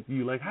connect with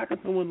you, like, how can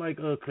someone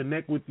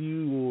connect with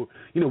you,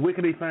 or where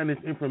can they find this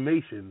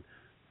information?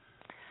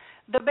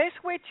 The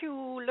best way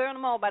to learn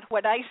more about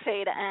what I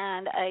said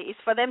is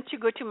for them to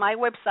go to my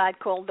website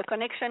called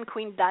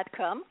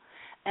theconnectionqueen.com.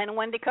 And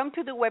when they come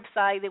to the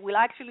website, they will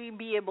actually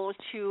be able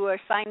to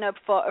sign up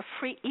for a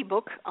free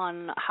ebook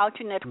on how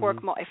to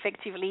network more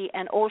effectively,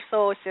 and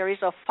also a series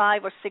of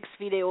 5 or 6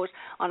 videos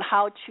on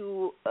how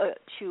to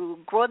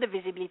grow the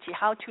visibility,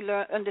 how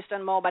to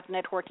understand more about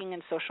networking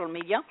and social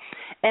media.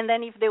 And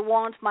then if they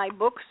want my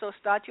book, so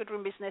Start Your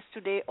Dream Business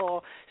Today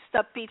or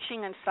Stop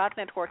Pitching and Start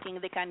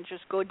Networking, they can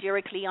just go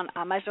directly on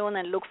Amazon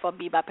and look for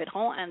Biba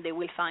Pedron, and they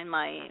will find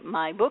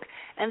my book.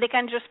 And they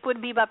can just put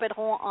Biba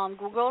Pedron on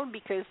Google,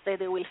 because they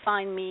will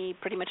find me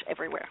pretty much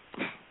everywhere.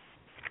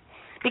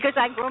 Because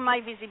I grow my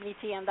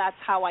visibility, and that's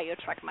how I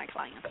attract my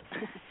clients.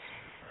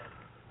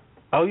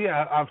 Oh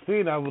yeah, I've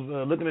seen. I was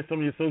looking at some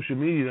of your social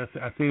media.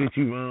 I see that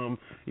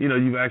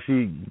you've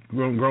actually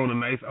grown a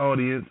nice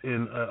audience,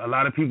 and a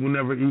lot of people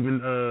never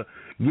even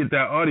get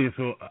that audience.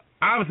 So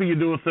obviously you're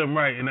doing something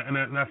right, and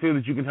I feel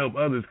that you can help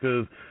others,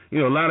 because a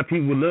lot of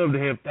people would love to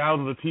have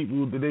thousands of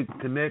people that they can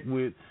connect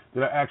with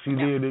that are actually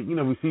there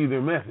to receive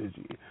their message.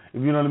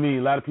 If you know what I mean.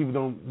 A lot of people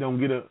don't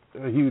get a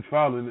huge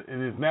following,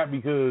 and it's not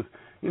because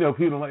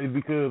people don't like it. It's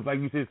because, like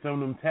you said, some of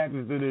them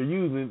tactics that they're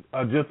using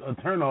are just a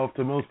turnoff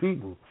to most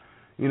people.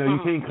 You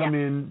can't come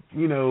in,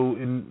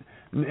 and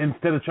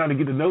instead of trying to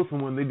get to know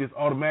someone, they just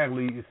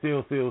automatically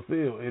sell.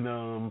 And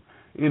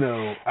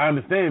I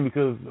understand,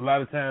 because a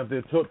lot of times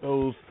they're taught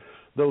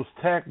those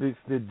tactics,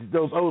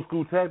 those old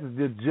school tactics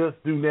that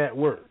just do not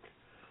work.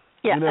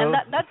 Yeah, and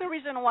that's the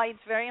reason why it's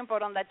very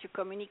important that you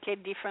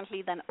communicate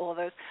differently than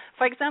others.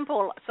 For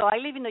example, so I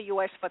live in the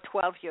U.S. for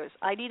 12 years.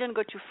 I didn't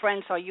go to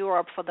France or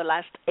Europe for the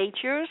last 8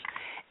 years.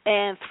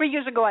 And 3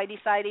 years ago, I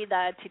decided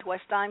that it was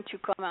time to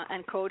come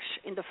and coach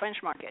in the French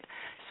market.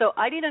 So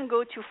I didn't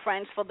go to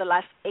France for the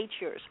last 8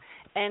 years.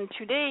 And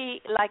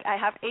today, I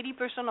have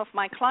 80% of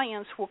my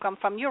clients who come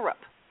from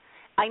Europe.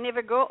 I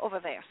never go over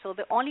there. So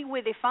the only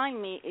way they find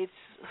me is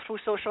through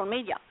social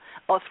media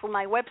or through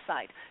my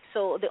website.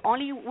 So the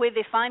only way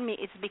they find me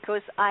is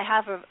because I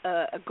have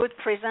a good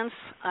presence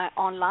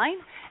online.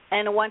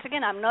 And once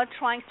again, I'm not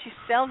trying to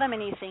sell them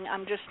anything.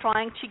 I'm just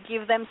trying to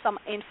give them some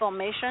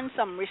information,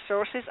 some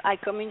resources. I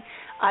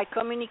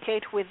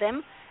communicate with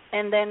them,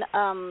 and then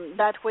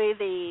that way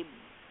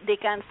they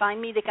can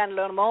find me, they can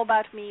learn more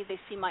about me, they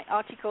see my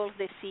articles,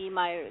 they see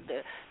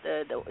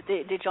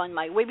they join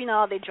my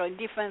webinar, they join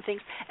different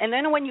things. And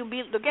then when you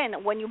build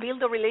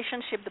the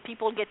relationship, the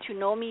people get to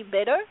know me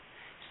better.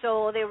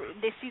 So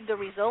they see the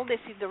result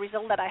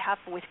that I have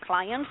with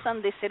clients,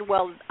 and they said,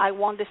 well, I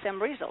want the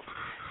same result.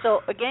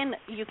 So again,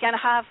 you can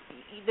have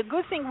the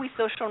good thing with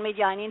social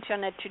media and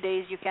internet today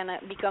is you can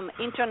become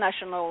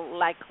international,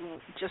 like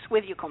just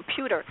with your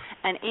computer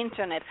and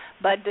internet.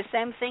 But the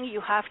same thing,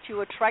 you have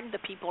to attract the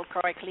people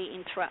correctly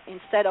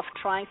instead of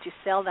trying to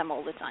sell them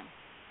all the time.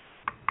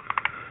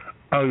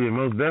 Oh yeah,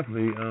 most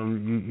definitely.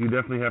 You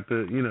definitely have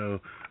to,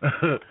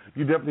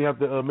 you definitely have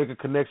to make a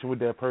connection with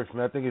that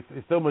person. I think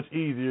it's so much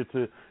easier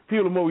to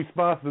people are more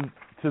responsive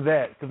to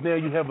that because now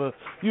you have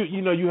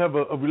you have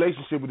a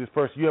relationship with this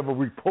person. You have a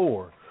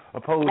rapport,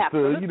 opposed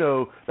Absolutely.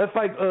 to that's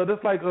like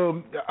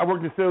I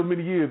worked in sales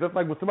many years. That's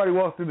like when somebody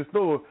walks in the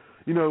store.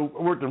 I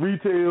worked in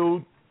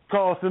retail,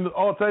 call center,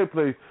 all type of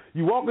place.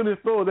 You walk in the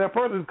store, that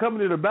person's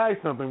coming in to buy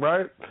something,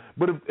 right?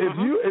 But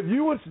if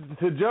you were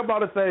to jump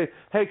out and say,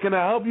 "Hey, can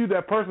I help you?"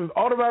 That person's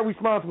automatic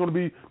response is going to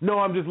be, "No,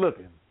 I'm just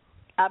looking."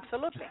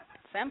 Absolutely,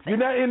 same thing. You're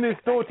not in this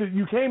store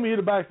you came here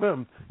to buy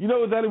something. You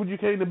know exactly what you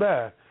came to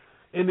buy.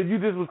 And if you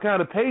just was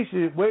kind of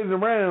patient, waiting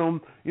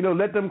around,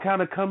 let them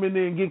kind of come in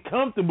there and get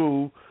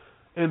comfortable,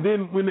 and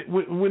then when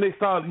they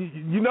start,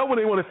 when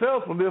they want to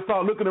sell something, they'll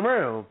start looking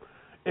around.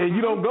 And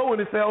you don't go in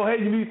and say, "Oh, hey,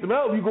 you need some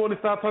help." You go in and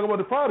start talking about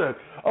the product.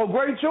 Oh,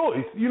 great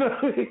choice.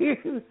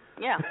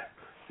 Yeah.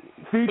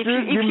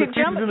 Features, give them the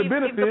features and the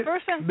benefits.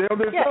 They're on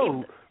their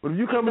soul. But if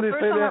you come in and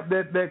say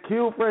that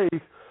kill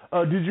phrase,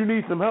 "Did you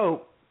need some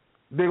help?"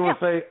 They're gonna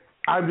say,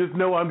 I'm just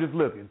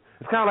looking."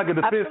 It's kind of like a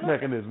defense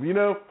mechanism,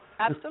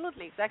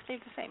 Absolutely, exactly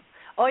the same.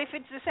 Or if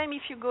it's the same,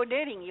 if you go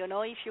dating,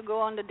 if you go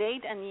on the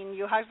date and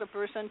you ask the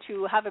person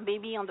to have a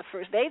baby on the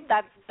first date,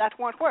 that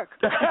won't work.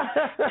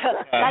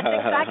 That's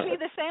exactly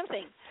the same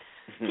thing.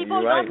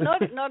 People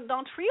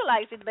don't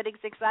realize it, but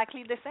it's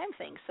exactly the same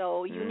thing.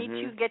 So you need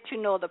to get to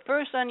know the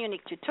person. You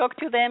need to talk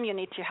to them. You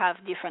need to have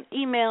different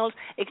emails,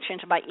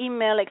 exchange by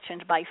email,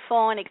 exchange by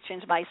phone,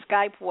 exchange by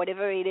Skype,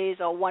 whatever it is,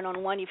 or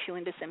one-on-one if you're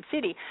in the same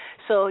city.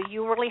 So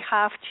you really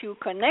have to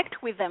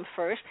connect with them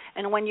first.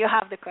 And when you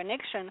have the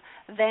connection,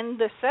 then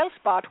the sales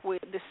part,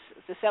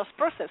 the sales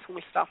process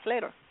will start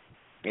later.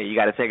 Yeah, you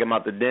got to take them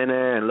out to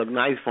dinner and look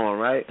nice for them,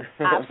 right?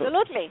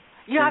 Absolutely.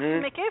 You have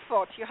to make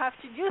effort. You have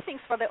to do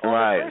things for the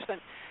other person.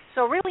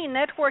 So really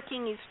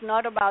networking is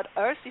not about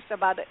us. It's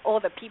about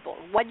other people,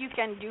 what you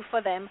can do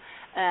for them,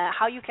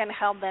 how you can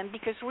help them.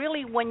 Because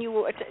really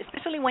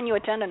especially when you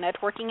attend a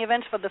networking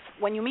event,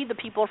 when you meet the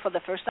people for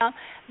the first time,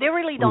 they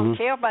really don't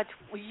care about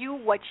you,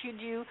 what you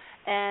do,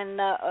 and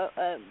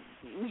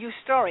your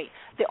story.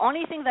 The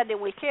only thing that they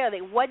will care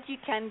is what you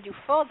can do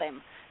for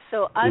them.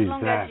 So as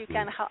long as you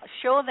can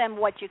show them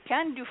what you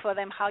can do for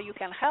them, how you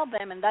can help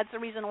them, and that's the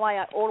reason why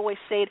I always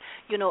said,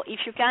 if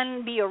you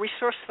can be a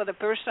resource for the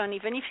person,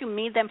 even if you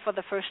meet them for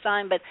the first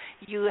time, but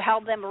you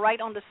help them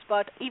right on the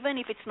spot, even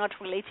if it's not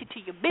related to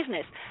your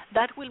business,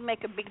 that will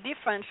make a big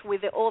difference with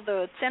the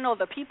other 10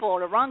 other people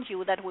around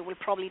you that we will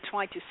probably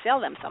try to sell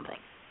them something.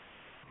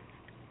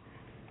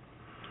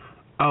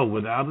 Oh,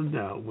 without a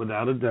doubt.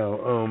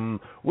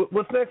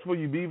 What's next for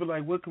you, Biba?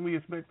 Like, what can we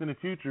expect in the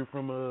future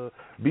from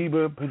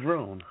Biba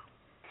Padron?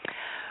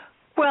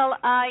 Well,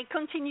 I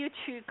continue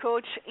to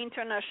coach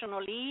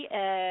internationally.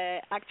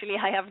 Actually,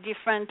 I have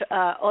different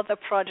other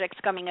projects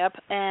coming up,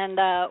 and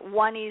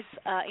one is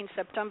in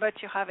September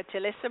to have a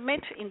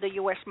telesummit in the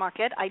U.S.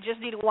 market. I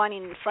just did one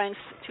in France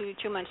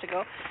two months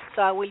ago,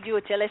 so I will do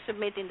a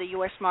telesummit in the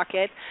U.S.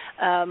 market.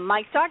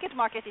 My target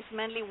market is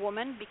mainly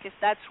women because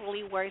that's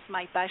really where is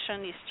my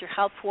passion, is to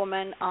help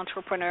women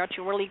entrepreneurs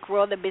to really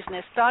grow the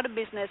business, start a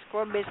business,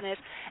 grow a business,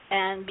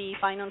 and be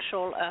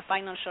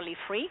financially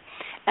free.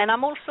 And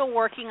I'm also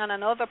working on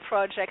another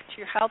project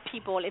to help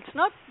people. It's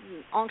not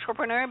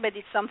entrepreneur, but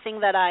it's something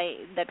that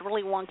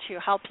really want to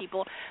help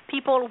people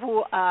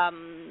who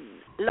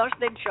lost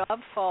their job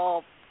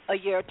for a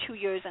year, 2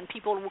 years, and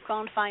people who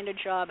can't find a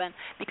job, and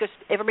because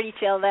everybody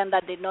tells them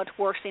that they're not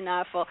worth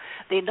enough or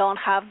they don't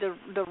have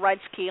the right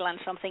skill and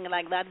something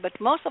like that. But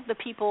most of the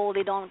people,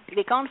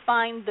 they can't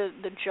find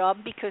the job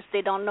because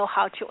they don't know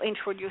how to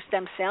introduce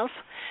themselves.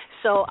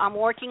 So I'm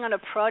working on a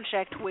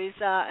project with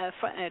a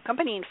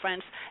company in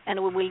France,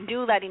 and we will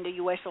do that in the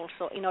U.S.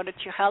 also in order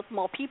to help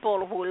more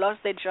people who lost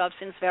their job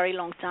since very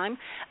long time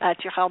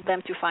to help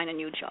them to find a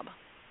new job.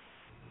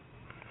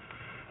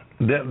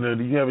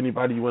 Definitely. Do you have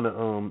anybody you want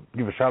to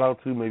give a shout out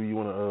to? Maybe you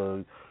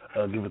want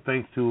to give a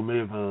thanks to, may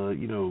have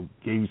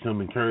gave you some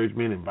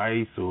encouragement,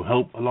 advice, or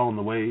help along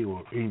the way,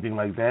 or anything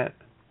like that?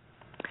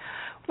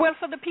 Well,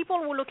 for the people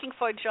who are looking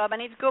for a job,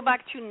 and it go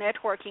back to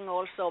networking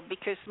also,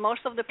 because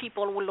most of the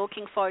people who are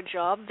looking for a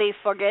job, they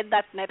forget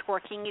that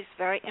networking is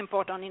very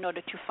important in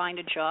order to find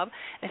a job,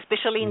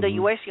 especially in the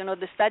U.S.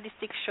 The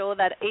statistics show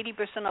that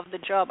 80% of the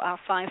jobs are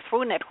found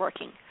through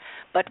networking.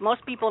 But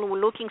most people who are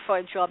looking for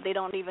a job, they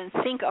don't even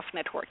think of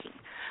networking.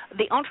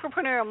 The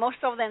entrepreneur, most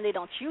of them, they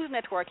don't use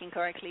networking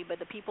correctly, but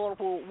the people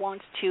who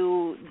want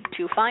to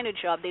find a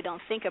job, they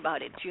don't think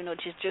about it.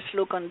 Just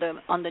look on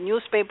the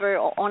newspaper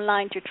or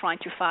online to try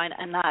to find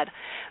an ad.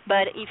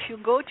 But if you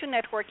go to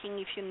networking,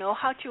 if you know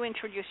how to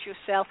introduce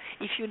yourself,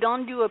 if you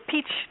don't do a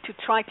pitch to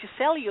try to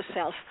sell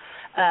yourself,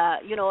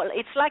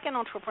 it's like an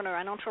entrepreneur.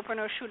 An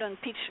entrepreneur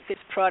shouldn't pitch his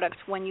products.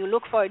 When you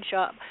look for a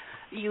job,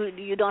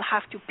 You don't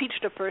have to pitch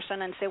the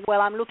person and say,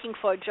 well, I'm looking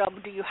for a job.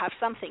 Do you have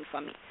something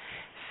for me?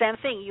 Same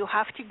thing. You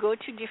have to go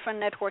to different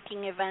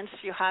networking events.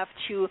 You have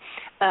to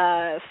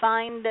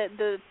find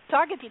the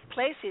targeted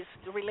places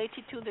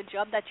related to the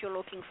job that you're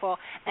looking for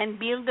and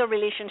build a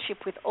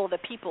relationship with other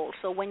people.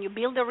 So when you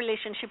build a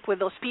relationship with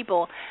those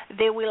people,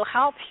 they will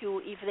help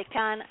you if they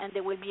can, and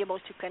they will be able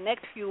to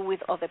connect you with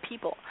other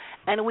people.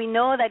 And we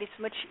know that it's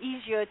much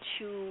easier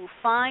to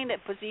find a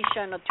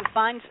position or to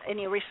find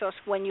any resource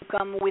when you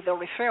come with the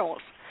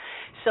referrals.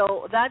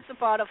 So that's a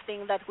part of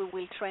thing that we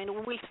will train.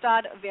 We will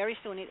start very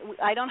soon.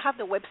 I don't have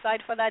the website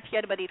for that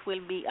yet, but it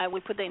will be. I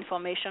will put the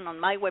information on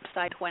my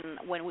website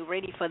when we're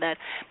ready for that.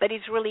 But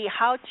it's really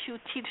how to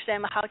teach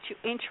them how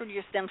to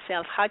introduce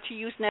themselves, how to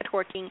use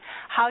networking,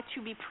 how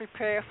to be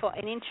prepared for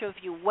an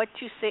interview, what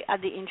to say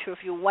at the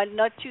interview, what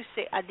not to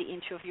say at the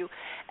interview,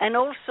 and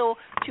also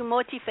to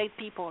motivate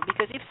people.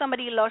 Because if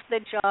somebody lost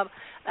their job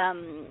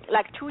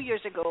like 2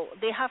 years ago,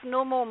 they have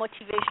no more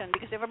motivation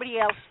because everybody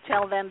else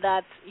tell them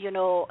that,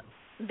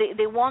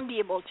 they won't be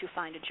able to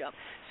find a job.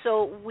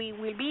 So we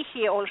will be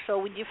here also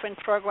with different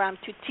programs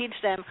to teach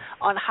them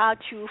on how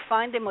to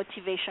find the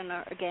motivation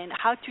again,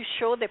 how to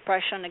show the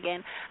passion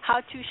again,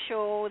 how to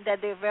show that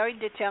they're very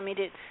determined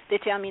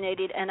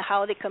and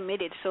how they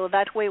committed. So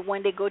that way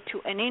when they go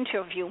to an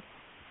interview,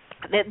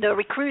 the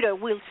recruiter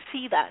will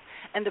see that,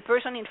 and the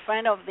person in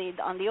front of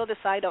on the other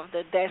side of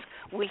the desk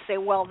will say,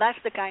 well, that's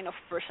the kind of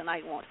person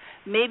I want.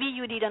 Maybe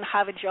you didn't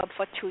have a job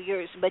for 2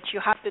 years, but you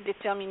have the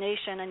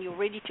determination and you're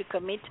ready to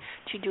commit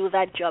to do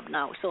that job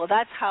now. So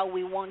that's how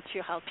we want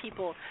to help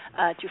people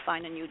to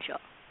find a new job.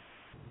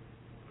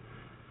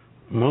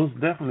 Most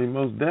definitely.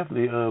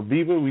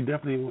 Viva, we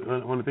definitely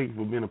want to thank you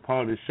for being a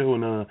part of this show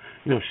and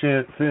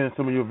sharing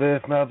some of your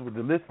vast knowledge with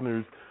the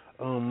listeners.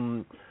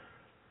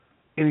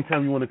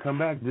 Anytime you want to come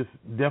back, just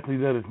definitely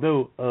let us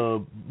know.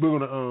 We're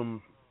gonna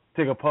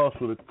take a pause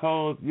for the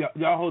calls.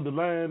 Y'all hold the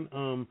line.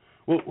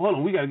 Well, hold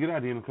on, we gotta get out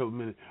of here in a couple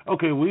minutes.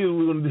 Okay, we're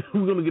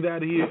gonna get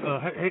out of here.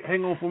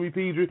 Hang on for me,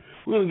 Pedro.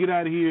 We're gonna get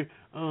out of here.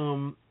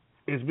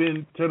 It's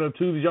been Turn Up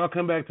Tuesday. Y'all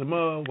come back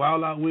tomorrow.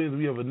 Wild Out Wednesday.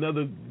 We have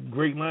another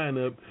great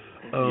lineup.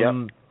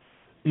 Yep.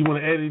 You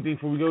want to add anything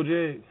before we go,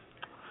 Jag?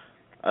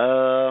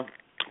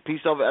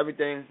 Peace over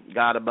everything,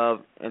 God above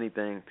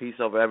anything. Peace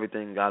over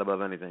everything, God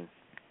above anything.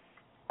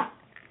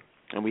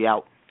 And we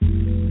out.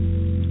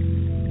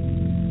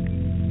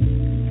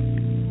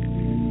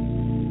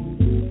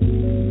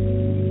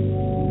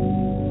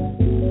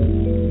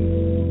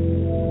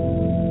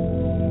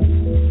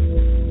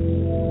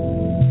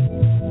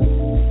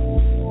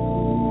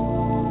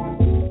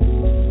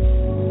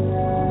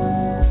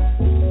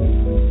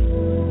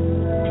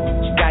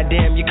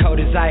 Goddamn, you're cold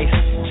as ice.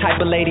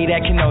 Type of lady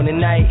that can own the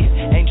night.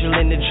 Angel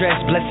in the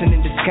dress, blessing in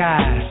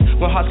disguise.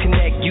 When hearts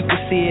connect, you can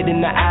see it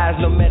in the eyes.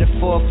 No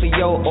metaphor for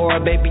your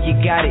aura, baby, you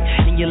got it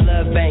in your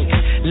love bank.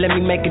 Let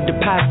me make a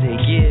deposit.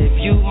 Give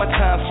you my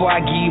time before I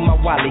give you my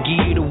wallet.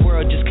 Give you the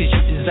world just cause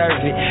you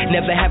deserve it.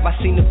 Never have I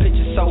seen a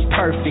picture so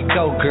perfect.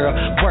 Go, girl,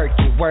 work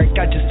it, work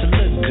out just to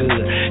look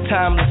good.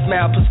 Timeless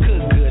smile plus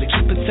cook good.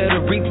 Keep it till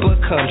the reaper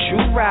comes.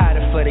 True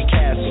rider for the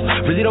castle.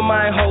 Really don't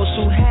mind hoes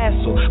who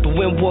hassle. But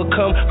when war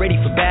come,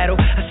 ready for battle,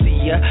 I see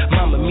ya,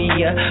 Mama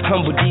Mia,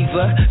 humble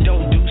diva.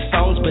 Don't do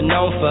songs but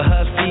known for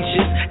her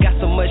features. Got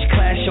so much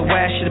class, your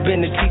ass should've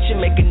been a teacher.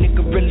 Make a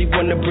nigga really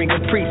wanna bring a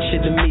preacher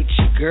to meet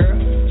you, girl.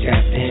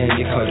 Goddamn,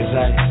 you're cold as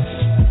ice.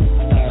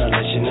 Thought I'd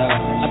let you know.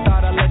 I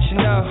thought I'd let you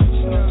know.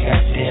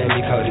 Goddamn,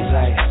 you're cold as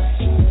ice.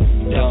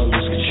 Don't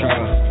lose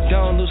control.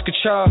 Don't lose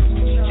control.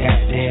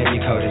 Goddamn,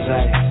 you're cold as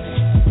ice.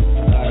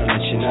 Thought I'd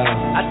let you know.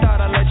 I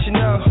thought I'd let you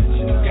know.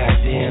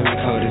 Goddamn,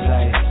 you're cold as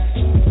ice.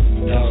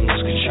 Don't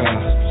lose control.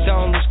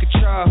 Don't lose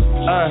control.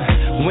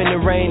 When the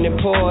rain it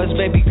pours,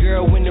 baby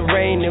girl, when the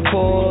rain it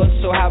pours.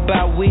 So how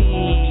about we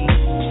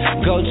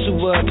go to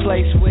a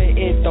place where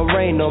it don't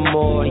rain no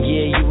more?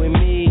 Yeah, you and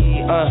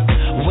me.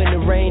 When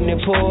the rain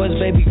it pours,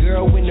 baby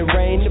girl, when the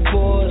rain it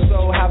pours.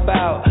 So how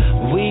about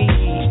we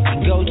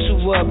go to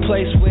a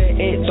place where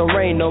it don't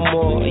rain no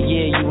more?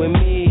 Yeah, you and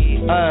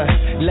me.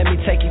 Let me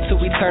take you to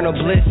eternal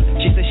bliss.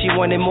 She said she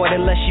wanted more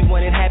than less, she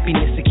wanted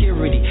happiness,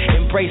 security.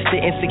 Embrace the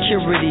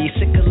insecurity,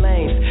 sick of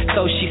lanes.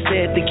 So she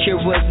said the cure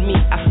was me,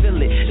 I feel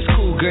it. It's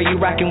cool, girl, you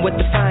rockin' with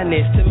the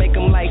finest. To make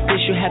them like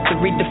this, you have to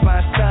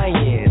redefine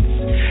science.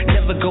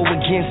 Never go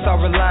against our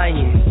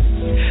reliance.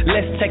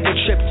 Let's take a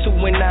trip to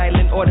an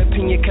island, order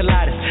pina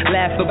coladas.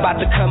 Laugh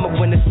about the come up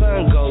when the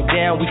sun go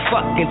down. We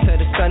fuck until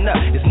the sun up.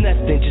 It's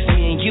nothing, just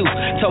me and you.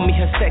 Told me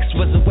her sex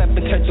was a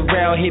weapon, turned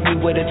around, hit me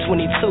with a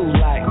 22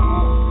 like.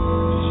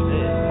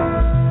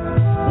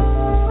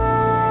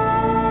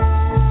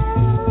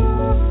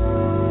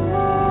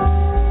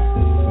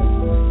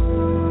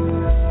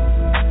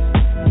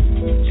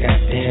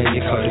 Goddamn,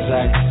 you're cold as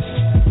ice.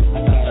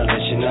 I thought I'd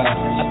let you know.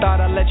 I thought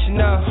I'd let you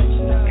know.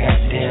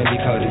 Goddamn,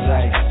 you're cold as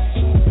ice.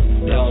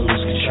 Don't lose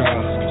control.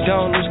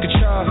 Don't lose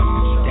control.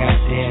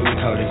 Goddamn,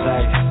 you're cold as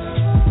ice.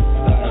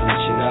 Thought I'd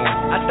let you know.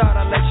 I thought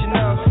I'd let you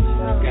know.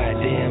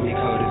 Goddamn, you're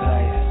cold as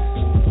ice.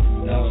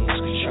 Don't lose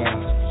control.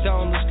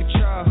 Don't lose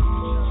control.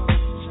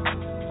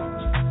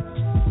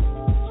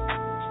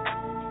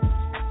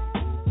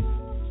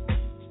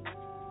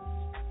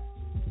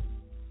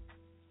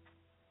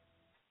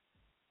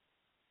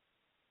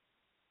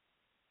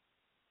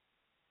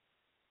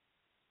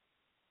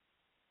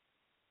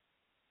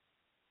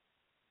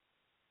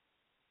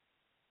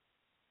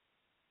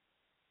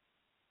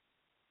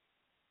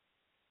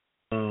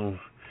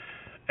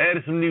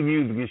 added some new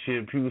music and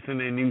shit. People send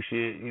their new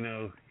shit,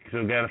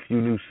 so got a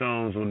few new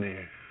songs on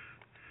there.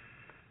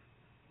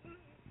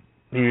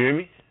 You hear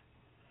me?